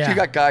ego. Yeah. You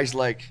got guys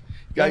like.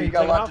 You got a take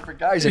lot it of off. different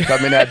guys that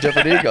come in at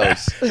different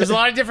egos. There's a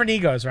lot of different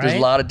egos, right? There's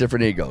a lot of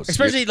different egos.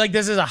 Especially like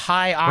this is a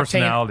high octane,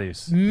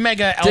 Personalities.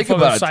 mega Think alpha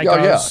about it. psychos.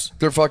 Oh yeah,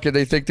 they're fucking.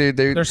 They think they're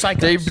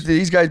psychos.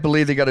 these guys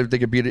believe they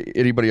can beat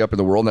anybody up in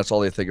the world, and that's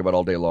all they think about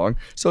all day long.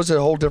 So it's a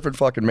whole different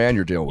fucking man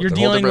you're dealing with. You're a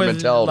whole dealing different with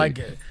mentality.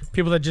 like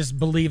people that just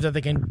believe that they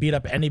can beat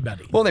up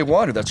anybody. Well, they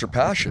want to. That's their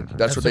passion.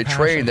 That's what they their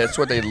train. passion. That's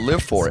what they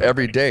live for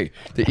every day.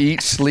 They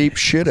eat, sleep,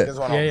 shit it. He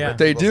doesn't want to Yeah, yeah. rip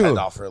They people's do. head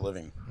off for a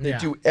living. They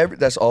do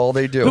That's all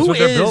they do. Who what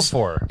they're is- built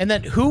for. And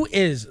then who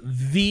is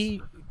the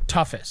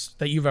toughest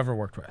that you've ever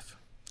worked with?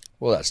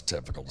 Well, that's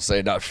difficult to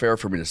say. Not fair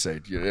for me to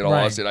say. In all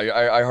honesty,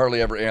 I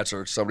hardly ever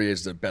answer somebody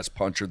is the best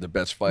puncher, the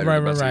best fighter,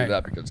 the best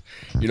that because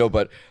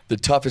But the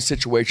toughest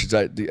situations,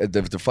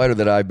 the fighter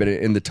that I've been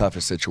in the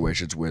toughest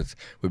situations with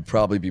would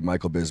probably be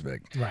Michael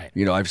Bisping. Right.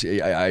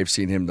 I've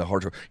seen him the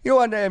hard.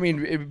 I mean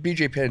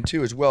BJ Penn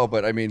too as well.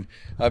 But I mean,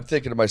 I'm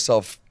thinking to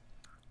myself.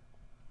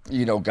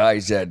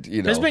 Guys that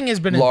Bisping has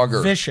been longer,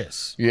 in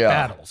vicious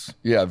battles.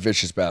 Yeah,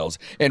 vicious battles,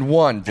 and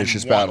won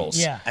vicious battles.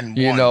 Yeah, and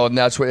and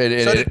that's what.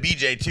 So did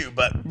BJ too,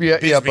 but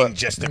Bisping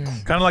just a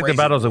kind of like the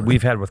battles that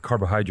we've had with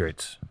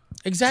carbohydrates.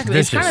 Exactly,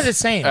 it's kind of the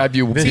same.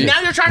 See,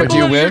 now you're trying to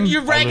belittle.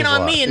 You're ragging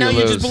on me, and now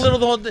you just belittle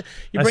the whole.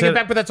 You bring it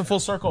back, but that's a full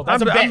circle.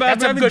 That's a bit.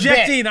 That's a good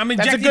bit. I'm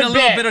injecting a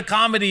little bit of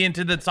comedy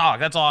into the talk.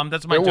 That's all.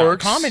 That's my job.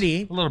 Works.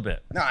 Comedy, a little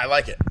bit. No, I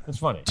like it. It's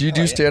funny. Do you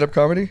do stand-up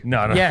comedy?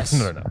 No. Yes.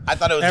 No. I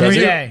thought it was every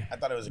day. I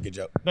thought it was a good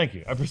joke. Thank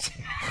you. I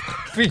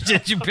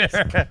appreciate you,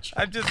 Bear.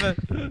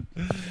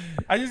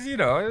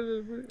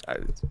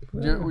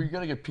 We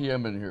gotta get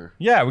PM in here.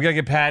 Yeah, we gotta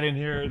get Pat in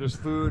here. There's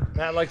food.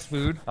 Pat likes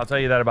food. I'll tell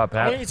you that about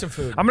Pat. I need some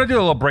food. I'm gonna do a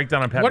little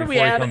breakdown on Pat What do before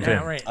we he add? comes in.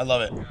 Right. I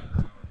love it.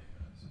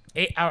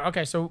 8 hours.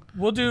 Okay, so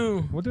we'll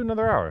do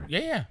another hour.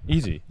 Yeah.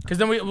 Easy. Because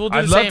then we'll do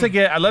I'd the love same.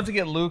 to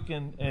get Luke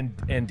and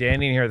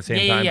Danny in here at the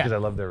same time because I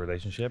love their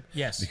relationship.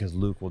 Yes. Because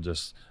Luke will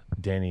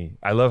Danny.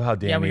 I love how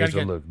Danny is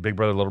with Luke. Big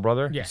brother, little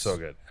brother. Yes. So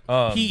good.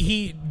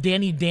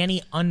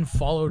 Danny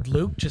unfollowed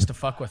Luke just to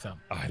fuck with him.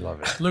 I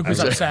love it. Luke was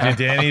upset.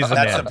 Danny's the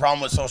That's man. the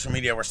problem with social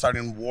media. We're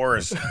starting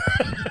wars.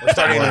 We're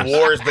starting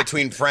wars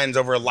between friends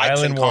over likes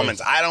Island and wars.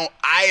 comments.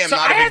 I am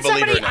not a big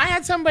believer in I it.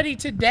 had somebody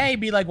today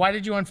be like, "Why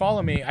did you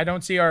unfollow me? I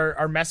don't see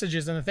our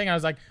messages in the thing." I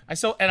was like,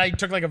 and I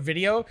took like a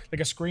video,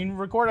 like a screen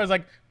record. I was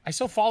like, "I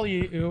still follow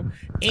you."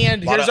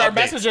 And here's our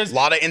messages. A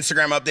lot of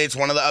Instagram updates.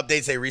 One of the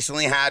updates they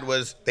recently had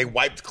was they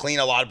wiped clean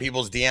a lot of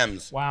people's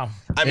DMs. Wow.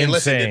 I mean,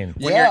 Insane.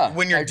 listen,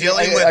 when you're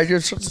dealing with I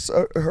just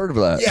heard of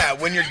that. Yeah,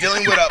 when you're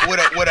dealing with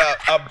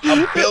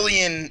a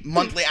billion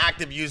monthly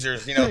active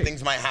users,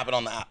 things might happen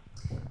on the app.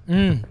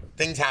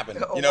 Things happen.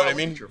 You know what I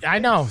mean? I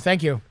know.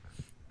 Thank you.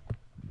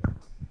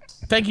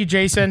 Thank you,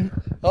 Jason.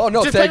 Oh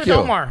no, just thank play you.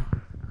 with Omar.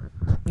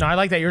 No, I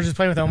like that. You were just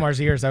playing with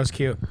Omar's ears. That was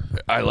cute.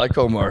 I like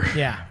Omar.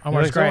 Yeah,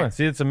 Omar's great.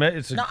 See, it's a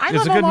good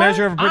Omar.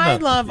 measure of I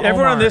love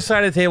Everyone Omar. on this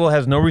side of the table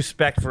has no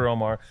respect for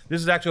Omar.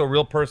 This is actually a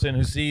real person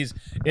who sees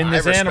in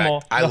this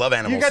animal. I love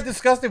animals. You got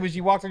disgusted when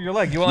she walked on your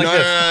leg. You went No, like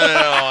this.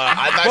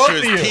 I thought Both she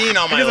was of you.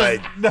 peeing on my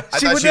leg. I she thought would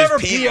she was never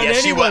peeing. pee on Yeah,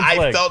 she was. anyone's I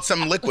leg. felt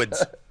some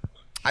liquids.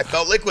 I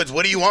felt liquids.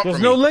 What do you want There's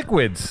from no me?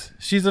 liquids.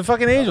 She's a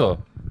fucking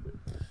angel.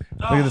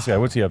 Look at this guy.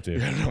 What's he up to?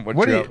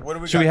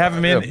 Should we have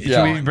him in?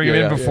 Should we bring him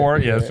in before?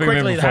 Yeah, let's bring him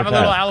in Quickly, before have a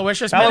little Pat.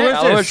 Aloysius minute.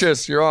 Aloysius.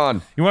 Aloysius, you're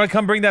on. You want to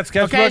come bring that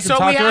sketchbook Okay, and so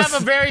talk we to have us?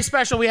 a very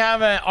special. We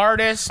have an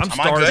artist. I'm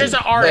starving. There's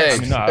an Hey,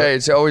 artist. hey,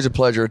 it's always a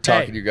pleasure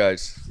talking to you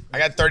guys. I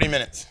got 30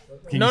 minutes.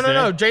 Can No, you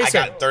stay?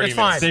 Jason. I got 30 it's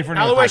fine. Stay for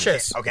another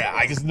Aloysius. Okay,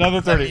 It's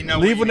another 30. me know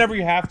what Leave you whenever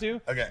you have to.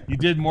 Okay. You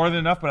did more than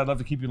enough, but I'd love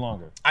to keep you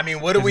longer. I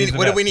mean, what do we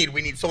need?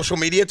 We need social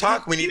media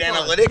talk. We need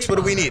analytics. What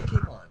do we need?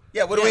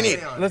 Yeah, what do we need?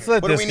 Let's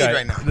let What do this we guy. need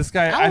right now? This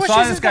guy. I Aloysius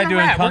saw is this guy gonna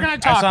doing. rap. We're Kung, gonna I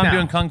talk saw him now.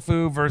 doing kung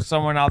fu versus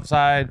someone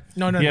outside.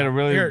 No, He had a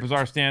really Here.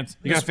 bizarre stance.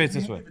 You gotta face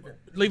this way.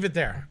 Leave it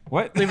there.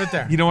 What? Leave it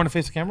there. You don't want to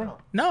face the camera?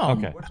 No.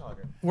 Okay.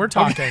 We're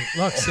talking.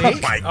 Look, see? Oh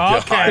my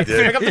God, okay.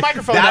 dude. Pick up the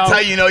microphone. That's though. how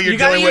you know you're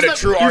gotta dealing with use a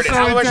true the- artist.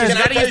 Aloysius, you Can I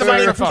gotta tell use the you-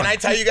 microphone. Can I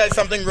tell you guys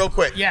something real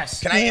quick? Yes.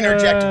 Can I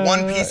interject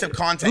one piece of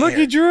content Look,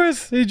 here? he drew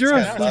us. He drew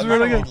us. He This is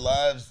really good.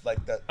 loves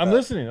like the. I'm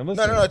listening. I'm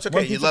listening. No, it's One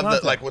okay. piece You of love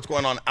content. like what's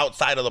going on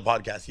outside of the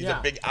podcast. He's Yeah.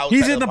 a big outside.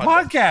 He's of in the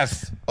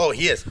podcast. Oh,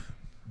 he is.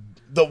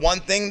 The one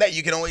thing that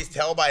you can always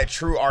tell by a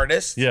true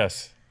artist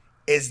Yes.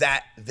 is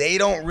that they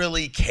don't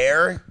really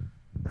care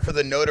for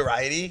the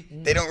notoriety.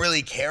 They don't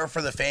really care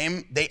for the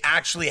fame. They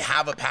actually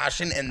have a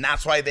passion, and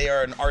that's why they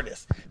are an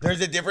artist.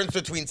 There's a difference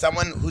between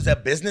someone who's a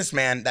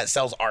businessman that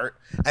sells art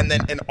and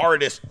then an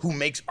artist who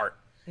makes art.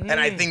 And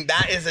I think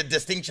that is a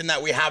distinction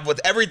that we have with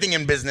everything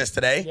in business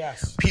today.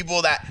 Yes.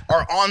 People that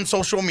are on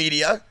social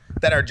media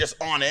that are just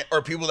on it,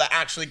 or people that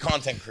actually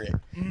content create.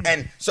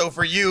 And so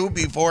for you,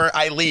 before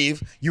I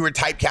leave, you were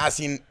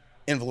typecasting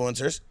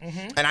influencers.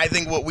 And I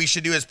think what we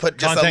should do is put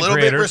just Content a little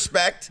bit creators. of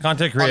respect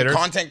Content creators.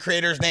 on content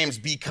creators' names,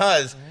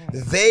 because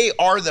they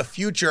are the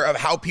future of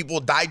how people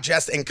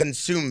digest and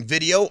consume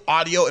video,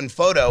 audio, and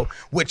photo,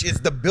 which is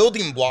the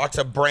building blocks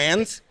of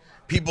brands,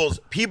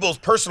 people's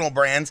personal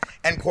brands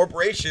and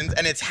corporations,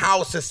 and it's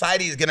how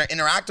society is going to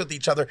interact with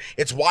each other.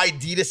 It's why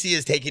D2C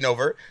is taking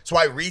over. It's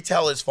why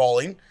retail is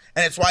falling.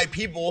 And it's why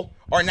people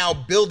are now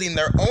building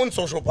their own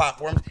social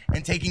platforms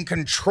and taking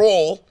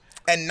control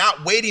and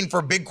not waiting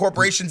for big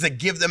corporations to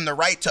give them the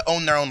right to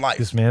own their own life.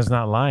 This man's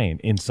not lying.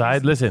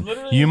 Inside, listen,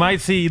 you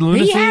might see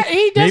lunacy.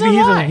 He doesn't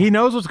lie. He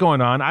knows what's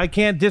going on. I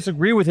can't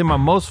disagree with him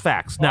on most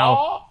facts.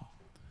 Now,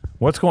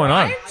 what's going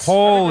on? Grinds?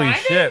 Holy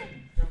Grinding? shit.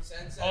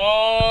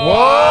 Oh.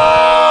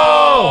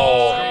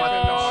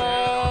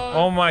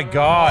 Whoa! Oh my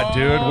God,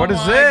 dude. What is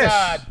my this?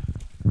 God.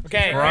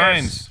 Okay.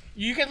 Grinds.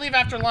 You can leave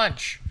after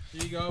lunch.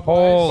 Here you go, boys.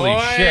 Holy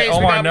Boys, shit. Oh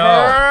we my got no.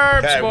 Perps,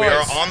 Okay, we are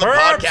boys. on the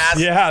Perps. podcast.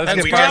 Yeah, let's and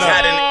get we fired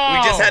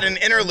just up. had an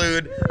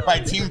interlude by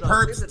Team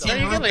Perps, There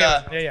Team you go,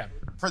 Ruka yeah.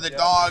 for the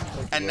dog,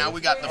 and now we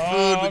got the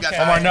food. We got okay.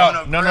 the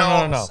Oh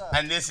my, no.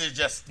 And this is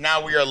just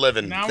now we are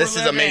living. Now This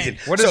we're is living. amazing.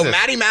 What is so this?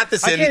 Maddie I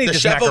Matheson, can't eat the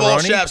this chef of all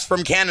macaroni. chefs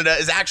from Canada,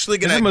 is actually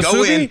going to This is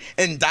go musubi?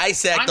 in and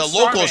dissect I'm the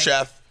local starving.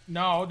 chef.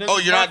 No, this Oh,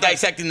 is you're not perfect.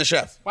 dissecting the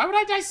chef. Why would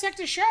I dissect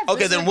a chef? Okay,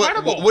 This is then what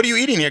incredible. are you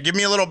eating here? Give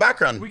me a little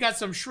background. We got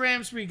some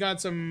shrimps. We got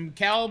some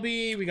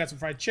kalbi. We got some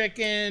fried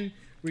chicken.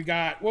 We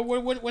got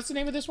what's the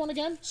name of this one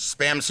again?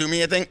 Spam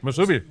sumi, I think.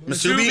 Masubi.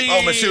 Masubi.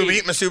 Oh,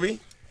 Masubi.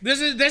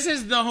 This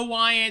is the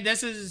Hawaiian.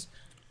 This is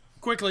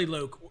quickly,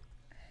 Luke.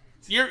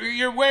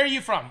 You're where are you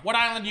from? What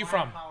island are you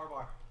from? Power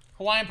bar.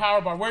 Hawaiian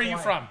Power Bar. Where are you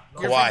from?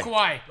 You're Kauai. from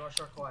Kauai. North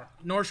Shore Kauai.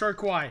 North Shore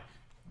Kauai.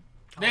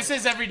 This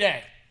is every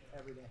day.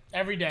 Every day.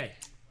 Every day.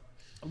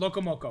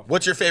 Loco Moco.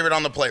 What's your favorite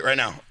on the plate right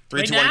now?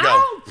 3, Right 2, 1, now?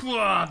 go.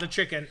 Pwah, the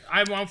chicken.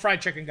 I'm a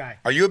fried chicken guy.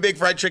 Are you a big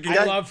fried chicken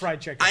guy? I love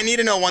fried chicken. I need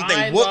to know one thing.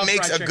 I What love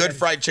makes a fried good chicken.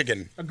 fried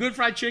chicken? A good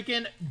fried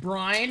chicken,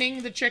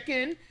 brining the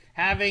chicken,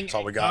 having. That's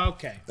all we got.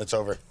 Okay. That's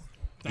over.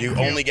 You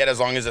only get as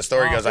long as the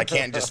story goes. I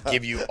can't just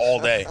give you all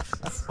day.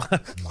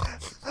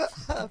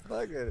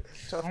 Fuck it.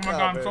 Oh my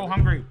god, I'm so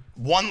hungry.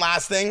 One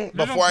last thing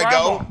This is before I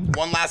go. incredible.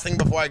 One last thing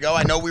before I go.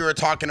 I know we were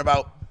talking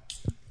about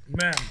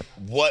Man.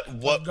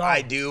 what go.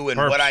 I do and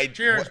Perps. what I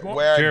Cheers, wh- boy.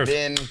 where Cheers. I've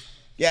been.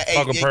 Yeah, hey,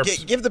 Fucking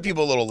Perps. give the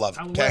people a little love.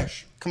 I Okay,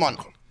 wish. come on.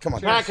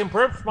 Pat, can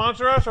Perp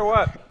sponsor us or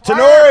what?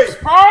 Tenori.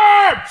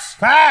 Perps!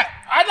 Pat!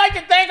 I'd like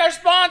to thank our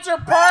sponsor,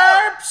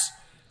 Perps!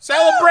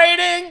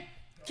 Celebrating,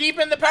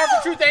 keeping the Power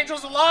for Truth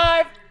Angels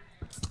alive.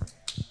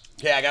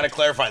 Okay, I gotta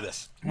clarify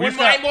this. When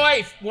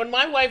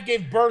my wife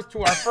gave birth to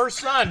our first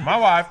son, My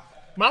wife.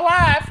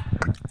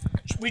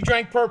 we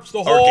drank Perps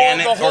the whole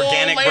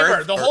Organic labor.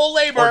 birth? The whole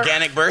labor.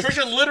 Organic birth?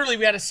 Trisha, literally,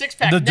 we had a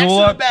 6-pack The next to the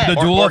doula, bed. the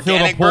doula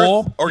filled a Organic birth?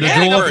 pool. The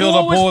Organic doula birth. filled a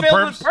Pool was pool with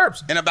filled with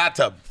Perps. Perps. In a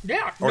bathtub.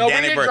 Yeah. No, we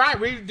Organic didn't birth. dry.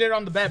 We did it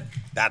on the bed.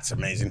 That's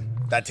amazing.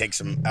 That takes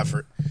some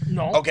effort.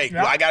 No. Okay,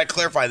 Yeah. well, I gotta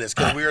clarify this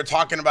because we were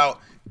talking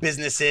about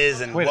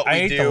businesses and Wait, what we I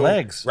ate do. the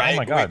legs. Right? Oh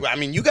my God. I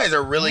mean, you guys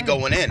are really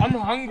going in. I'm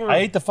hungry. I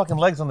ate the fucking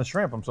legs on the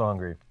shrimp. I'm so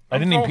hungry. I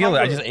didn't so even peel it.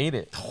 I hungry. just ate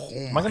it.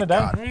 Am I gonna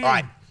die? All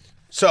right.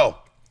 So,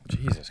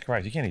 Jesus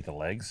Christ! You can't eat the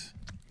legs.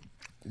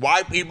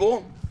 why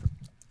people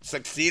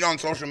succeed on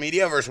social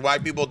media versus why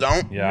people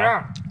don't?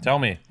 Yeah. Tell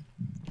me.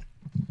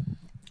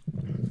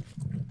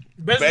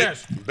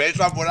 Business. Based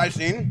off what I've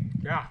seen,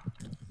 Yeah.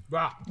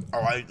 Yeah.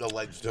 I eat the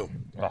legs too.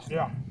 Ugh.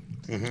 Yeah.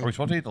 Are we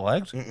supposed to eat the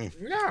legs?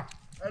 Yeah.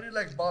 How do you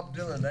like Bob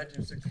Dylan,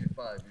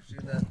 1965? You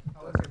seen that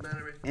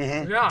documentary?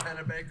 Yeah.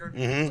 Hannah Baker,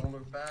 Don't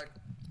Look Back,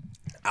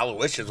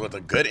 Aloysius with a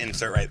good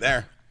insert right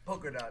there.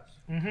 polka dots.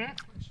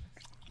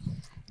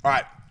 All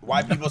right.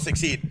 Why people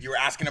succeed? You were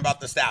asking about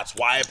the stats.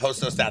 Why I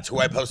post those stats. Who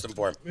I post them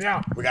for.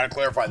 Yeah. We got to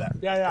clarify that.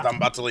 Yeah. 'Cause I'm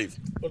about to leave.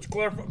 Let's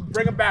clarify.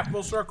 Bring it back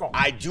full circle.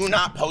 I do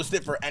not post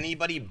it for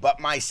anybody but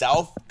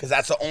myself because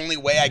that's the only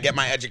way I get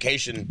my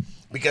education.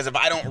 Because if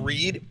I don't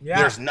read,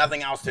 there's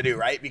nothing else to do,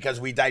 right? Because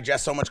we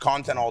digest so much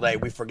content all day,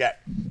 we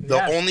forget. The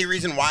Yes. only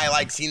reason why I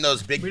like seeing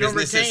those big We don't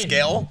businesses retain.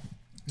 scale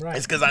Right.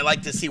 is because I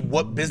like to see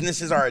what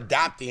businesses are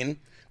adapting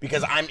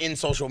because I'm in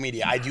social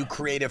media. I do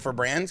creative for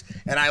brands,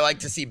 and I like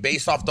to see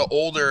based off the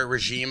older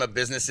regime of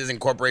businesses and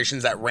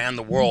corporations that ran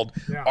the world,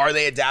 are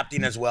they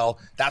adapting as well?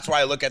 That's why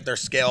I look at their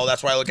scale.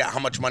 That's why I look at how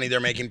much money they're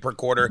making per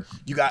quarter.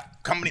 You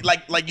got company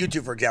like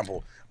YouTube, for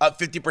example, up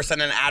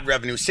 50% in ad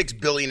revenue, $6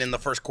 billion in the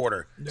first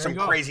quarter. Some you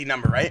go. crazy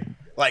number, right?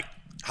 Like,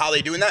 how are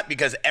they doing that?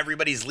 Because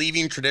everybody's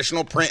leaving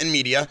traditional print and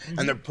media, and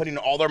they're putting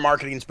all their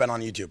marketing spend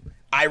on YouTube.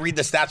 I read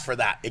the stats for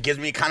that. It gives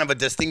me kind of a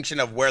distinction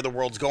of where the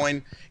world's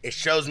going. It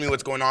shows me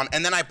what's going on,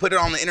 and then I put it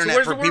on the internet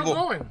Where's for the world people.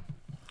 going?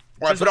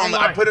 Well, Just I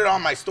online. put it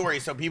on my story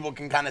so people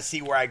can kind of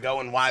see where I go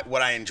and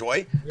what I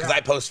enjoy. Because Yeah.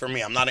 I post for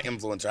me. I'm not an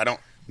influencer. I don't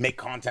make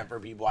content for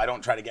people. I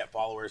don't try to get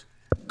followers,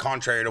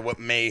 contrary to what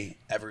may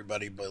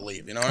everybody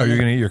believe. You know what I Are you mean?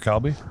 gonna eat your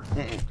kalbi?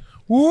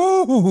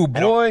 Woo,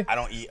 boy! I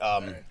don't eat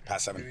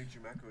past 7. Eat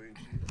your macaroni and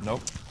cheese.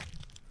 Nope.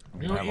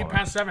 You don't eat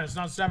past 7. It's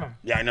not 7.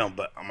 Yeah, I know,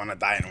 but I'm on a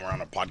diet and we're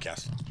on a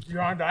podcast.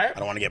 You're on diet? I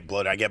don't want to get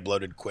bloated. I get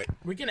bloated quick.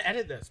 We can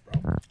edit this,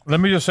 bro. Let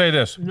me just say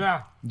this.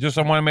 Yeah. Just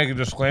I want to make a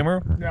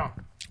disclaimer. Yeah.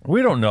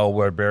 We don't know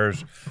where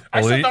Bear's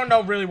I still don't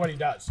know really what he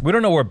does. we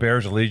don't know where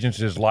Bear's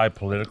allegiances lie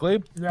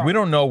politically. Yeah. We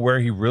don't know where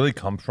he really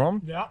comes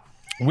from. Yeah.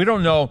 We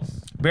don't know.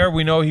 Bear,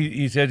 we know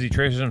he says he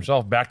traces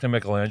himself back to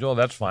Michelangelo.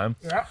 That's fine.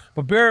 Yeah.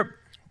 But Bear,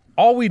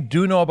 all we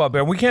do know about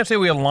Bear, we can't say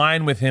we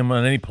align with him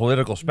on any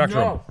political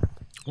spectrum. No.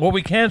 What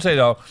we can say,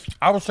 though,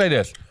 I will say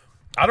this.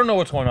 I don't know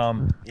what's going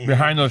on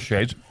behind those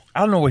shades. I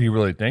don't know what he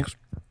really thinks.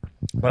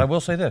 But I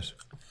will say this.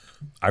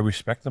 I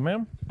respect the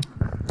man.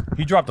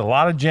 He dropped a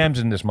lot of gems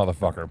in this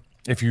motherfucker.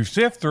 If you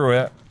sift through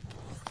it,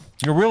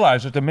 you'll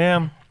realize that the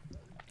man...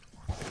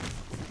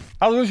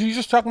 Aloysius, did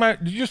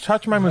you just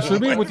touch my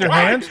musubi with your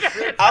hands?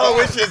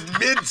 Aloysius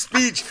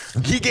mid-speech,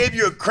 he gave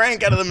you a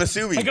crank out of the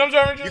Masubi. He comes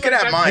over and You just can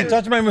like have that. He mine.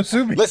 touched my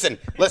musubi.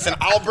 Listen,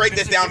 I'll break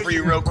this down for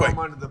you real quick.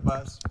 Throw 'em under the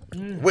bus.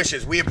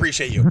 Wishes, we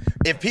appreciate you.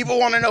 If people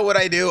want to know what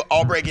I do,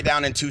 I'll break it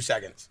down in 2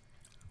 seconds.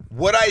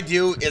 What I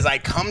do is I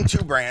come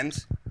to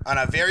brands on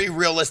a very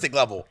realistic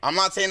level. I'm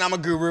not saying I'm a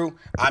guru.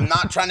 I'm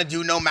not trying to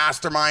do no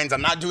masterminds.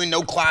 I'm not doing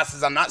no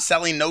classes. I'm not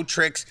selling no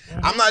tricks.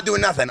 I'm not doing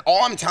nothing.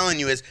 All I'm telling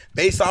you is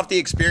based off the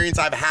experience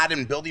I've had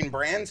in building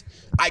brands,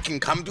 I can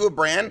come to a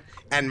brand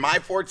and my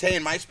forte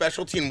and my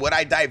specialty and what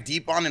I dive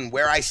deep on and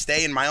where I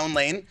stay in my own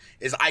lane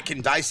is I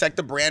can dissect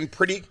the brand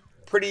pretty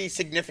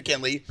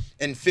significantly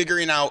in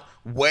figuring out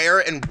where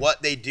and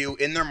what they do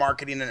in their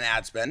marketing and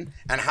ad spend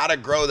and how to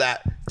grow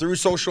that through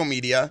social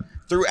media,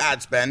 through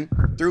ad spend,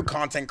 through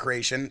content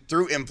creation,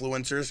 through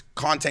influencers,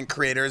 content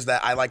creators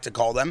that I like to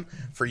call them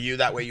for you,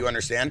 that way you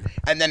understand,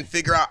 and then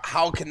figure out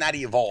how can that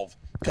evolve.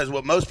 Because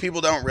what most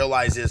people don't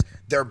realize is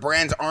their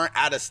brands aren't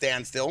at a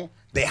standstill.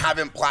 They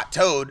haven't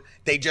plateaued.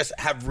 They just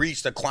have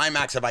reached a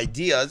climax of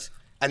ideas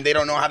and they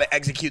don't know how to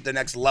execute the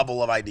next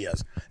level of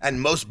ideas.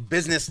 And most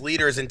business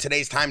leaders in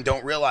today's time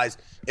don't realize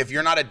if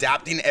you're not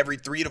adapting every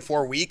 3 to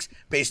 4 weeks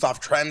based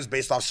off trends,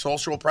 based off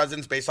social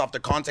presence, based off the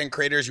content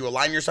creators you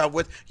align yourself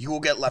with, you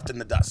will get left in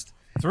the dust.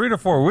 3 to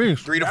 4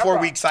 weeks. 3 to 4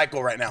 week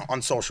cycle right now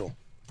on social.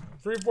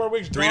 3 to 4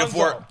 weeks. 3 to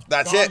 4.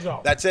 That's it.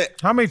 That's it.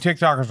 How many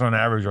TikTokers on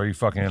average are you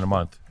fucking in a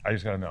month? I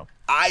just gotta know.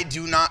 I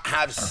do not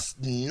have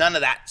none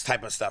of that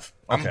type of stuff.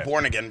 I'm Okay.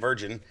 born again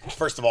virgin,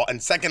 first of all.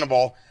 And second of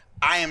all,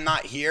 I am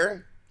not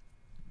here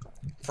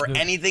for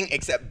anything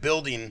except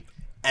building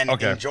and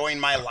enjoying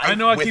my life. I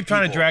know I with keep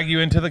trying to people. drag you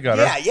into the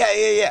gutter.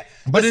 Yeah.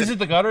 But Listen, is it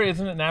the gutter?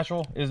 Isn't it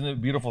natural? Isn't it a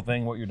beautiful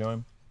thing what you're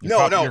doing?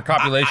 No. Your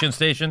copulation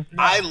station?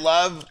 I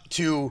love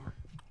to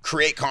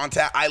create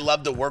content. I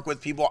love to work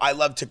with people. I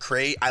love to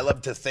create. I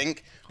love to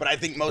think. But I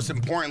think most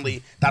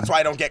importantly, that's why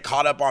I don't get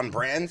caught up on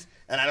brands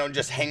and I don't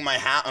just hang my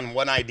hat on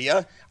one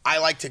idea. I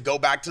like to go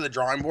back to the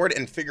drawing board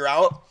and figure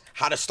out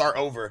how to start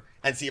over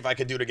and see if I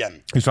could do it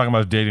again. He's talking about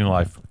his dating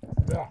life.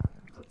 Yeah.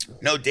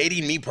 No,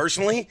 dating me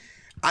personally,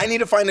 I need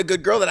to find a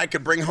good girl that I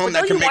could bring home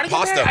that can make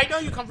pasta. I know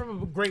you come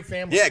from a great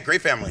family. Yeah,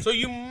 great family. So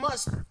you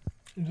must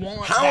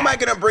want How am I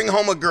going to bring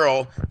home a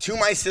girl to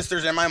my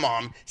sisters and my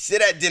mom,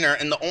 sit at dinner,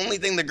 and the only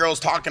thing the girl's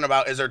talking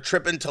about is her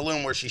trip in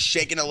Tulum where she's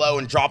shaking it low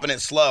and dropping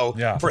it slow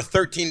for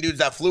 13 dudes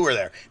that flew her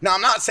there. Now,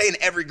 I'm not saying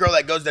every girl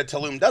that goes to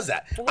Tulum does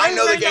that. I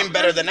know the game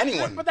better than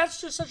anyone. But that's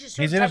just such a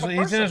certain He's in type of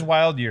his person.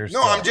 wild years.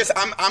 No,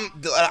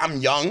 I'm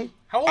young.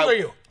 How old are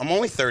you? I'm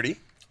only 30.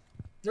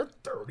 You're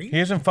 30. He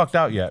hasn't fucked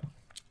out yet.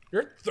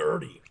 You're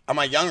 30. Am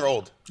I young or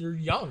old? You're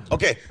young.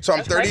 Okay, so I'm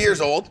That's 30 crazy. years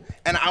old,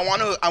 and I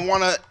want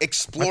to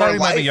explore I thought he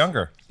life. might be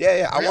younger.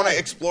 Yeah. I want to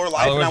explore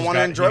life, and I want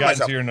to enjoy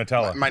myself. Your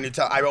Nutella. My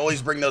Nutella. I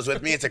always bring those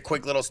with me. It's a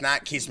quick little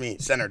snack, keeps me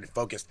centered,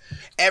 focused.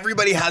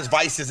 Everybody has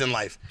vices in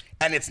life,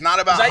 and it's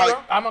not about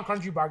how. I'm a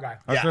country bar guy.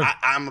 Yeah,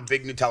 I'm a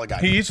big Nutella guy.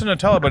 He eats a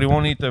Nutella, but he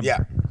won't eat the. Yeah.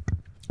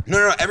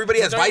 No.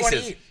 Everybody has What do you wanna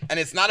vices, eat? and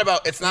it's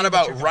not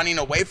about running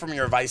away from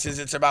your vices.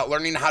 It's about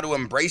learning how to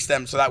embrace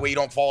them, so that way you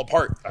don't fall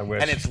apart. I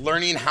wish. And it's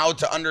learning how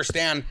to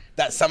understand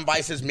that some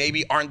vices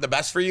maybe aren't the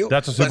best for you.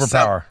 That's a but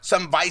superpower.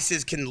 Some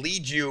vices can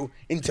lead you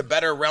into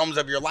better realms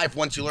of your life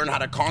once you learn how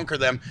to conquer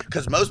them.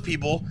 Because most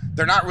people,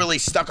 they're not really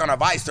stuck on a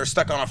vice; they're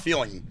stuck on a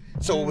feeling.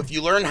 So if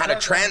you learn how to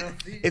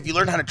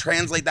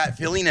translate that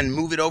feeling and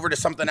move it over to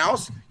something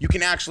else, you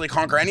can actually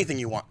conquer anything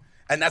you want.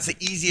 And that's the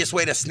easiest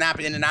way to snap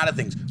in and out of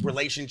things.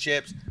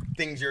 Relationships,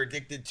 things you're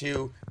addicted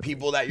to,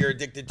 people that you're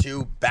addicted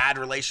to, bad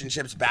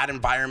relationships, bad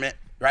environment,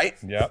 right?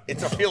 Yep.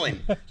 It's a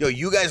feeling. Yo,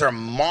 you guys are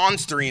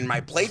monstering my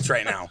plates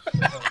right now.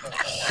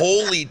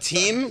 Holy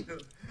team.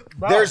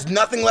 There's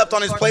nothing left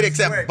on his plate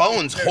except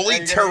bones. Holy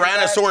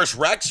Tyrannosaurus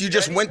Rex, you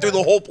just went through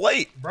the whole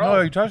plate.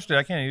 No, you touched it.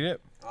 I can't eat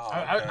it.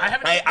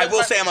 I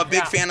will say I'm a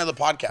big fan of the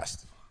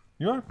podcast.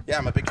 You are? Yeah,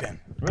 I'm a big fan.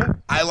 Really?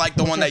 I like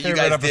the What's one your that you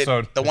favorite guys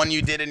episode? did. The one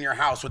you did in your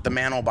house with the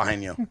mantle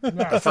behind you.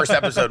 The first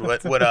episode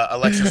with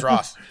Alexis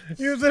Ross.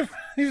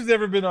 He's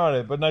never been on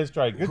it, but nice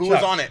try. Good Who shot.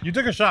 was on it? You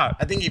took a shot.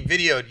 I think you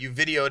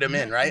videoed him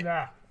in, right?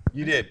 Nah.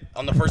 You did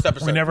on the first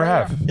episode. We never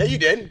have. Yeah, you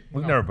did.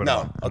 We've never put it No.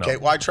 on. Okay. No.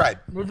 Well, I tried.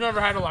 We've never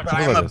had a lot. But I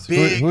Look am at a this.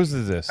 big. Whose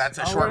is this? That's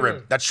a short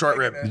rib. That's short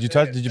rib. Did you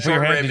touch? Did you put your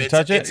Short hand? rib. Did you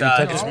touch it? It's You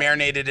touch just it?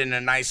 marinated in a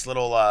nice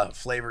little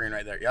flavoring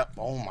right there. Yep.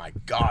 Oh my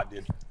God,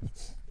 dude.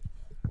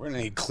 We're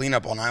gonna need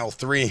cleanup on aisle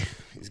 3.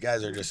 These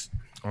guys are just.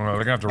 Oh, no, they're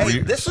gonna have to Hey,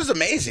 read. this was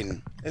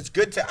amazing. It's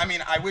good to. I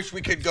mean, I wish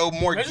we could go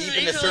more This deep is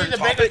into easily certain the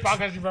topics. biggest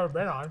podcast you've ever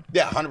been on.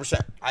 Yeah, 100%.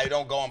 I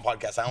don't go on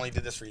podcasts. I only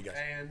did this for you guys.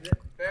 And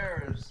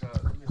Bear is,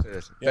 let me say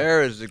this.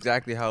 Bear is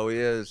exactly how he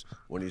is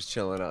when he's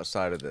chilling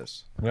outside of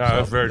this. Yeah,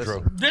 that's very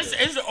true. This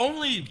is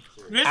only.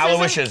 This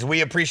Aloysius,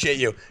 we appreciate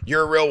you.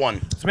 You're a real one.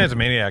 This man's a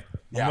maniac.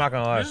 Yeah. I'm not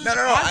gonna lie. This is No.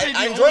 honestly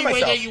I the enjoy only way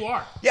myself. that you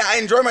are. Yeah, I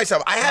enjoy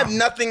myself. I have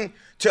nothing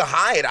to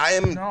hide. I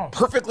am No.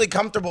 perfectly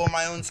comfortable in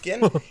my own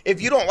skin.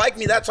 If you don't like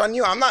me, that's on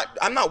you. I'm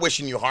not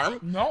wishing you harm.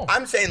 No.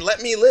 I'm saying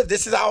let me live.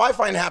 This is how I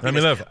find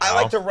happiness. live, I Al.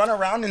 like to run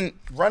around and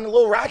run a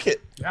little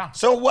racket. Yeah.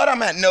 So what?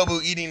 I'm at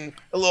Nobu eating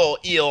a little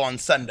eel on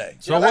Sunday.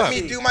 So let what?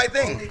 me do my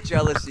thing.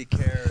 Jealousy,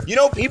 cares. You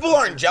know, people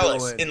aren't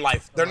jealous in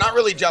life. They're not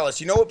really jealous.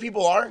 You know what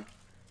people are?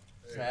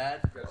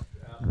 Sad.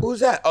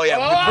 Who's that? Oh yeah,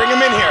 bring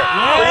him in here.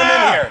 Bring him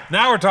in here.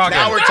 Now we're talking.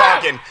 Now we're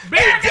talking.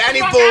 Bear, Hey, get Danny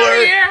the fuck outta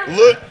Fuller. here.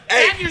 Look.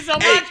 Hey, Thank you so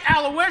hey, much,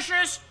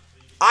 Aloysius.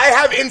 I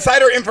have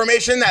insider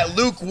information that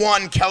Luke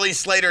won Kelly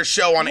Slater's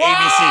show on ABC.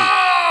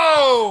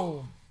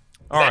 Oh!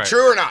 Is that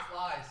true or not?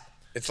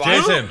 It's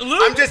lies. Jason.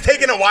 I'm just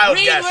taking a wild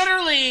We guess.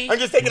 literally I'm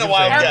just taking a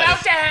wild are guess.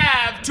 about to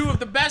have two of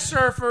the best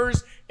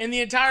surfers in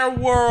the entire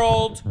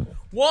world.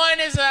 One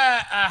is a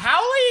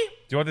Howley,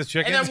 Do you want this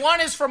chicken? and then one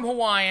is from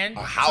Hawaiian.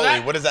 Howley,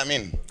 what does that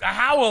mean? A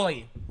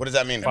Howley. What does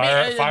that mean?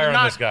 Fire on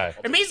Not- this guy.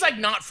 It means like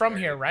not from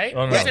here, right?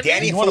 Oh, no. What does Yeah, it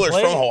Danny mean? Fuller's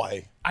play? from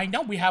Hawaii. I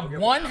know we have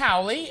one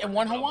Howley and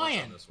one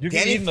Hawaiian. You can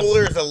Danny eat the-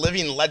 Fuller is a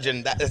living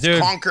legend that has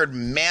Dude. conquered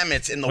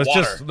mammoths in the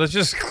water. Let's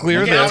just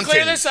clear Okay, this. let's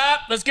clear this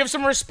up. Let's give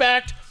some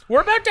respect.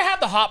 We're about to have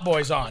the Hot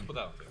Boys on.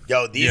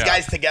 Yo, these Yeah.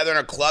 guys together in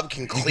a club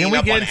can clean Can we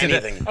up get on into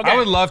anything. that? I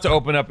would love to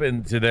open up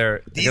into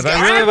their because I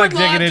guys- really I like would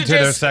love digging to into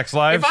their just- sex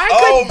lives. If I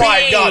Oh could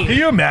my be- God. Can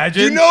you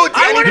imagine? You know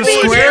Danny wanna be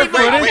Fuller. square Wait, wait,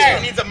 footage. wait,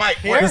 he needs a mic.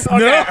 Where? No,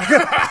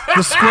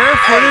 the square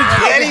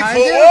footage. Danny behind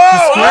Fuller. you?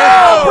 Whoa! square-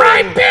 whoa!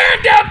 Right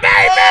Panda,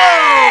 baby!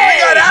 Oh,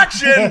 we got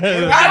action!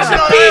 Action on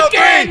aisle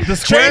beacon! three. The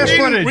square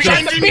Changing- footage. We got the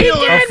Changing beacon!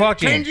 dealers. Oh,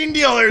 fucking. Changing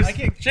dealers.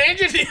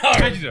 Change it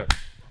here.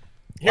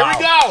 Here Wow.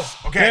 we go.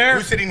 Okay, Bear.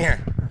 who's sitting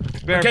here?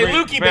 Bear, Okay, bring-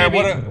 Lukey, Bear,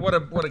 baby.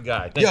 What a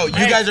guy. Thank Yo, you.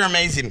 you guys are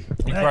amazing.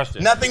 You crushed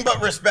it. Nothing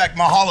but respect.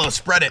 Mahalo,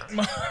 spread it.